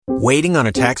Waiting on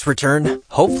a tax return?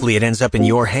 Hopefully it ends up in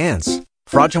your hands.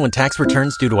 Fraudulent tax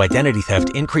returns due to identity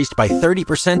theft increased by 30%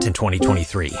 in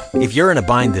 2023. If you're in a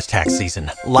bind this tax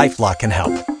season, LifeLock can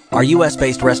help. Our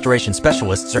U.S.-based restoration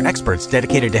specialists are experts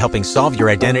dedicated to helping solve your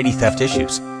identity theft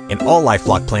issues. And all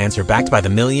LifeLock plans are backed by the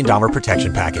 $1 Million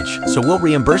Protection Package. So we'll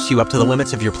reimburse you up to the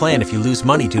limits of your plan if you lose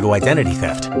money due to identity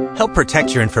theft. Help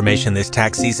protect your information this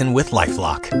tax season with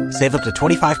LifeLock. Save up to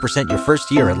 25% your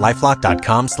first year at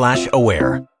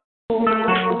LifeLock.com/aware.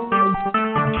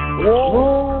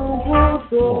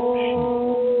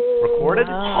 Recorded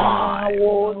live.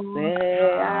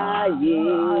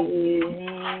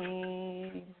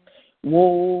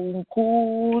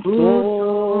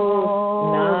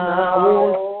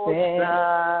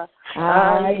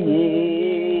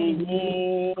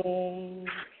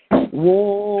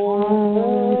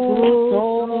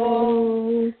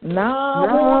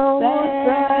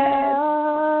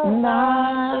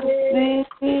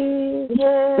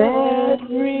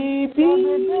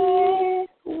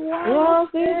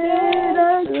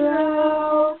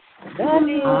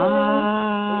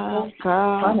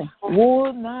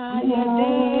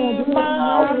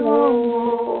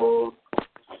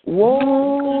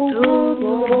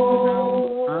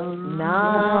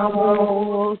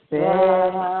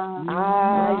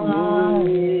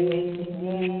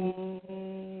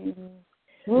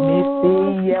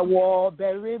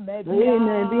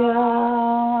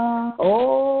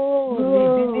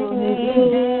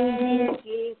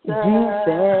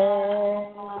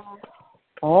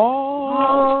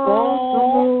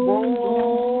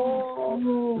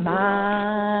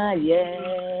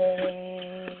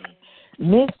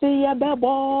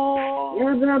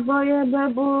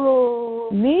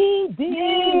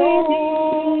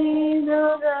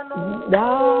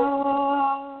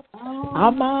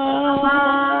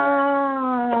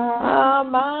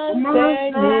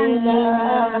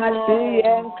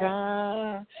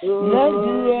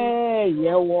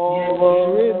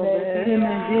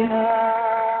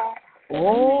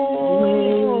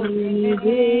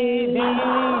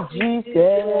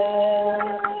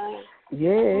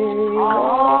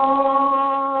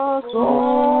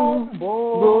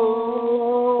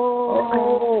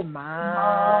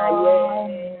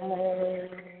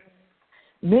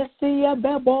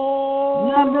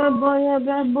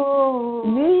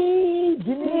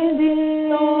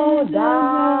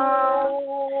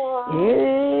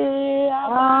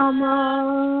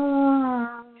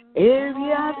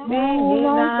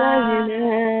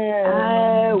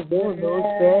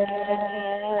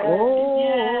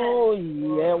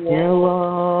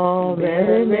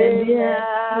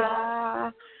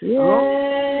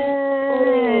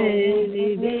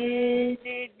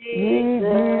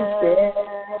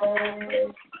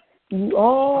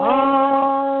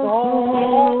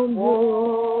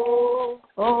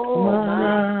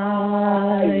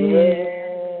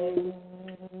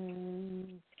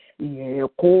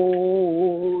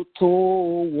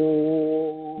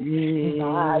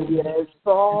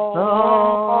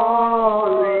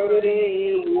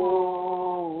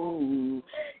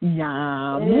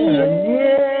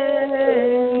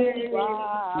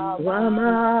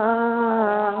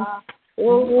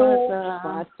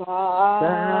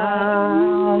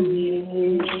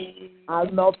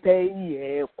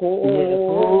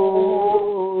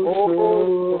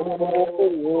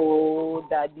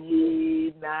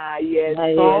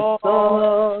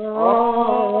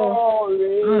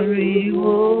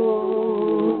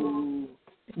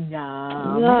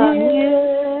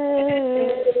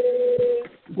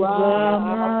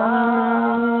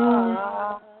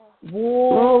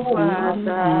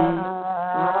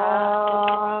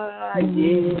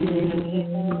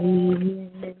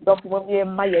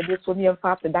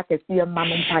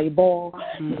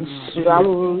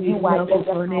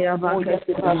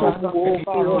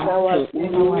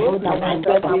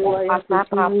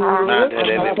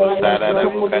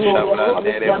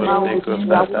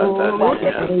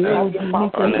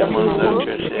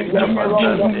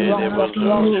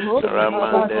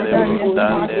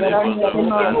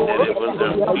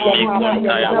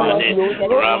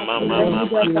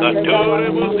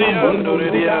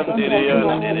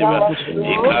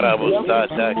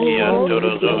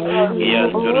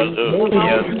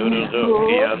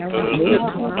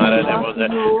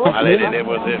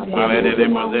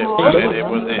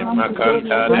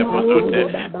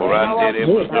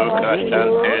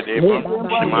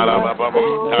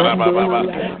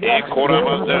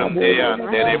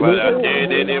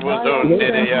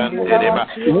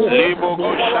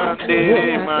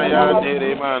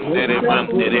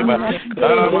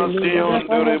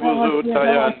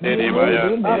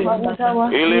 Telebayante,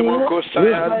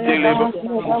 Ilemokusayante,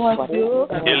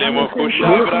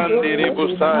 Ilemokushabrande,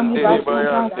 Rebusante,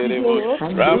 Rebayante,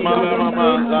 Ramama,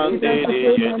 Zante,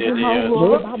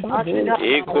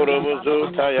 Ikorobuzo,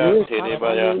 Tayante,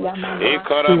 Rebaya,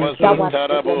 Ikarabuzo,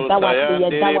 Tarabu,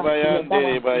 Tayante, Rebayante,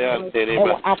 Rebayante,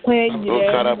 Rebayante,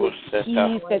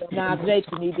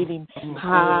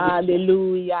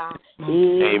 Hallelujah.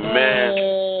 Amen.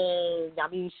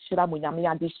 Yami shiramu yami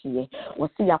adishie.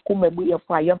 Wasi yakume buye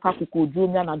kwa yampa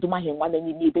kukujunya na duma hengwa na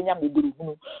nini benya miburu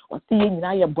hunu. Wasi ye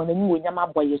nyina ye bwana ni wonyama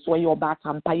boye so ye oba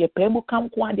kampa ye pemu kam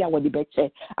kwa dia wodi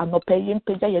beche. Anope ye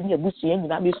mpeja ye ni ebusu ye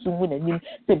nyina mesumu na nim.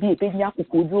 Se bi ebenya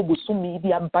kukuju busumi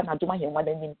bi amba na duma hengwa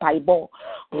na nim paibo.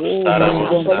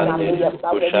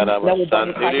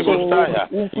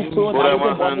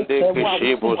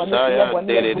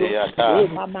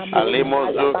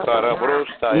 Alimozo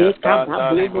Karabrosta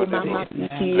Yata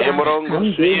Lemrongo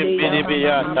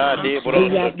Bidibiata de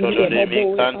Bronzo Tolemi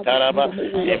Cantaraba,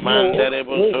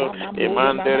 Emanderebuzo,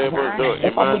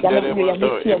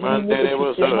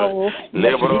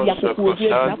 Lebronzo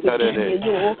Cosantare,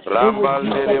 Rambal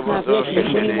de Rebuzo,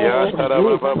 Filia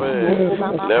Tarababe,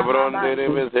 Lebron de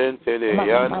Rebezente,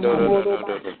 Yandoro,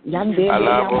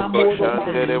 Alabo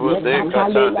Cosante Rebuze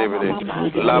Catandebe,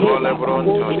 Labo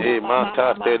Lebronzo, Mata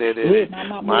Tere,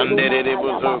 Mandere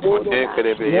Rebuzo, Coteque,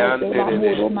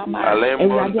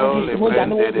 Alembondo,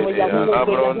 Lebrende,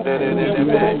 Alabron de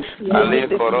Ale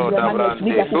Coroda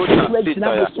Brande,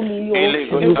 Sitaya, Ele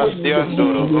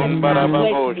Gotastiandoro,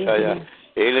 Umbarabashaya,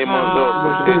 Ele Mondo,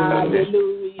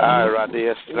 I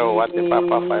rather know what the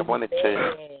Papa I want to change.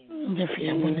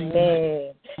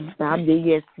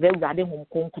 Yes, very rather home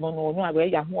concern no away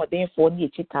ya more than 4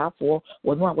 chita for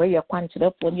or no away ya quantity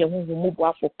for your who move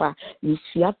off for pa. If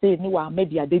she has say no,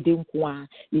 maybe I didn't qua.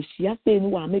 If she has say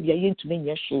no, maybe I ain't to me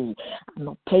your show. I'm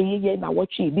not paying ye now what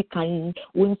she be kind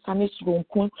when Sunny's room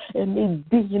and me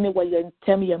busy while you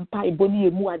tell me and pie bonny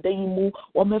a more day move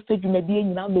or message may be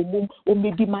in now no moon or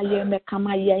maybe my year may come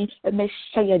my year and may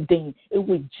share a day. It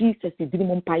was Jesus is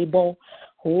demon pie ball.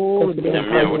 Oh, Holy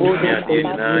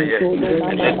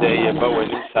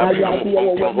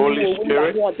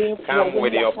Spirit, come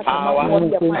with your power.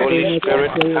 Holy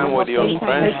Spirit, come with your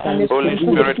strength. Holy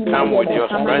Spirit, come with your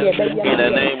strength. In the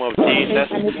name of Jesus,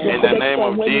 in the name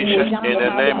of Jesus, in the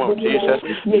name of Jesus.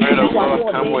 Spirit of God,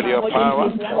 come with your power.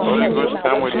 Holy Ghost,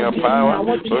 come with your power.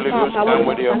 Holy Ghost, come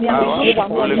with your power.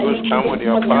 Holy Ghost, come with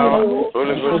your power.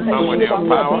 Holy Ghost, come with your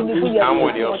power. Come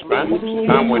with your strength.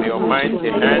 Come with your mighty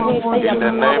hand.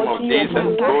 In the name of Jesus,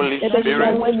 Holy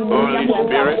Spirit, Holy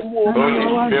Spirit, Holy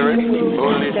Spirit,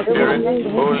 Holy Spirit,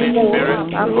 Holy Spirit,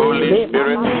 Holy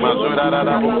Spirit,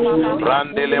 Mazurarabu,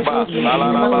 Randeleba,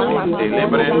 Salaraba,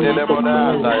 Lebrendeleboda,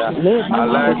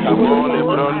 Alakabo,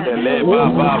 Lebronde,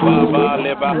 Baba,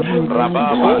 Leba,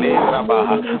 Rababa, Leraba,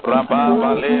 Rababa,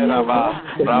 Leraba,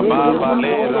 Rababa,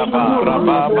 Leraba,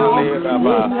 Rababa,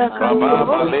 Leraba,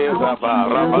 Rababa, Leraba,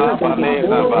 Rababa,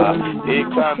 Leraba,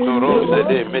 Ikandurose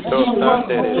de Metostande.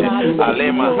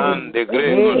 Alemahan de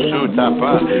Grego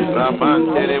Sutapa, Raman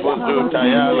Terebuzu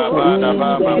Tayala Bada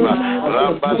Baba,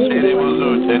 Ramban Terebuzu,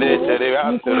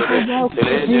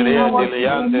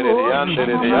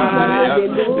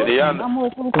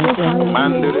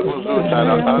 Manderebuzu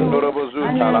Tala, Andorobuzu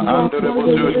Tala,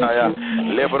 Andorobuzu Taya,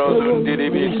 Lebrozun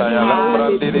Diribi Taya,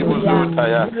 Lambran Diribuzu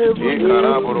Taya,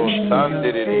 Ikaraburu,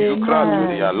 Sandiri,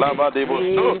 Ukraturia, Lava de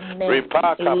Busu,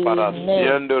 Ripaka Paras,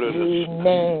 Yandurus.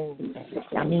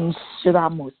 Yami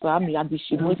shiramo sami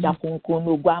adishimo jakunko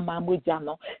no gwama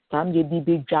mojano sam ye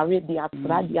bibe jare di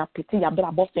atra di apeti ya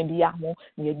bra bofen bi amo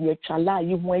ye di etwala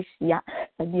yi ho ahia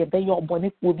na ye be ye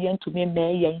obone fu bi antumi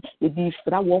meyen ye di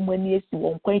fra wo mo ani esi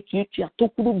wo nkwan tuatua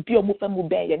tokuru bi o mo fa mo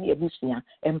be ye na ebusua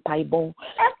empaibon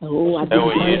oh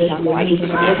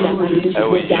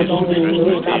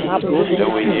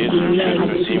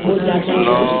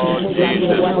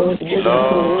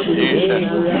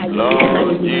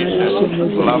Lord Jesus,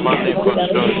 Lamani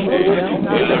Kosonde,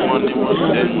 Elemoni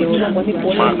Mosende,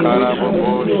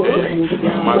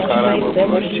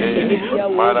 Makaraboboshe,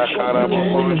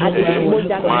 Marakaraboboshe,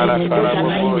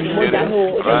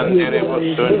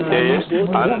 Randerebosonte,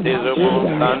 Andezebo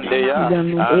Sandeya,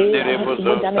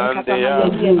 Anderebozo Sandeya,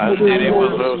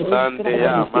 Anderebozo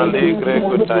Sandeya, Malegre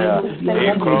Kutaya,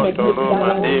 Ekrotolo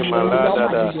Mande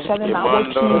Maladada,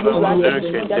 Imondoro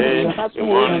Bozokete,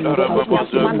 Imondoro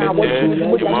Bozokete,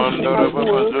 Imondoro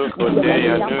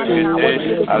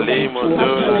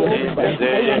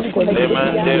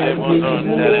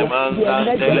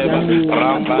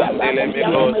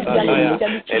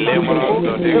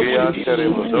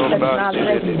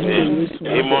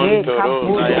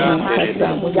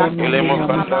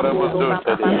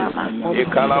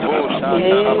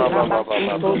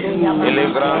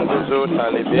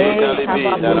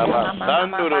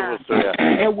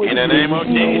In the name of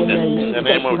Jesus, in the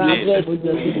name of Jesus,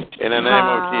 in the name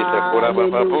of Jesus.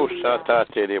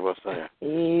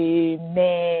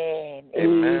 Amen.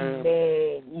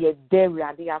 Amen. Ye there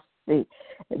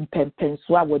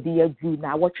Pensua would be a Jew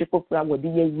now. What triple flower would be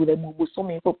a wood, so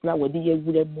many popular would be a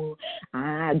wood.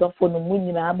 Ah, don't for the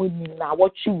moon now.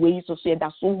 What you ways to say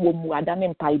that so woman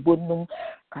than Paibonum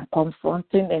can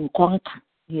confronting and conquer.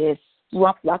 Yes.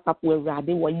 Swap up where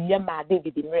Raddy were Yama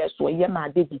David in rest or Yama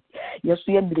David. Yes,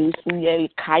 we are grace, we are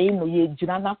kind, we are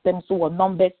Jana Femso or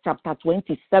Numbers chapter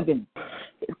 27.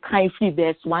 Kind free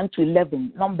verse 1 to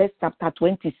 11. Numbers chapter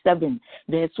 27,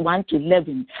 verse 1 to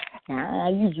 11.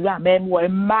 Israel men were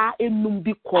ma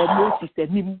enumbi called Moses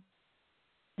and him.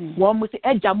 One was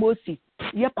Edja Moses,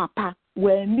 ye papa,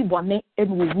 where me bonnet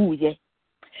and woo ye.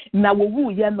 Now woo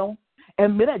ye no.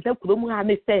 And me that could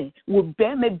only say, would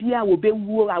bear me beer, will be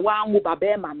wool, a one with a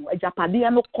bear man, a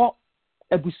Japadia no cock,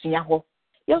 a busiaho.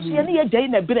 Yes, you need a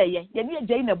Jane a bray, you need a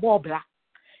Jane a bobra.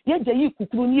 Yet you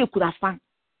could have found.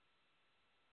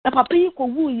 A papi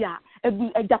could woo ya, a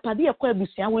Japadia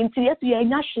quabusian, when Tiet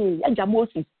Yashi, a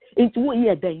Jamosis, into a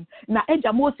year day. Now, a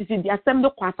Jamosis in the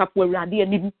assembly class up where Radi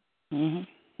and him.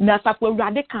 Now, up where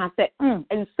Radi can't say,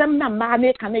 and some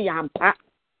man can a yampa.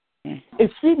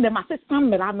 If see them as a San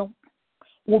Milano.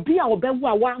 Will be our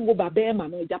bewa one go babe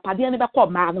man, Japadia never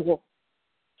called man.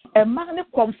 A man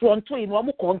confront in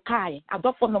one conkai, a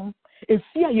dofonum, a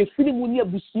fear you feeling when you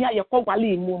busia your call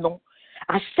Wally Muno.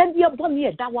 I said your bonny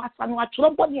at that was and what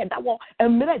trouble at that war,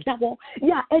 and mirror that war,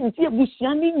 ya and dear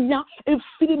busiani, ya, a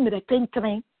feeling with a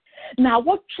train. Now,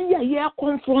 what 3 year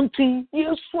confronting,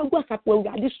 you so was up where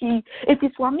this see, it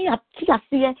is for me a Tia,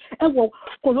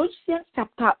 Colossians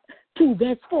chapter 2,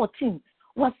 verse 14,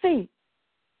 was say.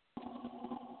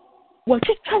 What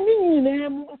you coming in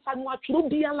and what you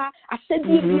be ala, I said,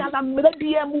 Biala,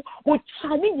 Mediamu, what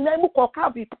Chinese name or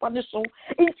Cavi Paniso,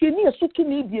 and you near Suki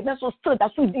Media, that's what stood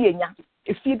as we did.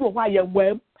 If you do a wire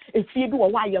web, if you do a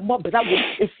wire mob,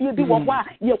 if you do a wire,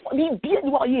 you be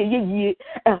what ye,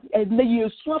 and may you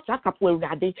swap up where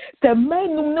Raddy, the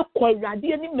man no call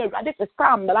Raddy and Raddy for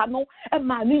Sam Milano, and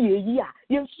Mani,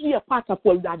 you see a part of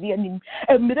where Raddy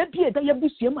and Media, they have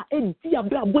Busiama, and Dia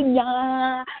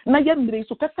Blabunya, Nayam,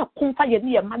 so that's a confire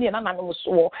near money and animal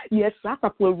so, yes, that's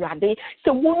up where Raddy,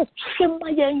 so won't trim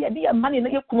my dear money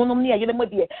in your economy,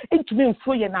 Yemedia, and to be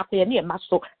free and up near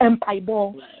Master and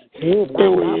Pieball. In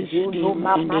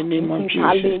the name of Jesus.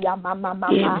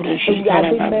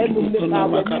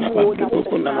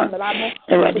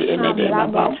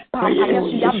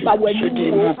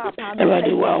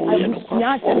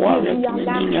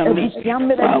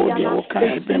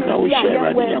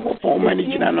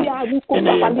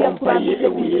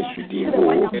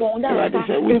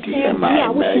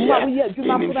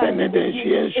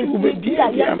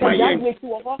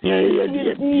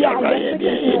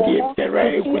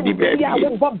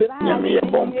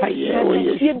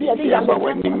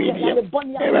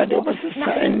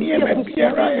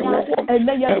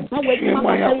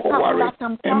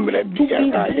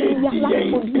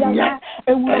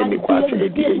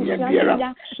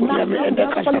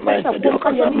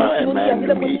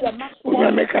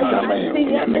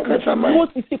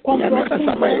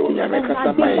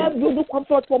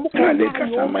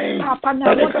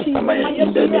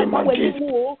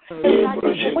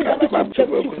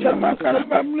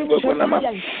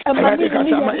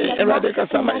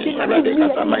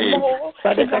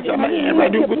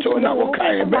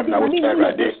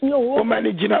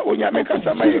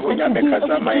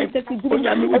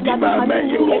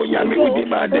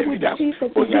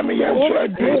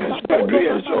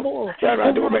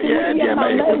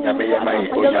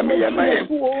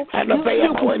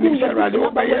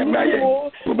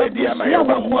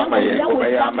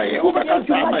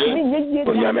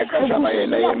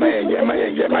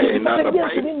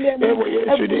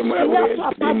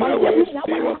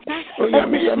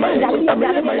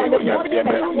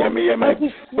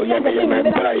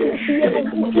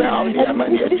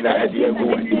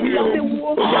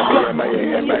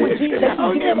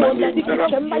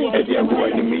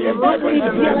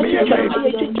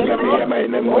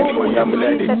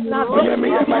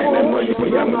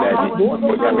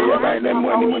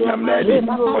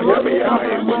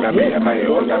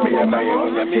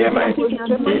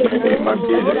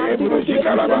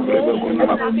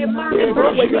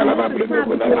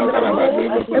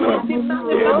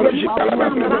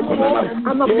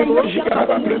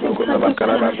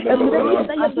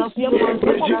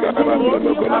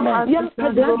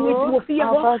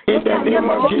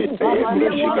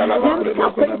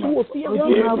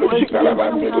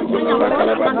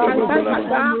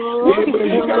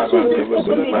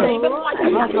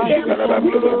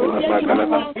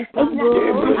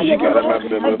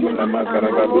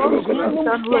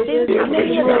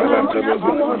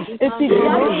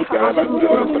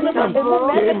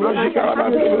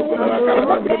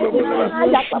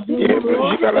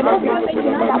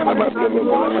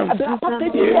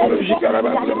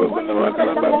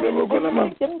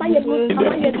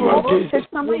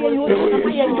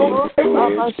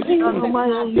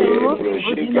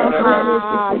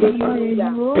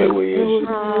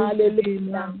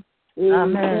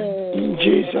 In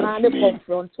Jesus'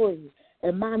 name.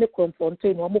 A man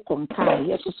confronting one more contact.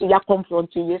 Yes, so you are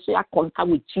confronting. Yes, you are contact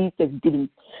with Jesus.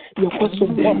 Didn't you?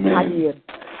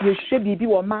 You should be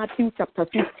Matthew chapter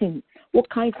 15. What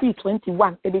kind of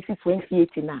 21? It is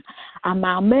 28 now. And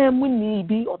my man will need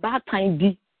be or that time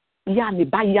be. Ya me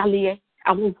ba yale.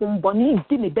 I will come bonny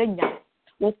dinner benya.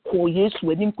 What call yes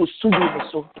when you go so.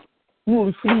 You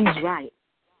will freeze right.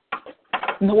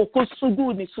 No, of course, so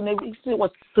good. So never say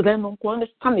what Sudan on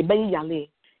understand the bay yale.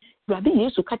 Rather,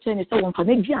 yes, to catch any someone for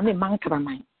next year and a man can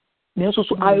mine. So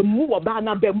I move a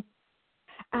banner them.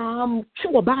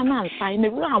 Chew a banner and sign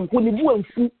around when you go and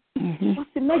food.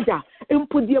 What's the measure? And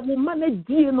put the woman,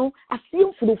 dear, no, I see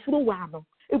him for the full while.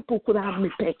 And put me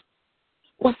pay.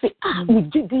 What's the we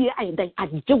did the I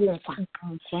don't find.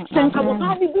 Then I will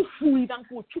have you food and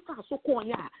go to so call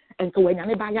ya and go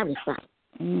and buy your side.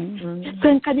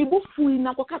 Then can you go food in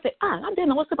a pocket? And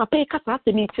then I was a pay cut at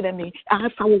the meet to me. I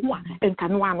have found one and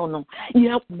can one or no.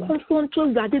 You have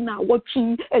confronted that in our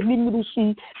watching and in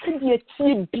Lucy. Send ye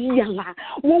tea biala.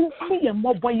 Won't free a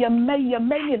mob by a mayor,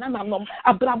 and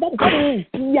a bravo by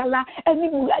biala,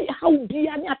 and how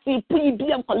bianati pre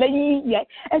bian colony yet,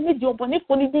 and the job on it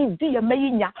for the dear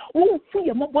mayina. Won't free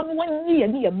a mob 1 year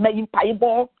near main pie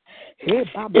ball. Hey,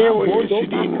 Baba,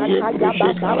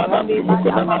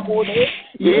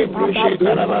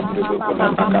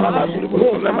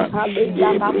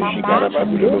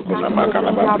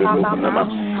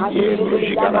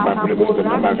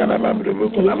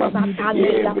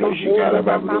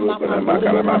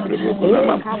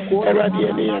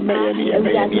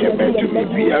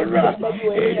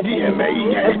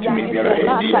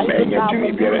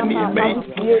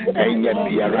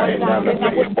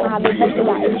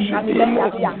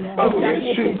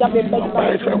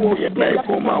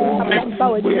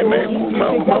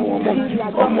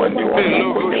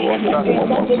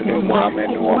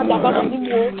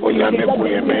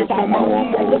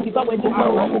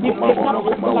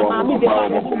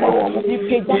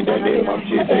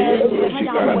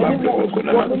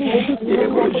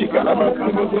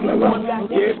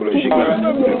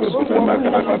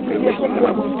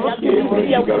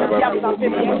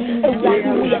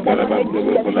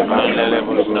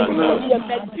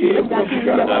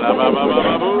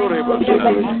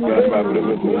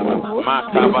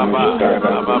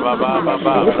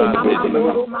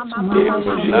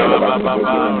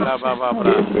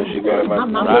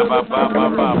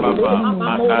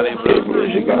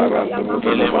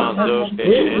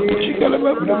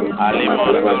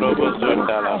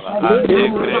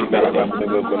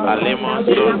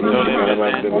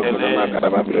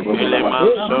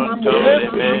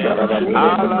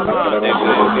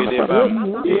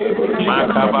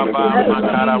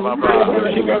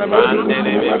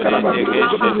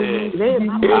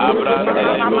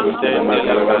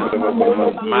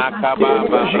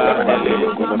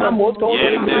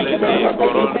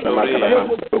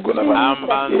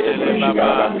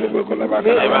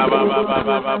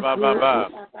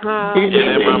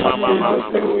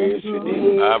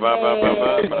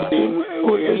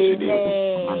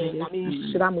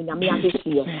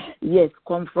 yes,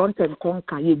 confront and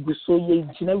conquer. You go so ye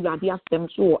generally ask them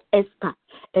so Esther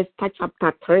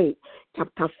chapter 3,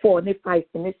 chapter 4, 5,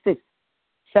 6,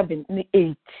 7,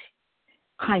 8.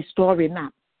 Kind story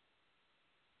now.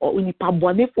 Or when you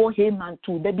pabone for him and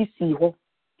to baby see ho.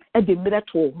 E de mira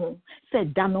to ho.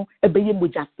 Said Dano, e beye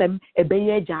mujasem, e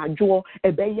beye jajo,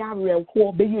 e beye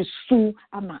rewo, beye su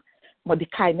ama.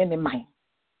 Mordecai nene mine.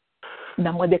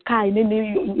 Na Mordecai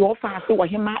nene your father wa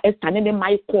hima Esther nene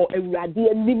my call ewurade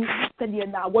anim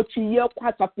said na what you hear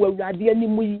kwasa for awurade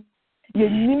animu yi ye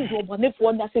nim do bone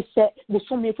for na se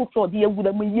bosome fufuro de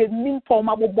awura mu ye nim form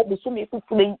abobbo bosome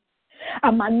fufuro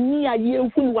amani aye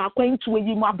hunu akwantu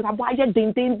yi mu abrabo aye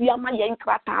denden bi ama ye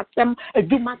nkrata asem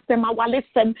aduma sem awale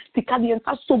sem tikade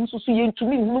nta som susu ye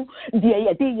ntumi nu de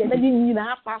ye de ye na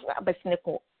nyina afa abesne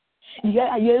ko ye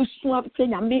aye su afre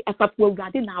nyame asapo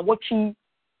awurade na awotwi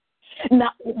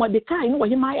na Mordecai no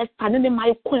he my stand in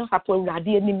my queen asapo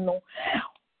awurade anim no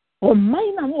o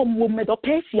mai na no mo medo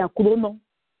Persia kuro no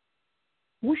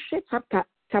wo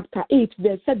chapter 8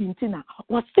 verse 17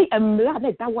 what say emra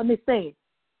na that one say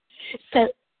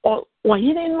or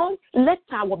you know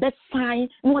letter will be sign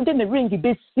no one then the ring be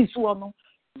this one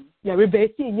ya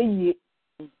reverse ye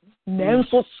na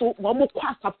so wo mo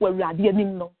kwasa for awurade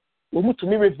anim no wo mo to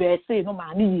me reverse no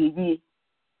ma na ye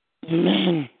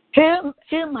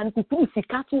Him man kuku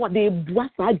sika to de bua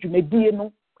sa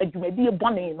adwumadie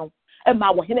bone no e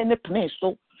ma wo hene ne pene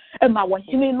so e ma wo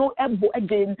hene no ebo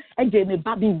again ne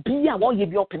baby bia wo ye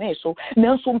bi opene so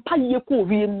na so mpa ye ko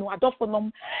wiem no adofo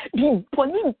no bi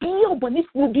poni bia oboni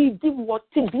fu bi di what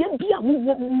bia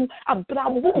wo abra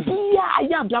wo bia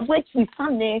ya abra wo chi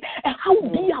sane e how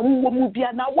bia wo mu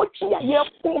bia na wo chi ye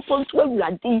ko so to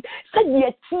awurade se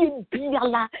ye ti bia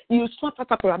la you so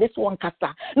tata for this one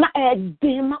kasa na e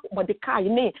den ma Mordecai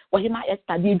ne wo he ma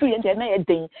Esther di du ye na e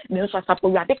den ne so tata for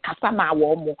awurade kasa ma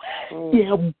wo mo ye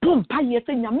bom pa ye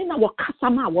se nyame na wo kasa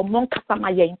ma wo mo kasa ma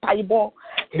ye mpaibo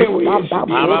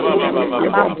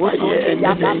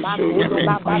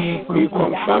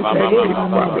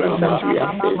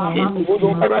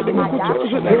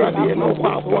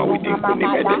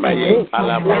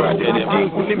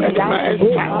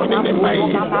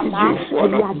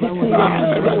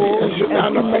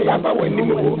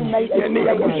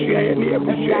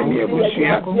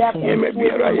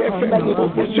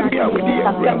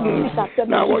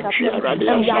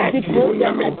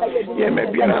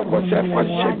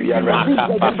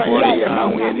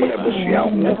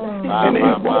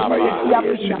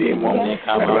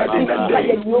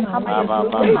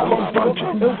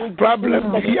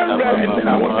problem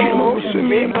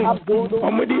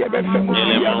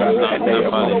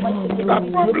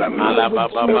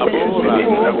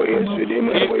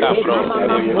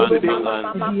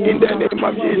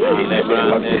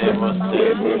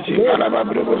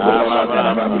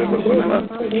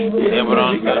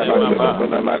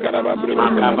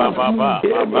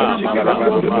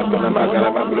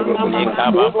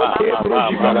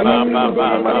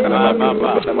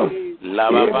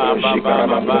La ba ba ba ba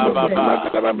ba ba ba ba.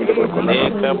 Ne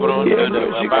cabron de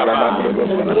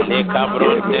ne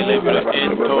cabron de libre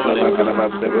entole.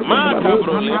 Ma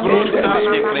cabron libre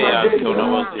de creato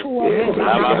no.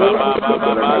 La ba ba ba ba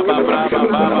ba ba ba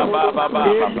ba ba ba.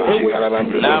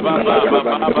 La ba ba ba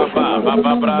ba ba ba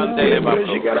ba brande le ba.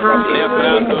 Le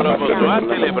brando no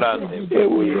boate le brande.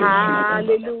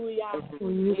 Hallelujah.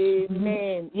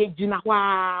 Amen. Ye jina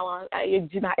wa ye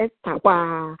jina Esther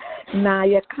wa na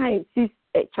ye kind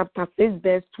chapter 6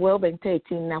 verse 12 and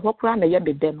 13 na hokra na ye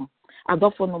bebe no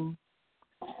adofo no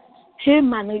he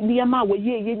man ni ma wo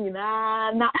ye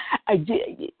nyina na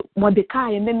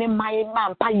Mordecai ne mai ma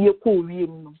mpa ye ko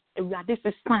wiem no ewurade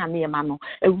se san ne ma no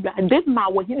ewurade ma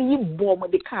wo ye yi bo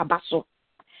Mordecai ba so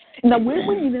na we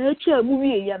mu nyina acha mu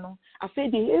wie ye no afa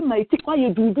de e ma ti kwa ye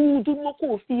dudu mo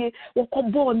ko fie wo ko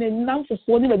bo ne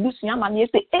nanfofo ne babusia ma ne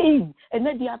se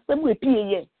ena di asem epie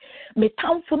ye me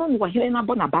tamfo no wo hene na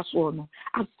bo na baso no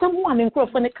asem wa ne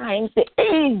nkrofo ne kan se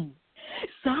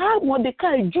sa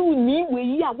Mordecai ju ni we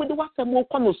yi a wo de wasem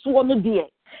ko no so no de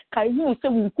kai hu se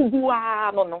wukugu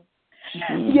a no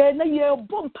ye na ye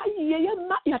bom pa ye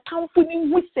na ya tamfo ni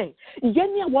wuse ye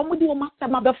ni a wo mo de wo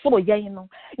masema be foro ye no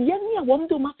ye ni a wo mo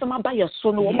de wo masema ba ye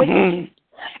so no wo mo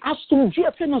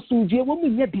asumdie fe na asumdie wo mu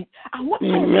nya bi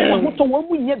awoto wo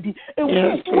mu nya bi ewu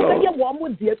ye wo mu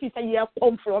de afi say ye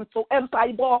confront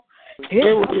empire bo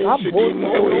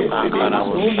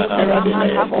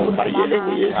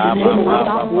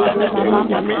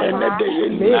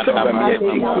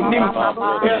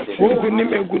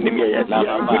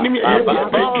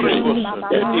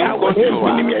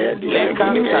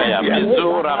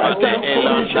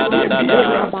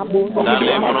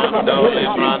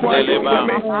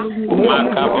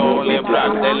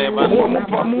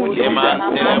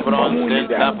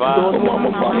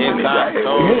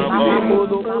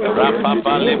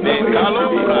Rapapa lebe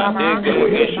kalora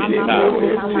dege shita.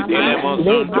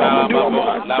 Elemosun karababo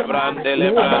labrande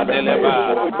leba.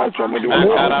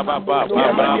 Akarababa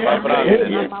babra.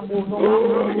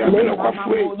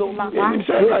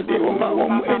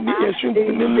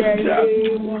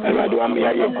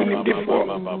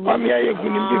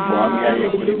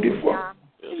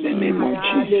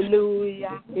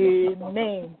 Hallelujah.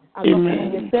 Amen.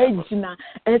 Amen.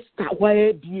 Esther,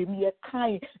 where be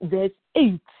kind, verse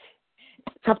 8.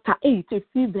 Chapter 8,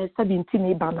 verse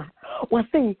 17. Was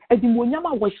saying,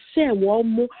 Edimonyama was share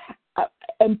one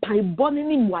empire born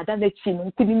in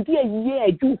Wadanachin, couldn't be a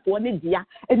year do for an idea,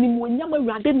 and in Munyama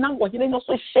rather now was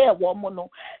also share one mono.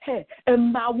 Hey,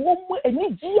 and my woman, and a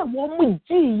dear woman,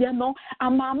 you know,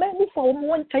 and my man for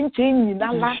 1 time change in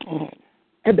that last.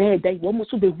 A bad day, almost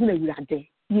to the winner day.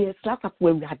 Yes, that's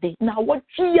where we are there. Now, what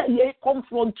ye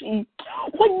confront you?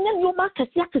 When you market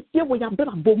yakis here, we are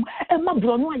better boom, and my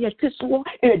brother, I kiss one,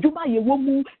 a Dubai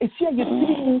woman, a fear you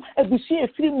see, a bushia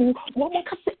free, one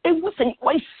can say, it was a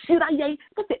why should I?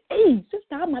 But the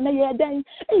sister, I'm a day,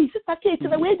 sister Kate,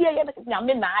 and the way they are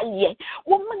men, I,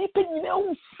 one money penny,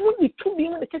 fully 2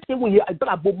 million, the case where you are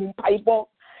better boom, pipe.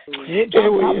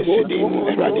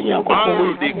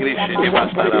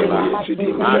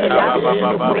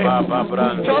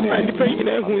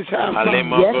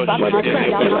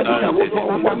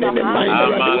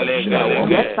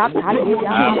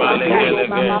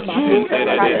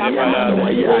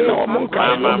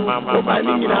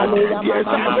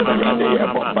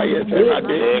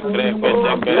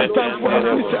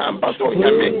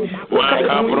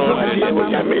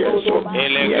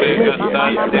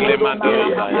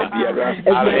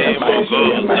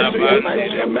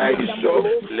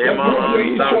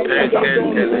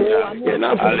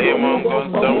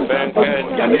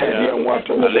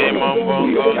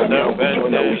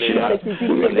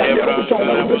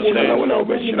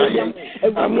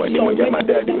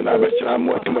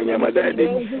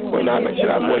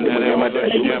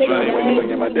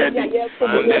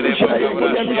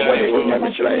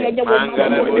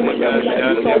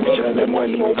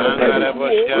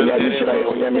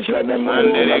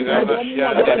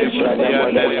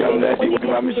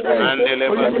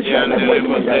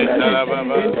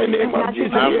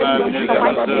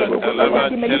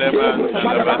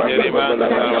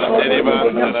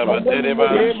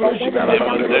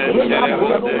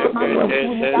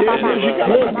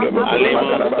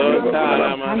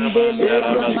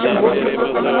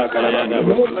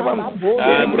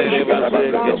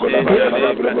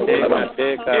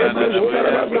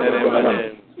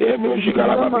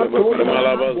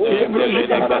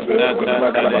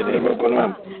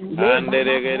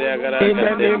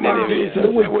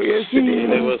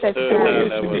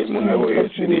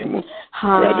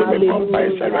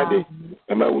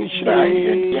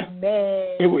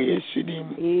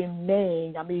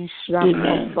 Amen. I mean,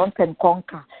 front and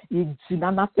conquer. In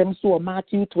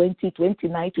Matthew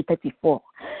 20:29-34.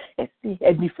 And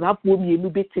if I put me a little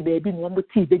bit to baby, one more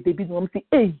tea, baby, one say,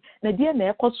 hey, Nadia,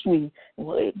 never swing.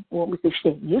 What we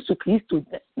say, yes, Christ,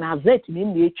 Nazet,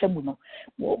 in the Chamuno.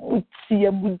 We see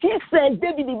him with Jesus,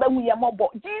 David, we are more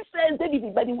bought. Jesus, David,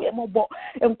 we are more bought.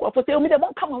 And for tell me, they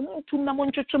won't come on to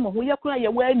Namon Chamo, who you cry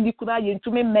away, Nicola, and to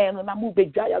me, man, and I move a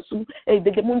Jayasu,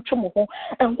 the Munchamo.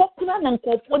 And what could I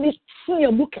call for this? See a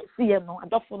look at see no, I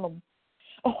don't follow.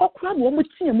 A hawk crab won't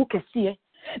see a look at see.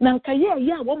 Now,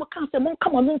 yeah, one can't say,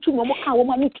 come on to no more,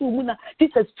 one to Muna.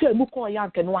 This is two Muko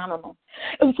Yank and one on.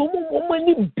 And so,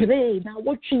 many brain, now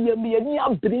watching me and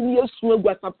your brain, your swag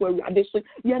was up where I say,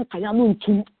 Yankayanun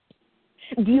too.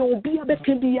 The old beer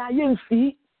be a young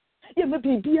fee. You may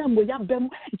be beer with your bem.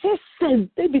 Just says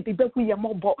David the Beck with your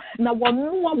mobile. Now,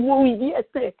 one more yes,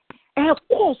 say, of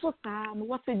course,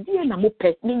 what's a dear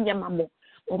Namope, Ninya Mamo.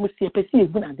 Almost see a PC is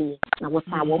good idea. Now, what's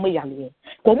our woman young?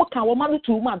 Come on, man,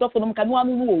 to my daughter, can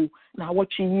one move. Now,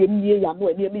 watching you near Yamu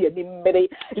and near me and Mary.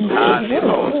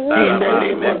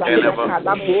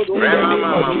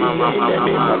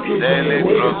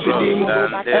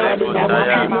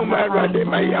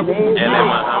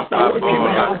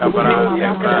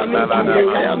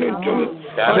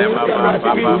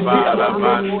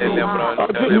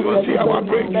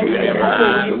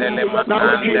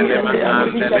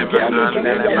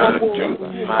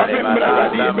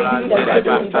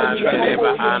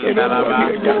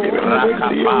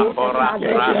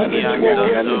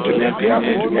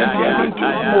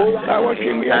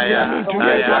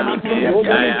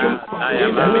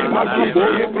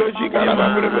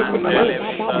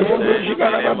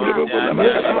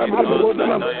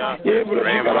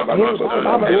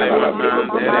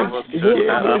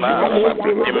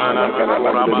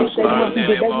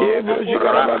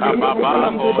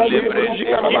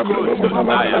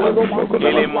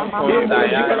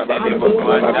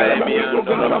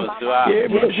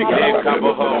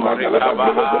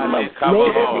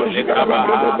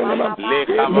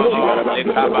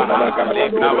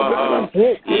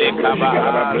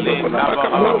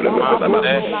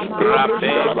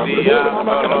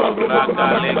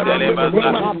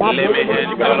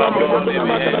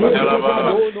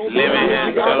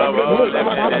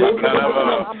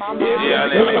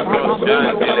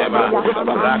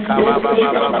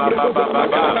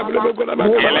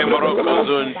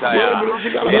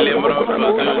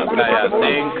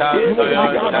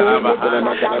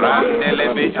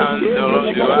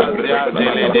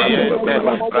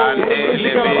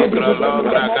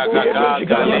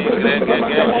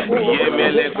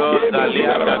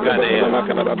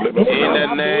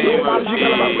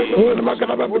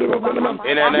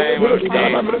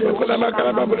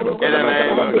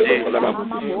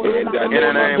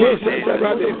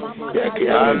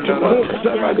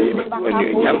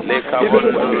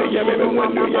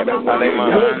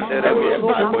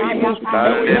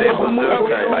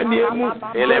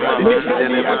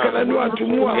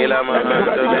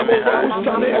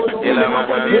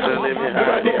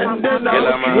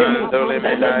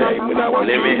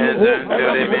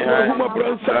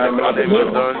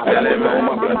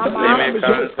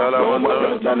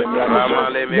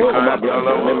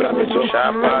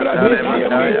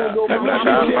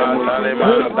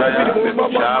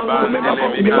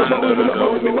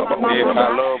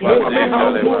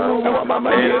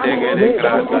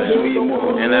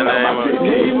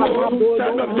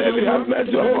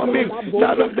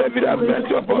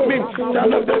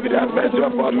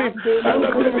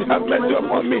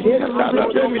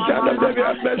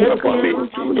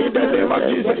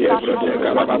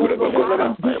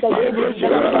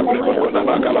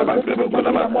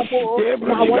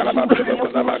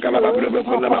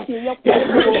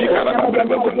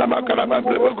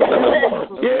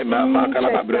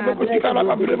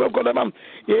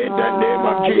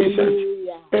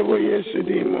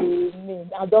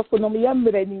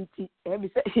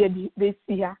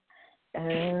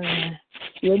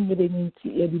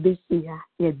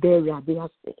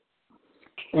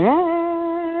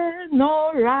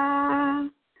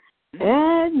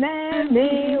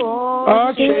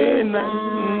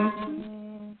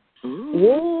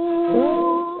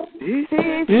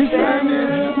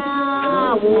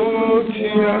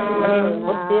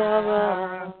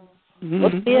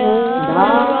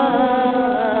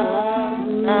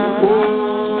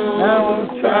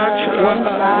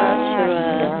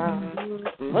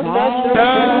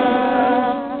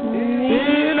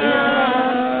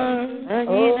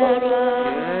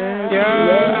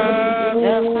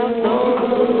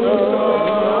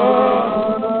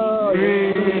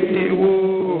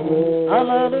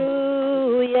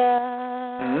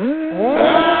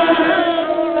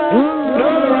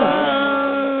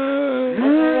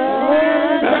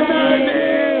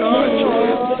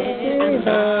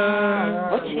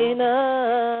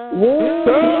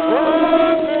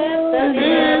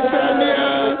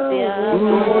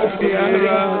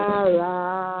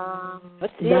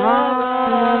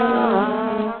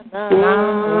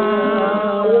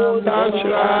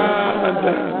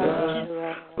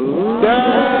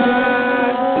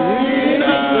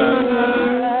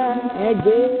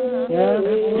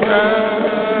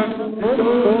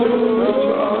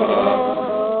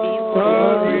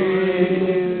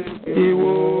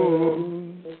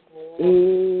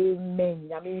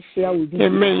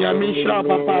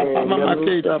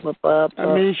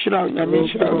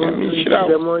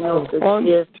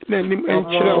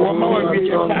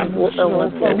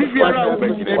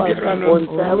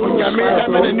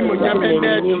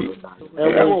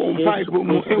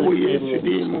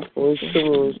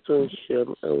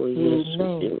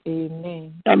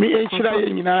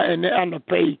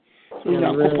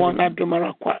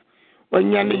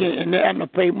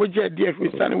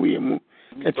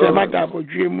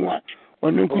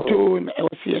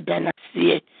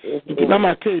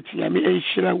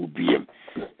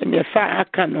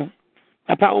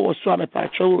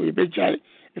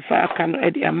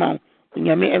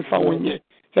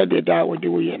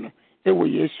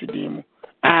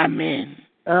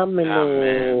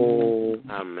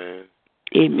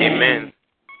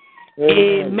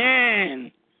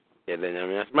 Amen. Yeah, the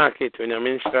Yamias market when you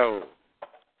mean so.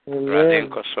 Rather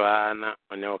Coswana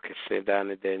on your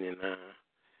Caseda Danny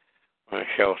on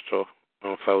Shelso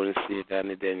on Found Sea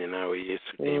Danny Danny now, yes.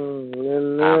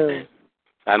 Amen.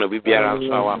 And we be around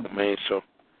so our man so.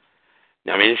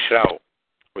 Yamin Shroud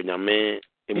when you may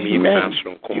immediately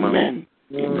from Command.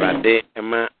 Rather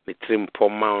Emma the trim for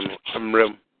Mount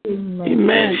Amram.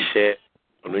 Amen. Share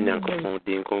on Yanko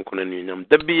Dean Conconunium.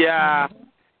 The Bia.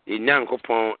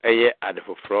 Inyankopon eye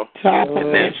adefofro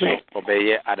nenso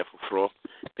obeye adefofro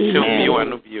so bi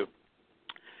wanu bio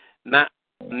na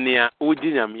nia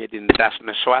odi nyame de das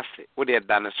ne so ase wo de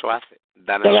da ne so ase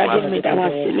da ne so ase da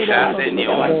ni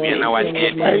o bi na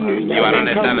waje di wanu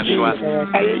ne da ne so ase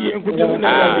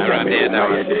rade da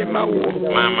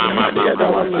mama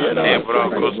e bro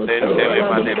ko stente le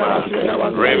bade ba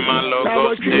rema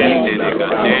logo stente le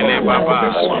katene baba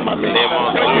le mo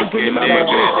ke ne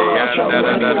grede ya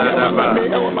da ba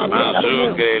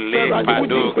azugre le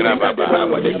padu graba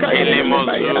baba ele mo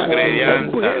zugre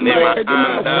yanta le ma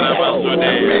anda ba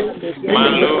sude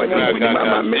malo graga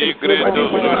sigre do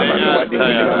sude yanta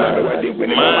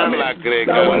mala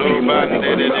grega lo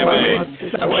bande de be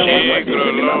sigro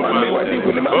lo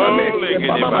ole gidi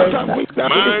ba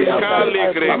manka le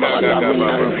grega gaga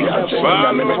baba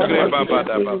ba greba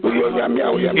bada baba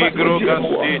igro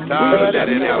gasita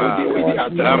de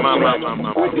ba la mama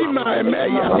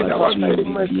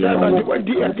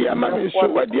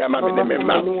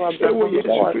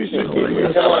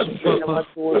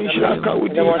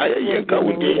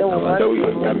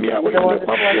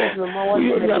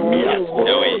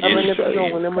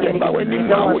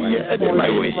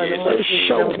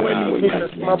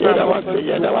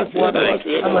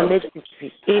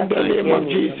In the name of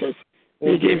Jesus,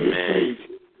 we give you praise.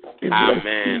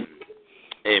 Amen.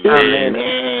 Amen.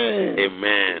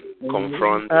 Amen.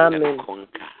 Confront and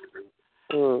conquer.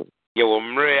 You were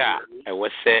Maria, I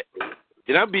was said,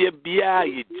 did not be a beer,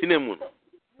 you cinnamon.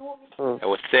 I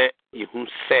was said, you who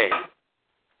said,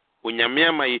 when your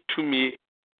mamma, you to me,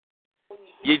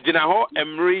 you did not hold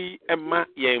Emery Emma,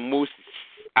 ye Moses,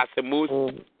 as a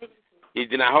Moses. You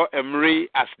did not hold Emery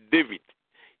as David.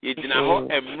 You did not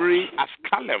hold Emery as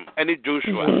Caleb and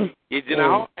Joshua. You did not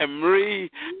hold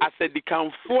Emery as a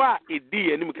Decanfoa, a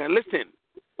D, and you can listen.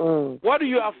 What do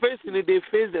you are facing? They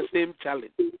face the same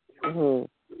challenge.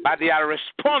 But they are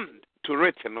respond to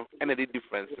it, you know, and the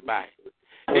difference by.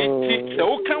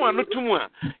 So come on, no tomorrow.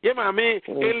 Yeah, my man,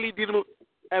 Eli did.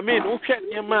 I mean, okay,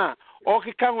 yeah, ma.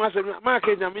 Okay, come on,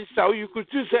 market. I mean, so you could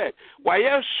say why you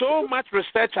have so much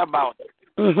research about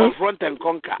confront and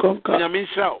conquer. I mean,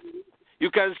 so you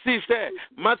can see, say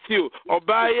Matthew,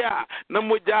 Obaya,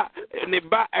 Namuja,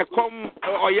 Neba, Ekom,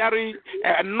 Oyari,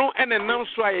 no, and announce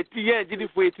why it did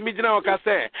for it. Midna, okay,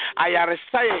 say I are a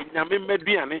say, Yamin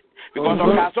Mediane, because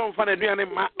of Casson Fanadiane,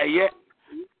 a year.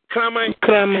 Kraman,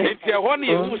 it's a 1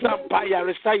 year who's a buyer,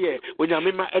 Resaye, when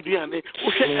Yamima Adriane,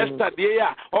 who said Esther,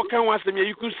 dear, or can once a year.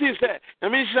 You could see, sir, I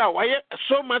mean, why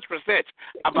so much research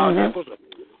about the person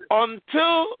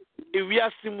until we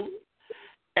are Simu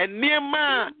and near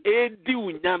ma,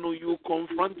 you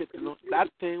confront it, you know, that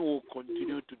thing will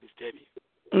continue to disturb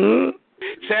you.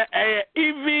 Say,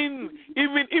 even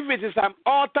if it is an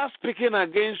altar speaking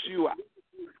against you,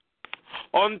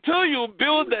 until you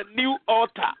build a new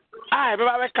altar,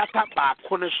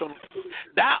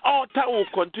 that altar will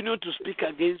continue to speak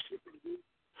against you.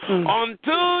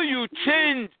 Until you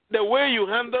change the way you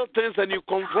handle things and you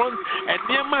confront and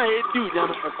near my head you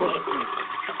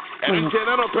and in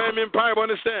another payment pie on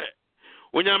the say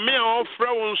when you're me all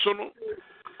frown sono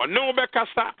or no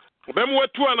becasa Bemwe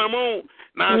tu anamo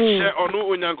na share onu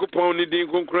onyankopon ni din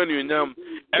konkran ni nyam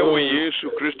ewo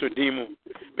Yesu Kristo dimu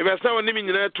me be say oni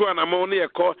nyina tu anamo ne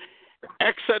yeko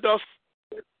Exodus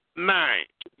 9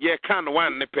 ye kan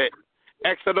 1 ne pe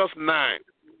Exodus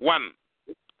 9:1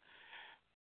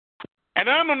 and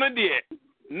anu no de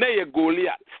na ye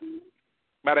Goliath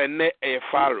but na ye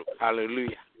Pharaoh.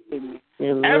 Hallelujah. Amen.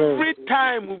 Every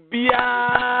time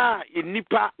bia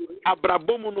inipa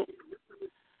abrabomu no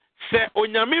say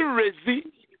onyame rezi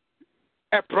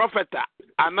a prophet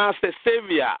and as a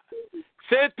savior,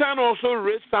 Satan also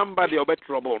raised somebody of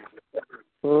trouble.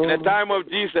 In the time of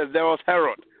Jesus there was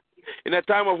Herod. In the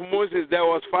time of Moses there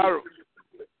was Pharaoh.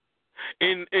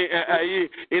 In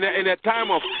the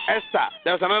time of Esther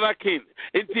there was another king.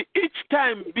 Each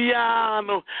time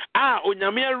biano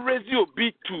onyame raise you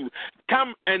be to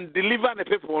come and deliver the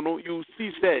people. No, you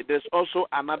see, say there's also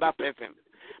another person.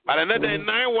 But another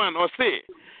 9:1 or say,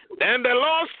 then the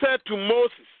Lord said to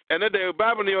Moses, and then the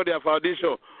Bible near their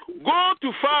foundation, go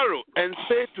to Pharaoh and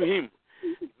say to him,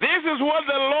 this is what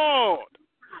the Lord,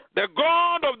 the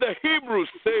God of the Hebrews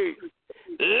says,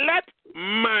 let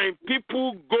my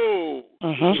people go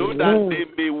so that they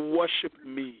may worship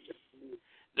me.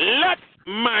 Let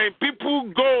my people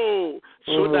go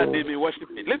so that they may worship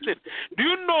me. Listen, do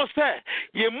you know, sir,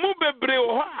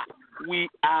 we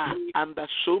are under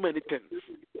so many things.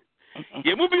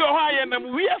 We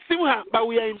are but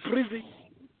we are in prison.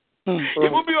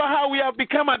 We have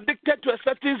become addicted to a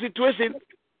certain situation.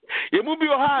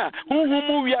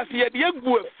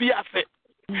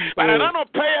 But I don't know,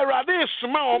 pay a rather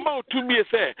small amount to me,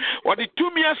 say, what the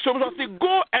 2 years so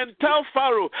go and tell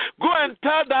Pharaoh, go and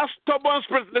tell that stubborn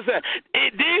spirit, say,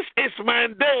 this is my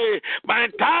day, my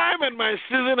time and my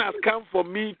season has come for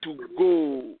me to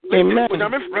go. Amen.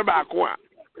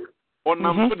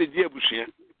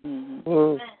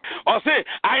 Or say,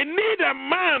 I need a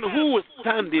man who will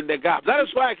stand in the gap. That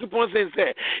is why I keep on saying,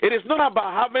 say, it is not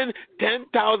about having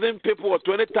 10,000 people or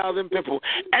 20,000 people.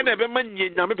 And if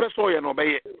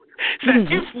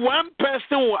one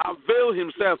person will avail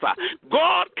himself,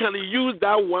 God can use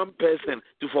that one person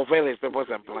to fulfill his purpose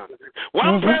and plan.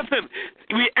 One person,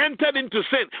 we entered into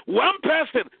sin. One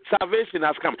person, salvation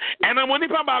has come. And I'm only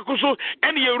bakuso,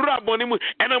 and you're rabonimu,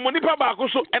 and I'm only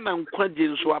bakuso, and I'm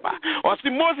quanjin swaba. Or see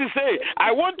Moses say,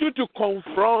 I want you to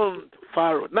confront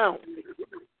Pharaoh. Now,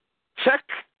 check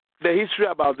the history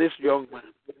about this young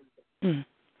man.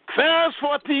 First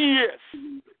 40 years,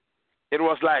 it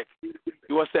was like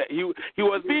he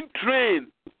was being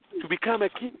trained to become a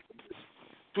king,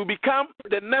 to become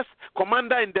the next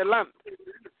commander in the land.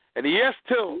 And yet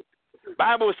still,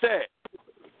 Bible says,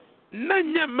 the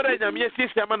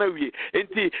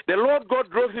Lord God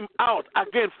drove him out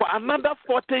again for another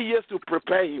 40 years to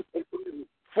prepare him.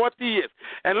 40 years.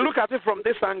 And look at it from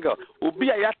this angle. Ubi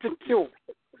ayatitil.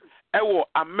 Ewo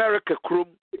America krum.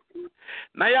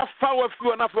 Na ya fawa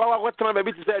fiwa na fawa wetana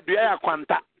baby to say duya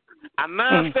kwanta.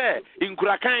 And say in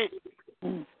Kurakan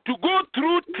to go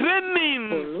through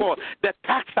training for the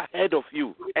task ahead of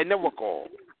you and never call.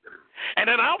 And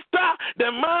then after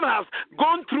the man has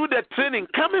gone through the training,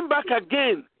 coming back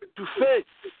again to face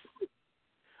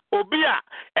Obia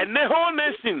and the whole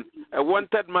nation, a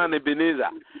wanted man, Ebenezer.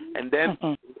 And then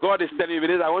God is telling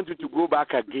Ebenezer, I want you to go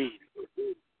back again.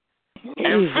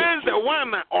 And face the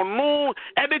one or no,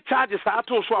 any charges are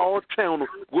also our town,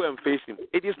 go and face him.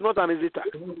 It is not an easy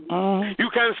task. You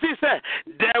can see, sir,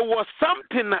 there was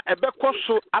something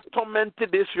so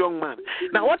tormented this young man.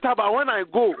 Now, what about when I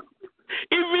go?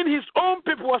 Even his own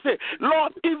people will say,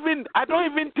 Lord, even I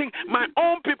don't even think my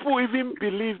own people even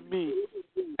believe me.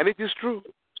 And it is true.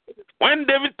 When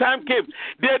David's time came,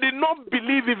 they did not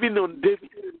believe even on David.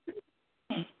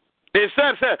 They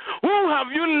said, who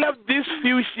have you left these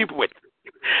few sheep with?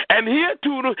 And here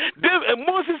too,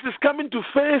 Moses is coming to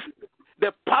face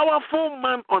the powerful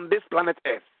man on this planet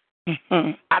Earth.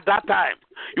 At that time,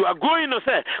 you are going to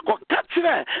say,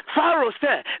 Pharaoh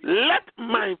said, let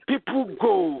my people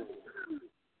go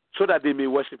so that they may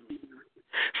worship me.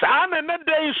 Sana na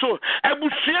day so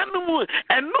ebusuanu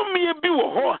enumi bi wo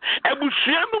ho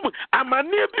ebusuanu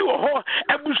amane bi wo ho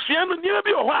ebusuanu ni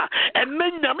bi wo ho enna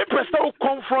nyame pese to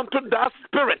confront that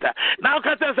spirit. Now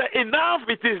can say enough,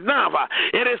 it is now.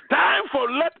 It is time for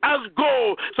let us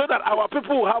go so that our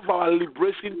people will have our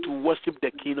liberation to worship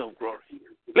the King of Glory.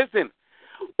 Listen,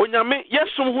 onyame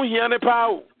yesum hu hia ne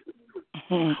pa.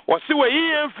 We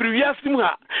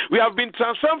have been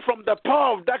transformed from the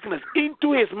power of darkness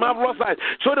into his marvelous light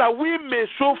so that we may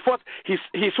show forth his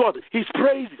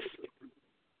praises.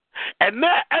 And then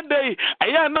I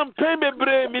am paying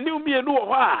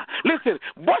listen,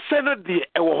 what's not the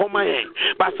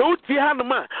but so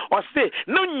Tihanma or say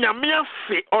no Yamia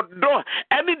or do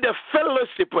any the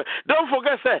fellowship. Don't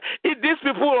forget, say if these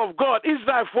people of God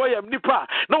Israel for him nipa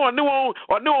no one or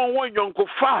no one yonko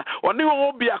fa or no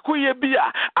one be a kuye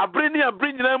bia a bring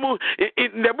them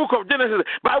in the book of Genesis.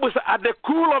 Bible says at the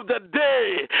cool of the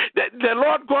day the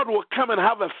Lord God will come and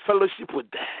have a fellowship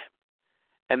with them.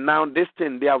 And now this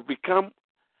thing, they have become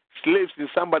slaves in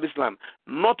somebody's land.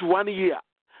 Not 1 year,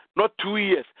 not 2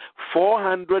 years,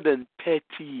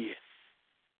 430 years.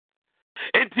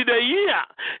 Into the year,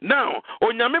 now,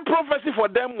 Onyame prophecy for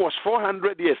them was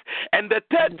 400 years. And the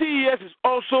 30 years is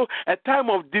also a time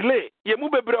of delay.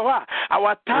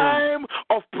 Our time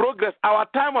of progress, our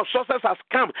time of success has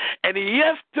come. And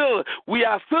yet still, we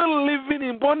are still living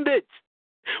in bondage.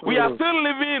 We are still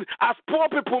living as poor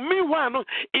people. Meanwhile,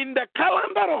 in the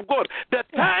calendar of God, the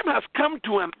time has come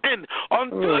to an end.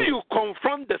 Until you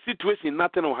confront the situation,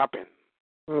 nothing will happen.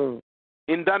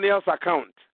 In Daniel's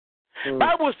account,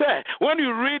 Bible says, when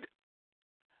you read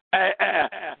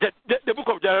the book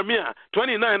of Jeremiah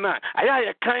 29:9.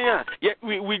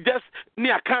 We just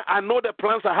I know the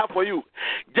plans I have for you.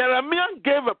 Jeremiah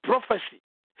gave a prophecy,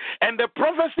 and the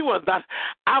prophecy was that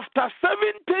after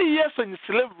 70 years in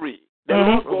slavery, the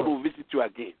Lord God will visit you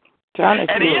again.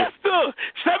 And yes, still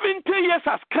 70 years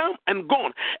has come and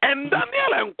gone, and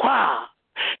Daniel inquired.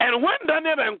 And when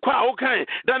Daniel inquired, okay,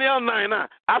 Daniel 9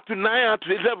 up to 9 up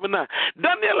to 11,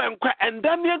 Daniel inquired, and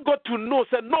Daniel got to know,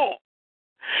 said, no,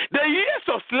 the years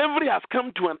of slavery has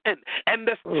come to an end, and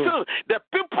still the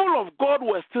people of God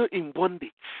were still in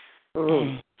bondage.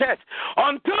 Yes,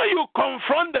 until you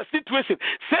confront the situation,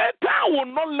 Satan will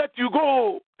not let you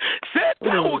go.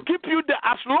 Satan will keep you there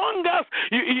as long as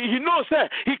he knows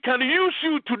he can use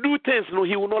you to do things. No,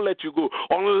 he will not let you go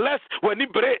unless when he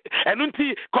break and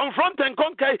until confront and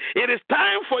conquer. It is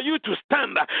time for you to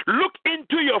stand. Look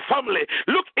into your family.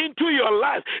 Look into your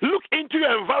life. Look into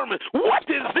your environment. What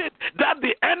is it that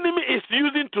the enemy is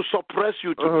using to suppress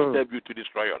you, to disturb you, to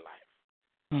destroy your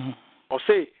life? Or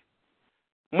say,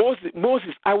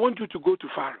 Moses, I want you to go to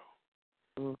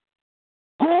Pharaoh.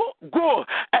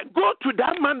 Go to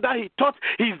that man that he thought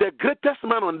he's the greatest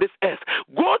man on this earth.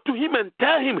 Go to him and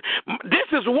tell him,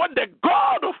 this is what the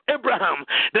God of Abraham,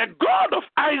 the God of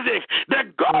Isaac,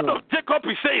 the God of Jacob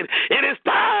is saying. It is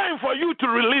time for you to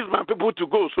release my people to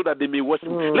go so that they may worship.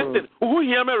 Listen, who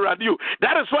hear me radio?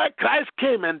 That is why Christ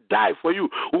came and died for you.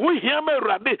 Who hear me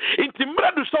radio?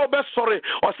 Intimidate do so best sorry.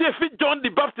 Or say if John the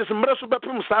Baptist mresu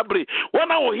bepim sabri.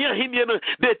 When I will hear him,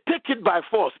 they take it by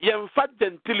force. You have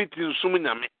gentility in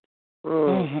sumina.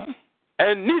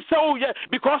 And Nisa,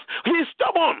 because he's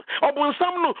stubborn.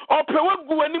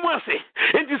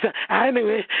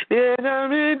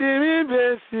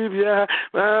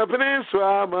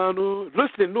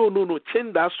 Listen, no,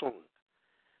 change that song.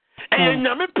 And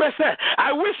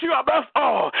I wish you above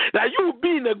all that you will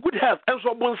be in a good health, and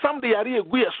so when somebody are a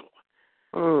good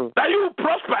that you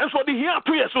prosper, and so the here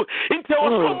 2 years. So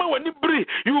until when you breathe,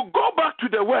 you go back to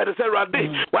the word and say,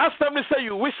 Radhe, while somebody say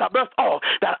you wish above all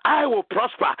that I will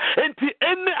prosper. Until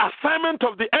any assignment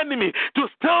of the enemy to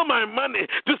steal my money,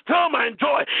 to steal my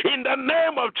joy, in the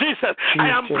name of Jesus, I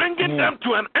am bringing them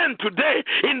to an end today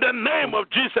in the name of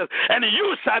Jesus. And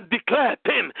you shall declare a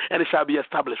thing, and it shall be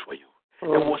established for you.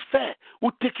 And was said,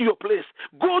 who take your place?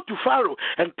 Go to Pharaoh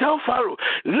and tell Pharaoh,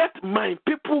 let my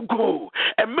people go.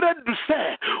 And Mred do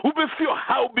say, who be fear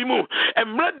how be more. And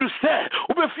Mred do say,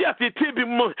 who be fear to be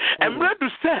more. And Mred do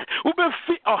say, who be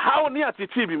fear or how near to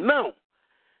be. Now,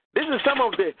 this is some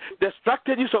of the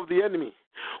strategies of the enemy.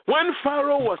 When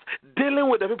Pharaoh was dealing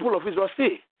with the people of Israel,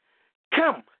 say,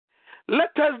 come,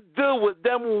 let us deal with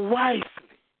them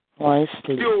wisely.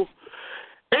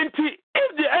 And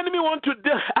if the enemy want to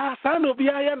son of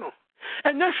Yayano,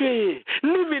 and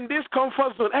live in this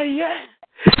comfort zone,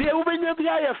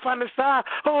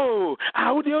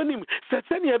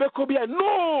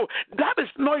 no, that is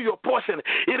not your portion.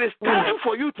 It is time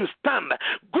for you to stand.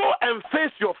 Go and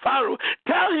face your Pharaoh.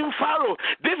 Tell him, Pharaoh,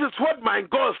 this is what my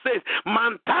God says.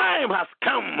 My time has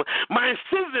come. My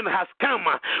season has come.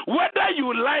 Whether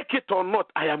you like it or not,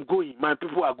 I am going. My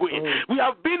people are going. We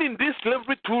have been in this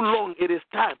slavery too long. It is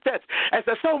time. As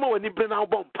a summer when you bring out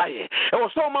bonfire, it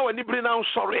was summer when you bring out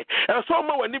sorry, and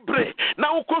summer when you bring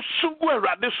now go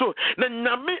so na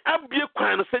nyame abie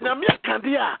kwan se nyame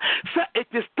akadia say it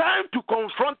is time to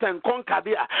confront and conquer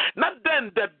there. Not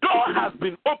then the door has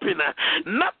been opened.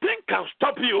 Nothing can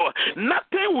stop you.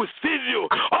 Nothing will seize you.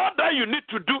 All that you need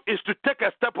to do is to take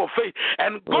a step of faith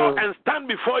and go and stand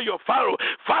before your Pharaoh.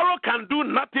 Pharaoh can do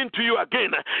nothing to you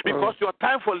again because your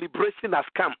time for liberation has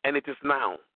come, and it is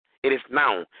now. It is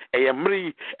now.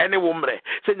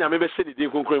 Say,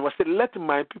 let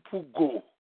my people go.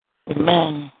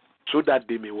 Amen. So that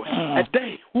they may worship. And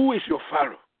then, who is your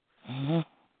Pharaoh?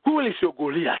 Who is your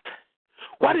Goliath?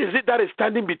 What is it that is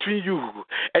standing between you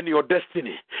and your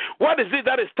destiny? What is it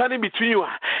that is standing between you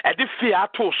and the fear?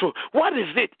 So, what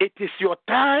is it? It is your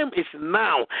time is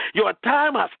now. Your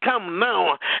time has come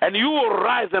now, and you will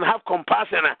rise and have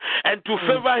compassion and to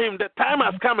favor him. The time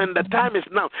has come, and the time is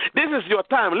now. This is your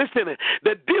time. Listen,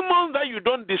 the demons that you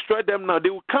don't destroy them now,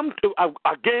 they will come to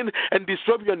again and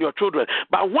destroy you and your children.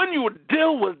 But when you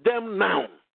deal with them now,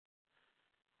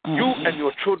 you and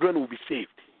your children will be saved.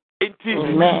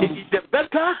 The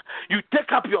better you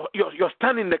take up your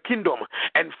stand in the kingdom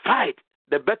and fight,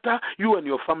 the better you and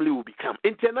your family will become.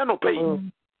 Who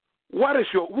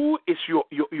is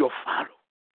your Pharaoh?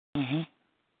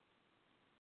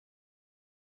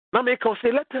 Now make us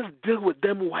say, let us deal with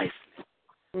them wisely.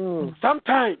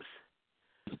 Sometimes,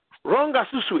 wrong as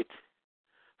sweet.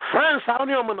 Friends,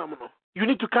 you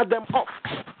need to cut them off.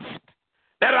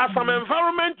 There are some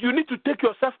environment you need to take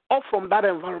yourself off from that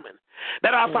environment.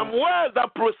 There are some words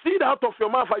that proceed out of your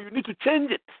mouth and you need to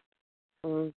change it.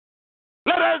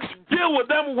 Let us deal with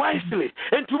them wisely.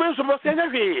 And to me, some say,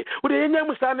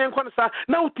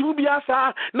 now to be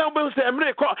now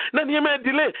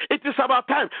delay. It is about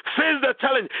time. Face the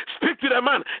challenge. Speak to the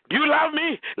man. Do you love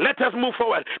me? Let us move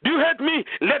forward. Do you hate me?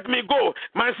 Let me go.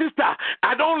 My sister,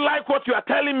 I don't like what you are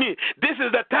telling me. This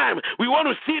is the time. We want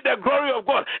to see the glory of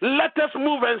God. Let us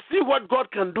move and see what God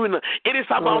can do. It is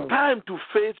about time to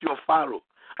face your Pharaoh.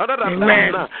 Other than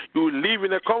that, now, you live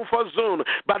in a comfort zone,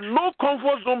 but no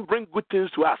comfort zone brings good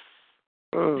things to us.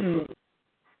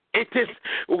 It is,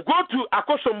 go to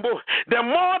Akosombo, the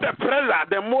more the pressure,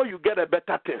 the more you get a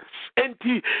better things. And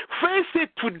face it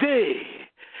today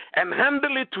and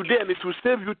handle it today, and it will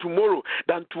save you tomorrow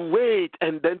than to wait,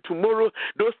 and then tomorrow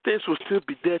those things will still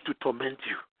be there to torment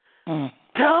you.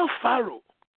 Tell Pharaoh,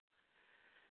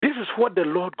 this is what the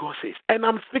Lord God says. And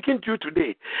I'm speaking to you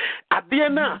today. At the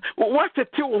end, what's the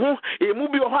tea? You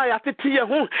move your high at the tea.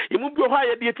 You move your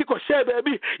high at the Tico share,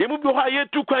 baby. You move your high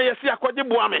to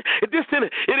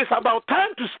it is about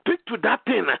time to speak to that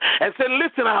thing and say,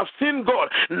 listen, I have seen God.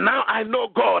 Now I know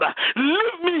God.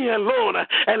 Leave me alone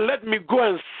and let me go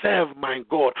and serve my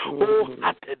God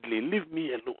wholeheartedly. Leave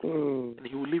me alone. And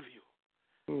He will leave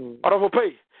you. Out of a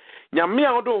pay.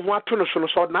 Yamia don't want to know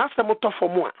so now some for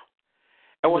more.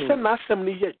 I was saying last time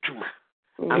near Juma.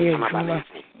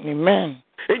 Amen.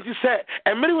 And you say,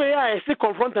 and many way I see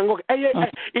confront and go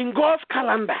in God's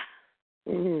calendar.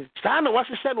 Sana was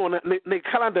said on the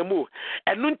calendar move,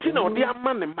 and Nuntino, dear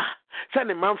man,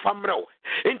 send a man from Row.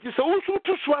 And you say, also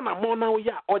to swan a mona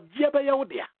or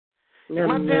Jebayodia.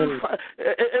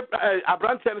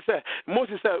 Abranton said,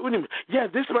 Moses said, yes,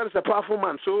 this man is a powerful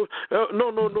man, so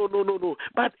no.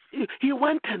 But he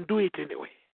went and do it anyway.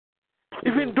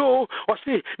 Even though, or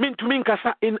say, mean to mean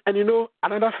kasa in and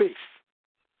another face.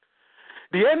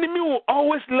 The enemy will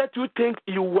always let you think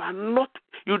you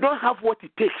don't have what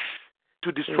it takes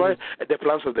to destroy the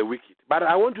plans of the wicked. But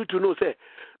I want you to know, say,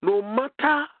 no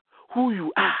matter who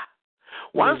you are,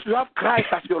 once you have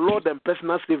Christ as your Lord and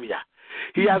personal Savior,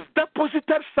 He has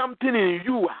deposited something in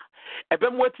you.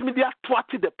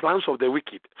 The plans of the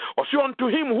wicked. Or say unto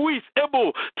Him who is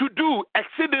able to do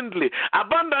exceedingly,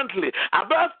 abundantly,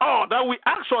 above all that we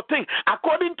ask or think,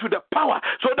 according to the power.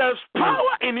 So there's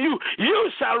power in you.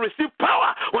 You shall receive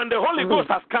power when the Holy Ghost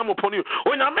has come upon you.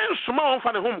 When a man small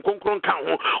from the home,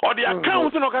 or the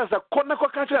account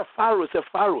of Pharaoh, say,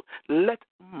 Pharaoh, let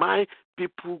my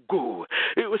people go.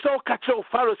 It was all catch of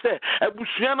Pharaoh say,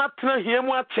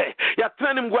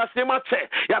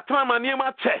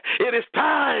 it is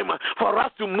time for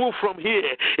us to move from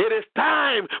here. It is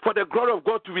time for the glory of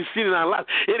God to be seen in our lives.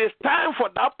 It is time for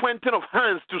that pointing of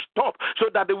hands to stop so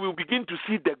that they will begin to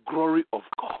see the glory of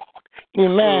God.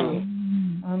 Amen.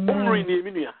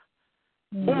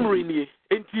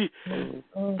 Enti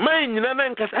man nyina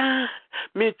nka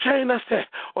me China say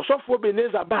osofo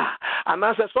Beneza ba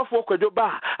anase sofo Kwadwo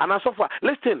ba anasofo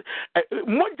listen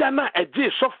moja na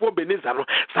eje sofo Beneza no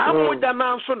sa moja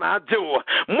na so na aje wo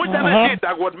moja na eje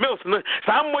Dagwood Mills no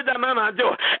sa moja na aje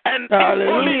wo and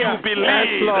only you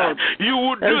believe you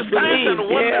will do signs and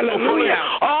wonders.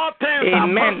 All things are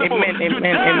possible to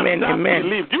them that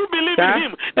believe. You believe in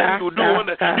Him, then you do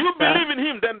wonders. You believe in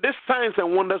Him, then these signs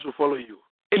and wonders will follow you.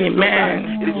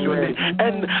 Amen. It is your day.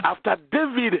 And after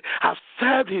David has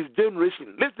served his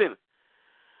generation, listen,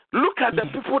 look at the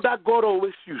people that God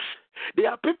always uses. They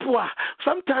are people,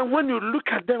 sometimes when you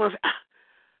look at them and say,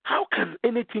 how can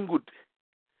anything good?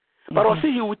 But also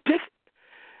He will take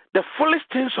the foolish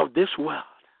things of this world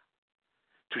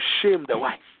to shame the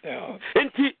wise.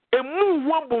 And a move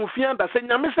one bonfian that say,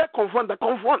 Nyamese confront the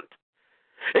confront.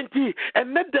 And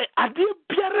then the idea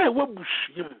biara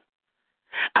wabushim.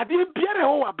 Ade biara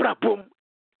o abrabom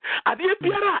ade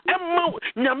biara emma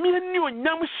nyame ani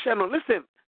onyam hye no listen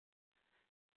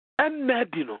and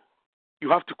you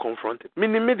have to confront it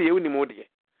minime de ewuni mo de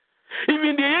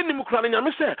even the enim kura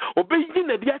nyame say obeyi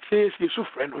na dia kyen yesu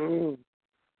frɛ no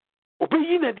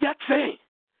obeyi na dia kyen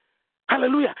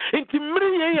hallelujah enti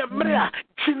mmere ye mmere a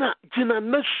gina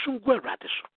na sungu awrade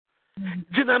so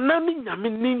Jina nani nyame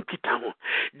ninkita ho.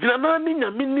 Jina nani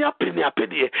nyame ni apeni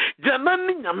apedie. Jina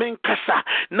nani nyame nkasa.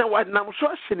 Na wadnam so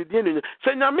asenidie no.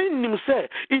 Se nyame nim se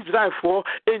Israel for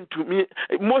entumi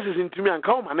Moses entumi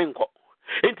anka o mane nko.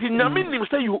 Enti nyame nim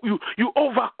se you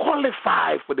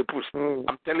overqualify for the post.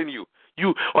 I'm telling you.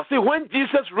 Or say when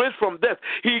Jesus raised from death,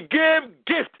 He gave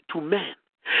gift to men.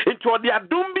 Into the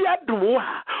adumbia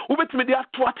dumwa, ubetumi they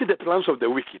thwarted the plans of the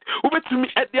wicked. Ubetumi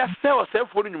at their self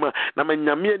for you, na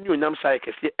manyamia new nyam sai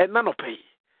kesi and none of pay.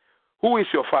 Who is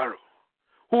your Pharaoh?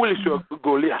 Who is your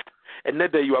Goliath? And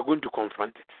then you are going to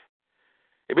confront it.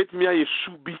 A bit me a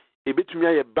subi, a bit me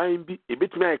a bimbi, a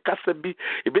bit me a casabi,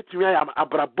 a bit me a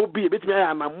abrabobi, a bit me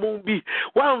a namumbi.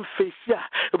 One face, yeah.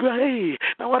 Hey,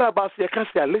 now what about the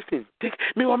cassia? Listen, take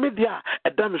me or media. A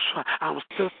damn sure. I'm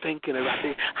still thinking about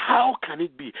it. How can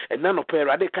it be? And none of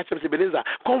prayer, they catch up the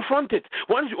confront it.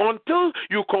 Until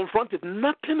you confront it,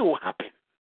 nothing will happen.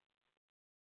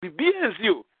 Be as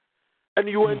you. And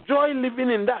you enjoy living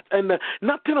in that, and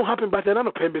nothing will happen. But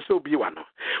another pembe so be one.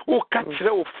 Oh, catch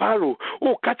the Pharaoh.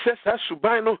 Oh, catch us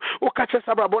Subino. Oh, catch us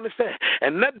Abrabone say.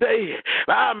 And that day,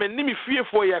 me fear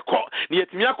for your call.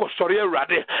 Yet Miako sorry,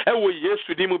 Rade. And we yes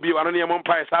to demo be one on your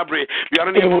Mompire Sabri. You are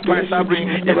on your Mompire Sabri. And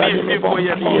me fear for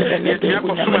your call. Yet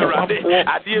Miako Summer Rade.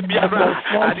 Adia Biara.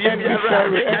 Adia Biara.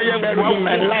 Yayam Kwamu.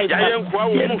 Yayam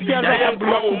Kwamu. Yayam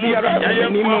Kwamu. Yayam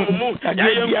Kwamu.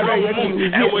 Yayam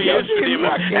Kwamu. And we yes to demo.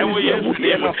 And we yes.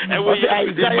 And we yes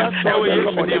to demon, and we yes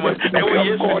to demon, and we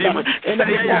yes to demon. And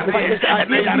they are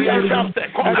yourself,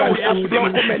 come out yes to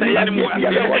demon. They are more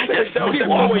yourself, come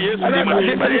yes to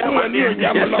demon. They are more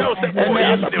yourself, come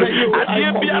yes to demon.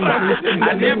 Adia biara,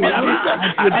 adia biara,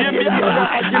 adia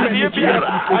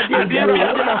biara, adia biara,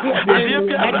 adia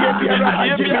biara, adia biara,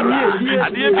 adia biara,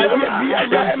 adia biara.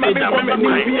 And the member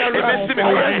mind, and the same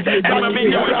mind, and my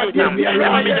media will do them, and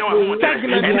my media will do them,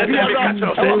 and the devil catch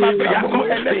us.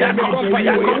 We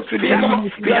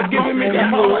have given me the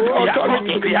power to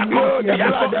authority.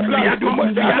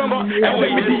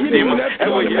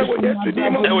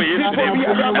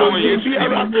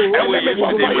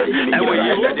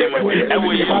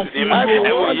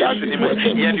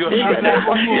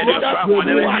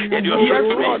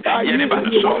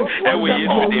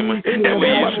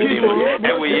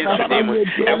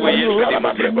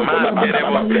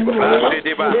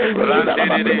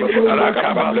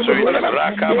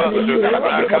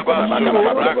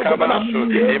 Rakabasu,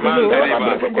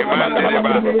 Imandereba,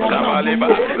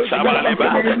 Sabaleba,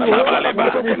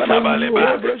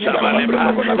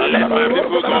 let my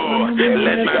people go,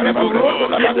 let my people go,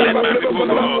 let my people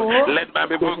go, let my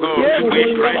people go. We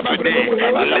pray today,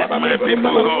 let my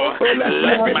people go,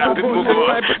 let my people go.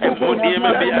 And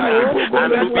Modiema Biara,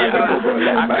 and Lubiara,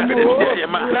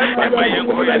 Akadema, and my young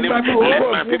let my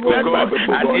people go,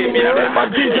 Adibiara, let my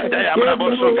people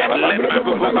go.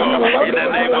 In the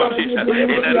name of Jesus, in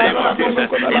the name of Jesus,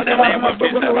 in the name of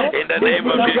Jesus, in the name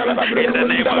of Jesus, in the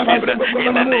name of Jesus,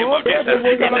 in the name of Jesus,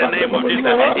 in the name of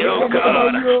Jesus. Oh God,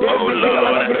 oh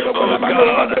Lord, oh God,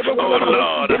 oh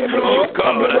Lord, oh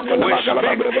God, we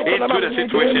speak into the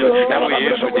situation and we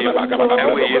use with him, and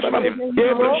we use with him,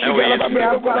 and we use with him.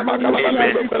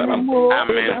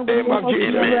 Amen. Amen.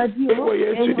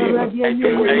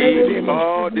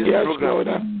 Oh, this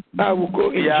program, I will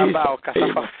go in Jesus.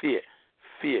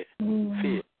 Fear.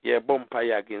 Yeah,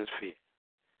 bumpire against fear.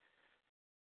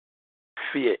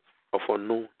 Fear of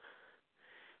unknown.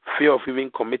 Fear of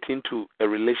even committing to a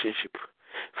relationship.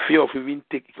 Fear of even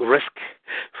taking risk.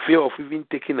 Fear of even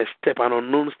taking a step, an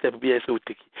unknown step.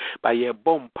 But yeah,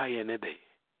 bumpire another.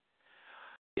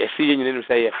 You see, you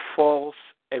say a false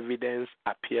evidence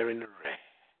appearing rare.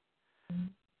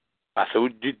 As a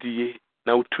UGDA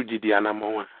now 2GD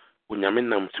anamon.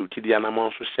 Unyaminam to TD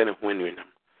anamon so send when you know.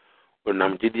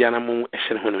 Unam Gidianamu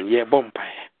Eshen ye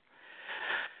bompire.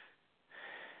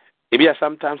 Maybe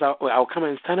sometimes I'll come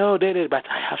and stand, oh, but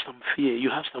I have some fear.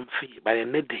 You have some fear. But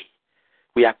in the day,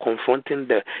 we are confronting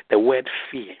the word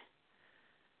fear.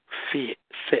 Fear.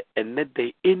 Say, in the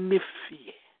day, any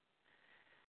fear.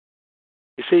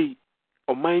 You say,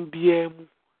 oh, my dear,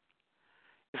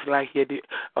 it's like here,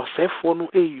 or say, for no,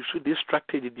 you should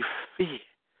distracted the fear.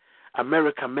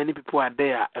 America, many people are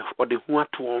there, or the who are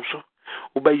to also.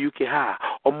 Uba UK ha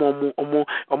omo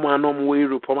anom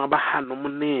Europe omo abaha no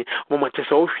ne omo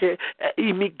chese o hwe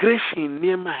immigration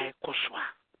near my koswa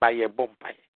by ye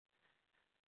bompire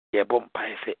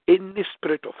say any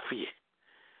spirit of fear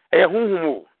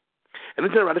and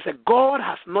then say God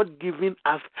has not given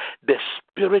us the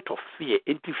spirit of fear.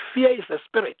 And fear is a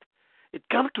spirit. It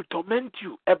comes to torment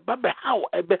you. It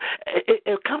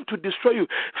comes to destroy you.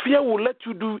 Fear will let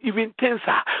you do even things.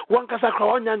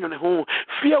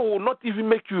 Fear will not even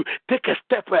make you take a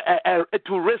step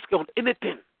to risk on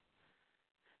anything.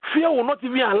 Fear will not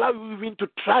even allow you even to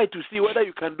try to see whether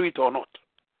you can do it or not.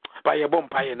 by your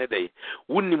bumpire in a day.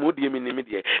 Wouldn't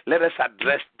you let us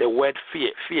address the word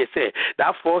fear. Fear say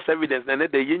that false evidence and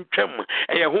the yin chum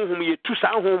and whom you two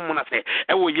sound home when I say,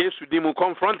 I will yes to demo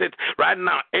confront it right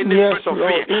now. Any spirit of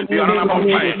fear, you are not about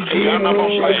fire, you are not about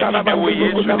fire, and we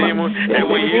yes to demo, and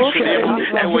we yes to demo,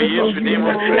 and we yes to demo,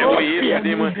 and we yes to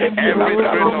demo, every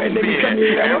spirit of fear,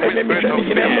 every spirit of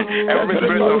fear, every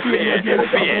spirit of fear,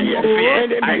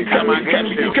 fear, I come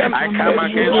against you, I come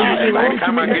against you, I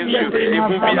come against you, it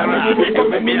will be around, it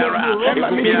will be around, it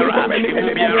will be around, it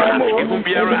will be around, it will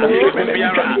be around, it will be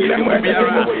around, it will be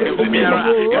around, it will be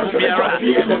around,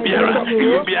 it will be around, it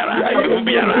will be around, it will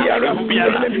be around, it will be around, it will be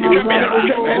around, it will be around, it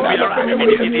will be around,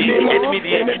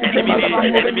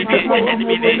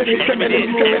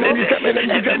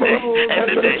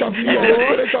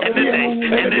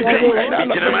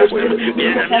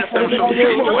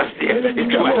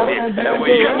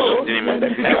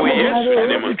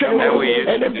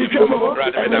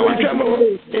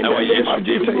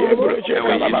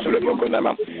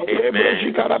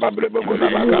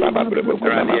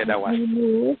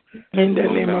 in the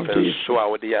name of Jesus. So I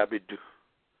would be do.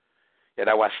 Yet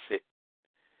I was sick.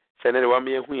 Send it one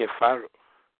me who you follow.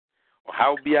 Or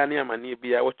how be any money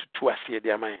be able to see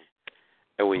their mind.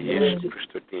 Away, yes,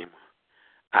 Christo Dim.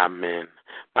 Amen.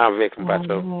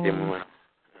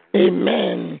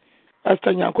 Amen.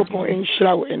 After Yakopo in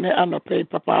Shroud and Anope,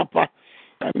 Papa,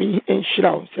 I mean in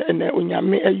Shroud, and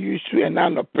Unyame a use to an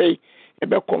Anope,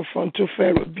 a confront to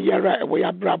Pharaoh, Biara, away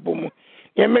a brabum.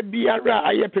 Yeme biara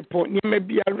aye pepo yeme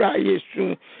biara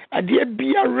yesu ade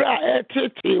biara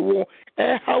tete wo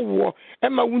hawo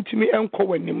ma wuntumi enko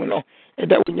wanim no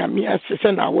eda onyame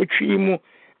asese na wotwi mu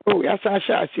oh yasa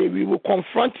sha say we will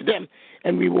confront them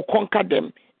and we will conquer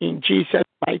them in Jesus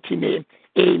mighty name.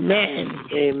 Amen.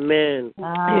 Amen.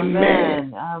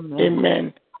 Amen. Amen.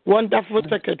 Amen. Wonderful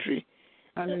secretary.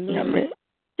 Hallelujah.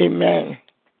 Amen.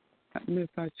 Me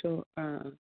pacho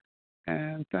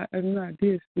but I'm not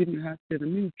this in has to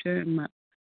me chairman.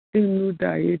 In no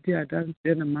die, dear dance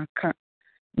in a maca.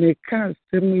 Make cars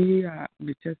send me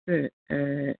just say,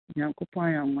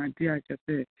 Yankopaya, my dear, just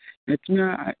say, it's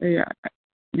not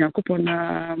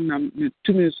Yankopona,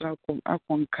 to me, so I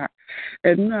conquer.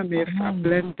 And now me a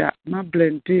blender, my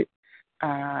blend, dear,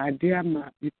 my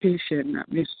patient,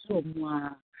 me so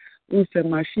more. With a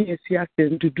machine is here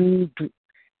to do,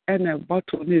 and a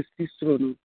bottle is this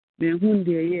one. Me hunde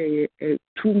ye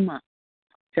tuma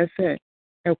just say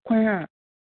a choir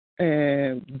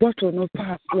bottle no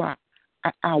pass wa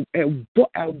a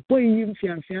boy him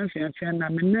fian na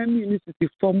me name university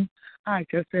form I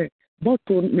just say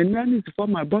bottle me name is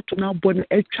form my bottle now born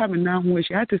e twa me na ho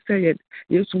she had to say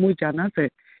yes mo jana say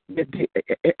e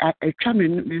twa me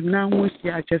na ho she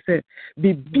I just say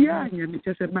bibia nya me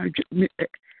just say ma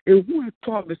ehu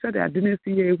ato me said I didn't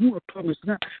see ehu ato me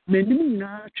so na me nim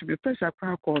na twa me pressure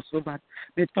crack so but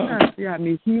the chance yeah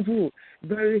me heave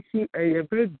very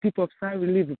deep of sigh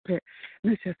relief pe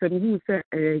na she say me say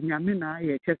nyame na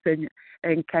aye che say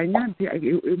enkanya de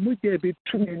emoje be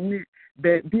tu me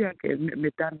be ake me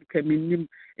dan ke me nim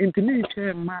intimi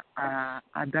che ma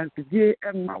adanse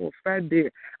ma wo Friday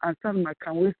and some ma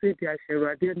kan we say dia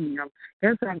sherade nyam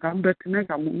yes an kan bet na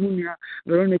ka munia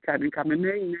Veronica ni ka me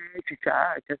na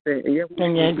chicha che say ye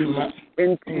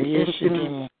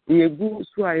gu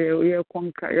so ye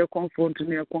confront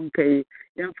na konkai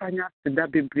yan fanya da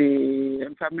bebre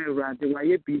yan family rade wa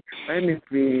ye bi wa me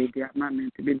pray dia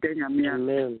moment be denya me.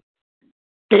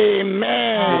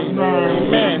 Amen.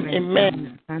 Amen.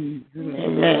 Amen. Amen.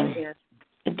 Amen.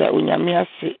 That unyame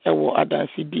ase ewo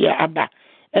adansi bia aba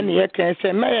ene ye kan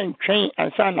say na yen twen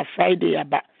ansa na Friday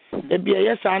aba e bia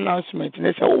yes announcement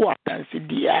ne say wo adansi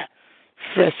bia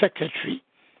fresh secretary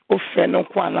o fe no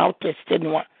kwa na o test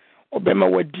no obema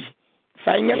wadi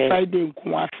fanya Friday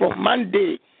nko from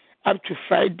Monday up to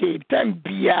Friday time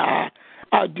bia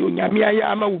audio unyame aya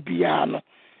ama ubia no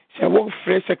say wo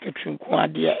fresh secretary nko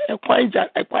ade e kwan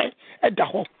eda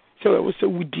ho say we say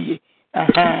wudie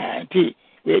ti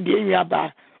we de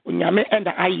enwaba unyame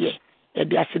enda aye e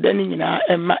de asedani nyina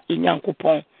ema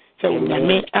enyankopon say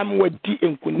unyame amwadi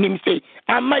enkunim say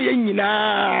ama ye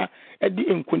nyina e de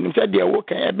enkunim say de wo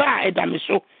kan e ba eda me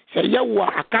so say ye wo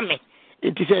akame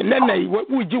enti say nana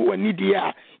wuji woni di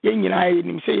a ye nyina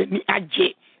enim say ni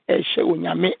agye e hye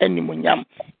unyame animunyam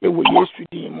e wo Yesu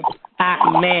din mu.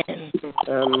 Amen.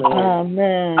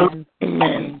 Amen.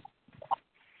 Amen.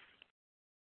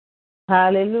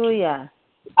 Hallelujah.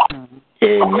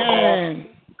 Amen.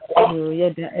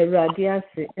 Yeda Eradi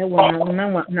ase e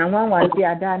wona na wanwade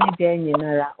ada ne de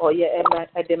nyinara oye ema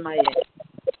edemaye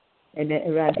ene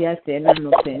Eradi ase na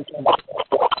no sense.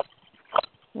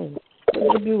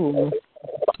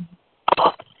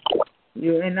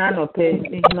 You and I no pay.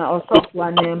 Na also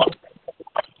one name.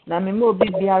 Na me mo bi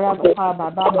biara ko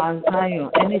baba MOUNTZION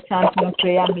any champion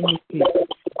prayer ministry.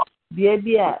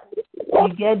 Baby, we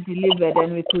get delivered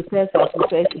and we process our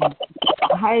profession.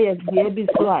 Higher baby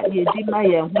so ye di ma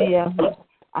ye ho ye ho.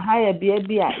 Higher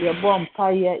baby ye bomb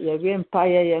fire, ye rain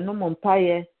fire, ye no mon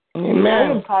fire.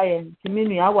 Amen. Fire.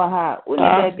 Timini awa ha. Uni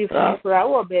baby fra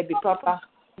wo baby papa.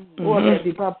 Wo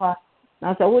baby papa.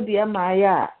 Na sa wo di ma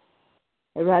ya.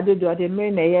 Erade do de me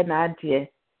na ye na ade.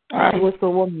 Wo so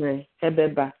wo mre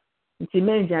ebeba. Nti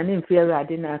menja ne mfi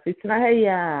erade na fitina ha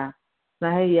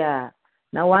ya.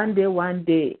 Now one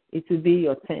day it will be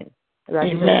your turn.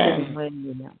 Amen.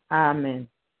 Amen.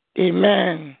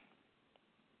 Amen.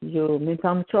 Yo, me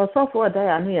pam cho so for that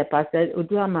I know your pastor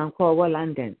Odua man call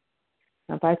London.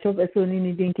 Na pa cho beso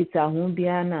ni din kita ho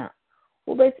bia na.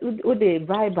 Wo de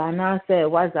vibe na say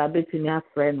WhatsApp betini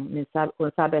afre no me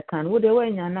sabe kan wo de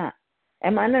wanya na. E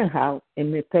ma na how e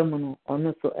me pem no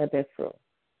ono so ebefro.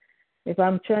 If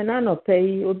I'm trying no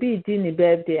pay obi di ni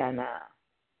birthday ana.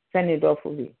 Send it off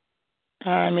for me.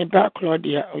 Me back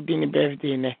Claudia Odini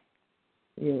birthday ne.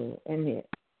 Yo, any.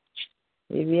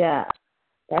 Maybe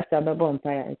that's a baby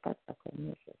umpire.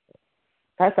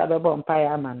 That's a baby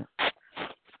umpire man.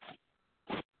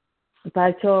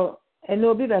 Pacho, and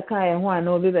no be the kind one,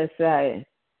 no be the say.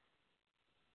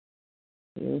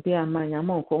 You be a man, your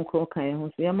mom conquer kind who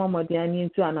see a mama dear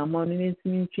to an amount in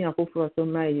to for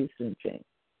some my use soon train.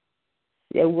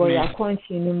 You were a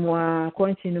conching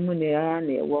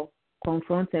money,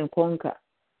 confront and conquer.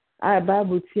 I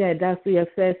Bible here that's your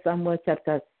first Samuel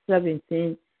chapter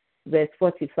 17 verse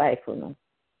 45 for no.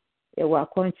 You were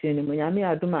conching when Yami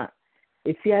Aduma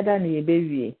if you had done ye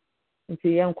baby into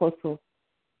young coso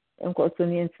and coso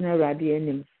radi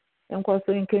enim and coso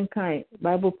in kind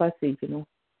Bible passage no.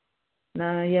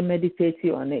 Now you meditate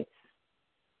on it.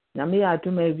 Yami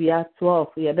Aduma via 12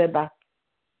 ye beba.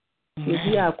 You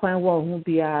be a quite one who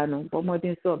be a no, but more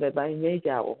than so beba in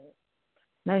major.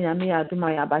 Now Yami Aduma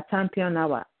yaba champion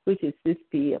hour, which is 6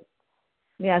 p.m.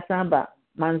 Near Samba,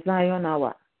 MOUNTZION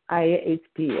hour, 8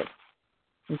 p.m.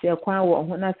 Nti akwan wo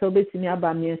ho na so betimi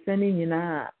aba me sending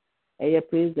nyina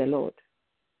praise the Lord.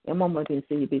 E moment say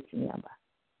you betimi aba.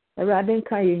 Erade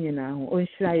nka ye nyina ho,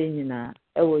 onhira ye nyina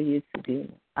e wo Yesu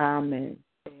din. Amen.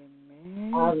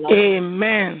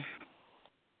 Amen.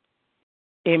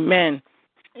 Amen.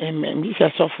 Amen. This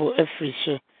is so for every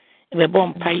so. We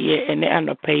born paye and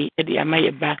anopai e di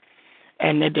amaye ba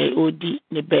and the odi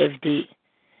the birthday.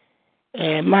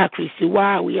 Mark Christy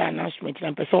wa we announcement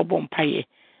na person born paye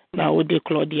na odi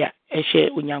Claudia e she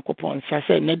onyankopon sa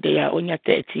say ne dey a onya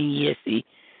 13 years e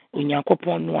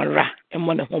onyankopon no ara e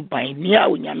mo ne ho ban ni a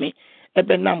onyame e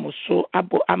be na mo so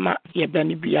abo ama ye ba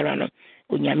ni biara no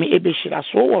onyame e be hira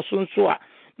so wo so nso a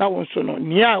na wo nso no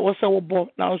ni a wo se wo bo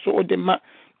na nso odi ma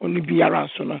oni biara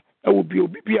nso no e wo bi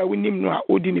obi a wonim no a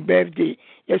odi ni birthday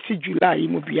yesi July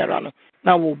mu biara no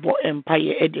na wo bo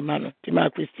empire e di ma no ti ma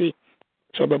Christy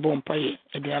so be bo empire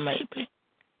e di ama e pe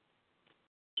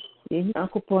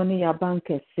Yankopon ya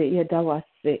banke se ye da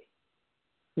wase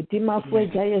udi mafo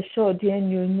eja ye show de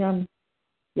anyonyam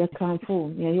ye kanfo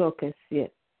ye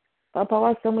yokese papa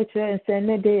wasam chere nse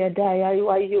ne de ye da ya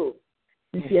you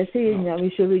nti ye say we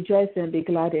should rejoice and be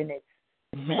glad in it.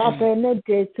 Papa ne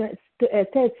de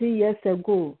 30 years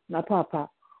ago na papa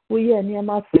we ye niam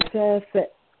afefe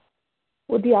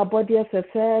odi abode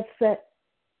afefe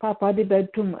papa de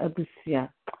bedum abusia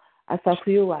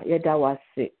asafuwa ye da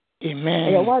wase.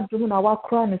 Amen. Ya wadum na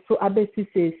wakra ne so abesi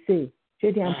sese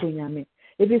twedi amponyame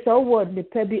ebi so word ne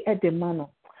pa bi edema no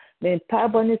me pa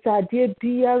boni sa die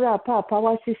biara papa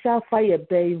wa hihya fire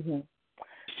bai hu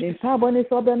me pa boni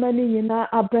so be mani nyina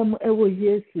abam ewo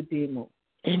Yesu di mu.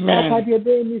 Amen. Papa die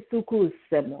be ni suku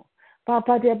semo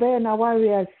papa die be na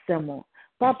warrior semo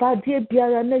papa die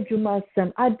biara na dwuma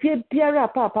sem adie biara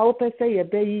papa wo pese ye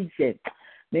be yije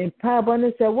me pa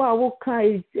boni se wa wo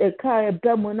kai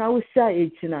ebam na wo sha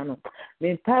echina no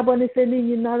me pa boni se ni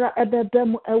nyina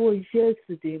ebebam ewo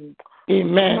Yesu di mu.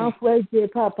 Amen. Mafweje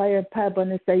papa ye pa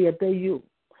boni se ye be you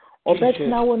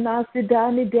obetna wo na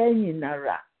asida ni de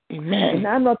nyinara. Amen.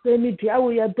 Na no pe mi dia wo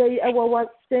ye be ewo wa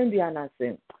send ya na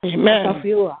sem. Amen.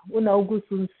 Kafiwa una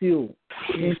ugusunsio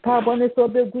ni pa boni so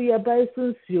begu ye ba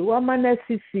sunsio wa mana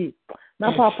sisi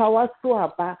na papa waso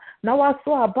aba na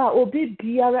waso aba obi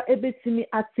biara ebetimi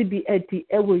atibi edi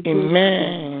ewo je.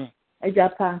 Amen.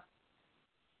 Ejapa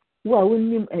wa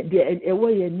wonim de ewo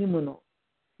ye nim no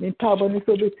ni pa boni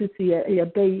so betisi ye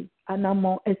be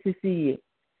anamo esisi ye.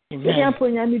 Ni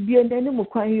aponya ni bie ndani mu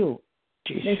kwan yo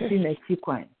nesi na chi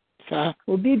kwan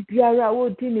obi biara wo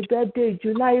di ni birthday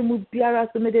July mu biara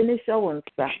so me de ne show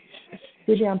wonsa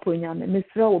sidi amponya me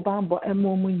mesra wo bambo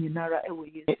emo mu nyinara ewo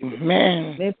Yesu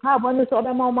amen me pa bonu so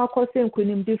be ma makose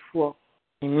nkunim difo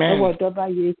amen ewo doba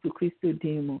Yesu Kristo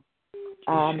din mu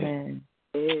amen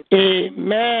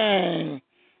amen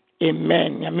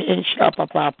amen yami enhia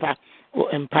papa o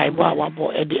empaibo a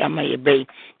wabo e di ama ye bei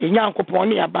nyankopon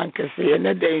ne abankese ye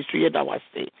ne den so ye da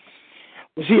wase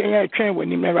osi ye twen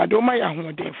wani merade o ma ya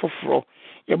hoden foforo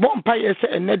ye bo mpa ye se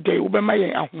ene den wo be ma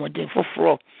ye ahoden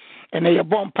foforo ene ye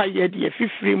bo mpa ye di ye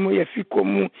fifiri mu ye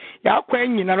fikomu ya akwa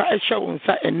nyinara ehye wo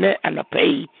nsa ene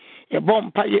anapai ye bo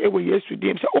mpa ye ewo Yesu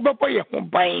dim se obebo ye ho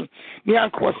ban ni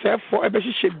anko sefo ebe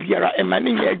hihye biara e ma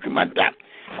ne nya adwuma da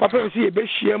kwapem si ye be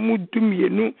hye mu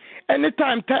dumienu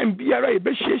anytime biara ye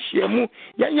be hye mu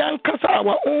yan kasa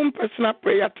our own personal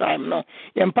prayer time no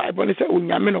ye mpa ebo ne se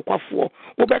onyame no kwafo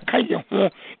wo be ka ye ho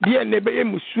de ne be ye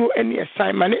musuo ene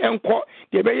assignment enko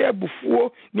de be ye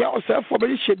bufuo ne osefo be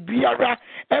hye biara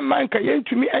e man ka ye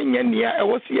ntumi anya nia e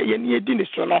wo se ye ne di ne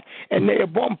so no ene ye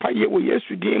bo mpa ye wo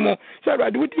Yesu dim mo se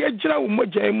rade wo de agyina wo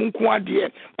mogyan mu nko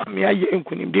ade me aye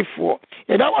enkunimdefo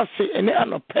ye da wase ene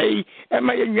anopai e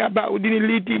ma ye nnuaba wo di ne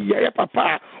lidi ye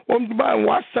papa ba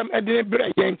wasam edine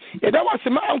bre yen ye da wase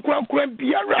ma ankura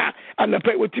biara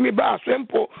anopai wotimi ba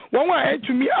asempo won wa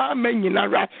etumi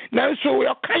amanyinara na so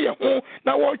yo ka ye ho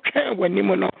na wo twen wani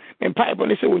mu no mpa ibo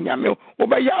ne se wonyame wo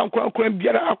ba ya ankura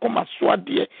biara akoma so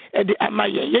ade e de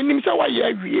amaye yenim se wa ye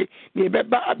awie ne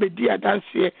beba abedi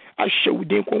adanse ahye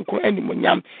wudin konkon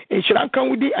animonyam enhira kan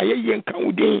wudi ayeye nkan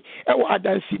wudi e wo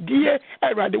adansidie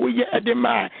erade wo ye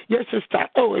edema ye sister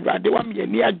oh erade wa me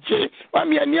ni age wa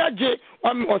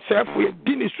me osefo ye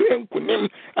dini so enkunim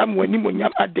amwani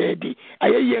monyam adedi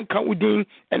ayeye nkan wudi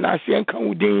na ase nkan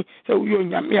wudi se wo yo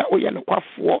nyame a oye no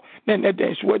kwafo na ne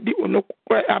den so wadi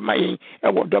onokwa amaye e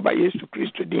wo doba Yesu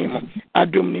Kristo din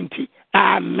adom ninti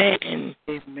amen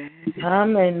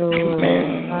amen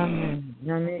amen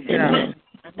amen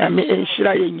Ami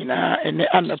enshira ye nyina ene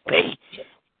anopai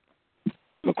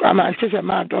mukama antese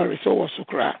ma adore so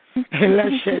wasukra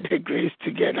let's share the grace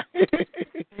together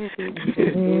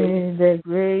the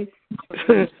grace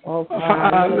of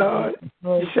our Lord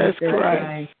Jesus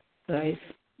Christ,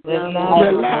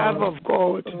 the love of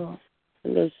God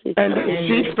and the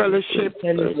sweet fellowship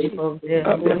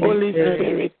of the Holy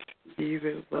Spirit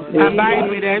abide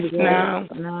with us now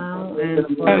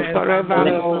and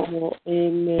forevermore.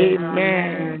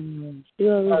 Amen.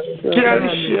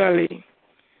 Surely,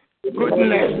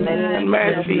 goodness and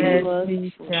mercy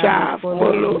shall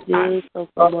follow us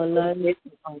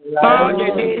all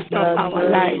the days of our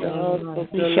life.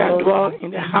 We shall dwell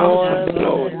in the house of the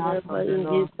Lord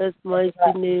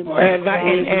forever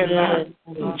and ever.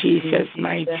 In Jesus'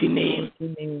 mighty name.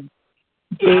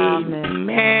 Amen.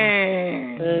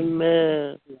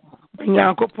 Amen.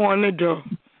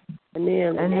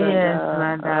 Amen.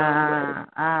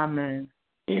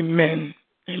 Amen.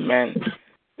 Amen.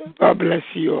 God bless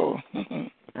you all.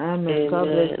 Amen. God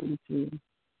bless you.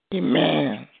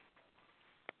 Amen.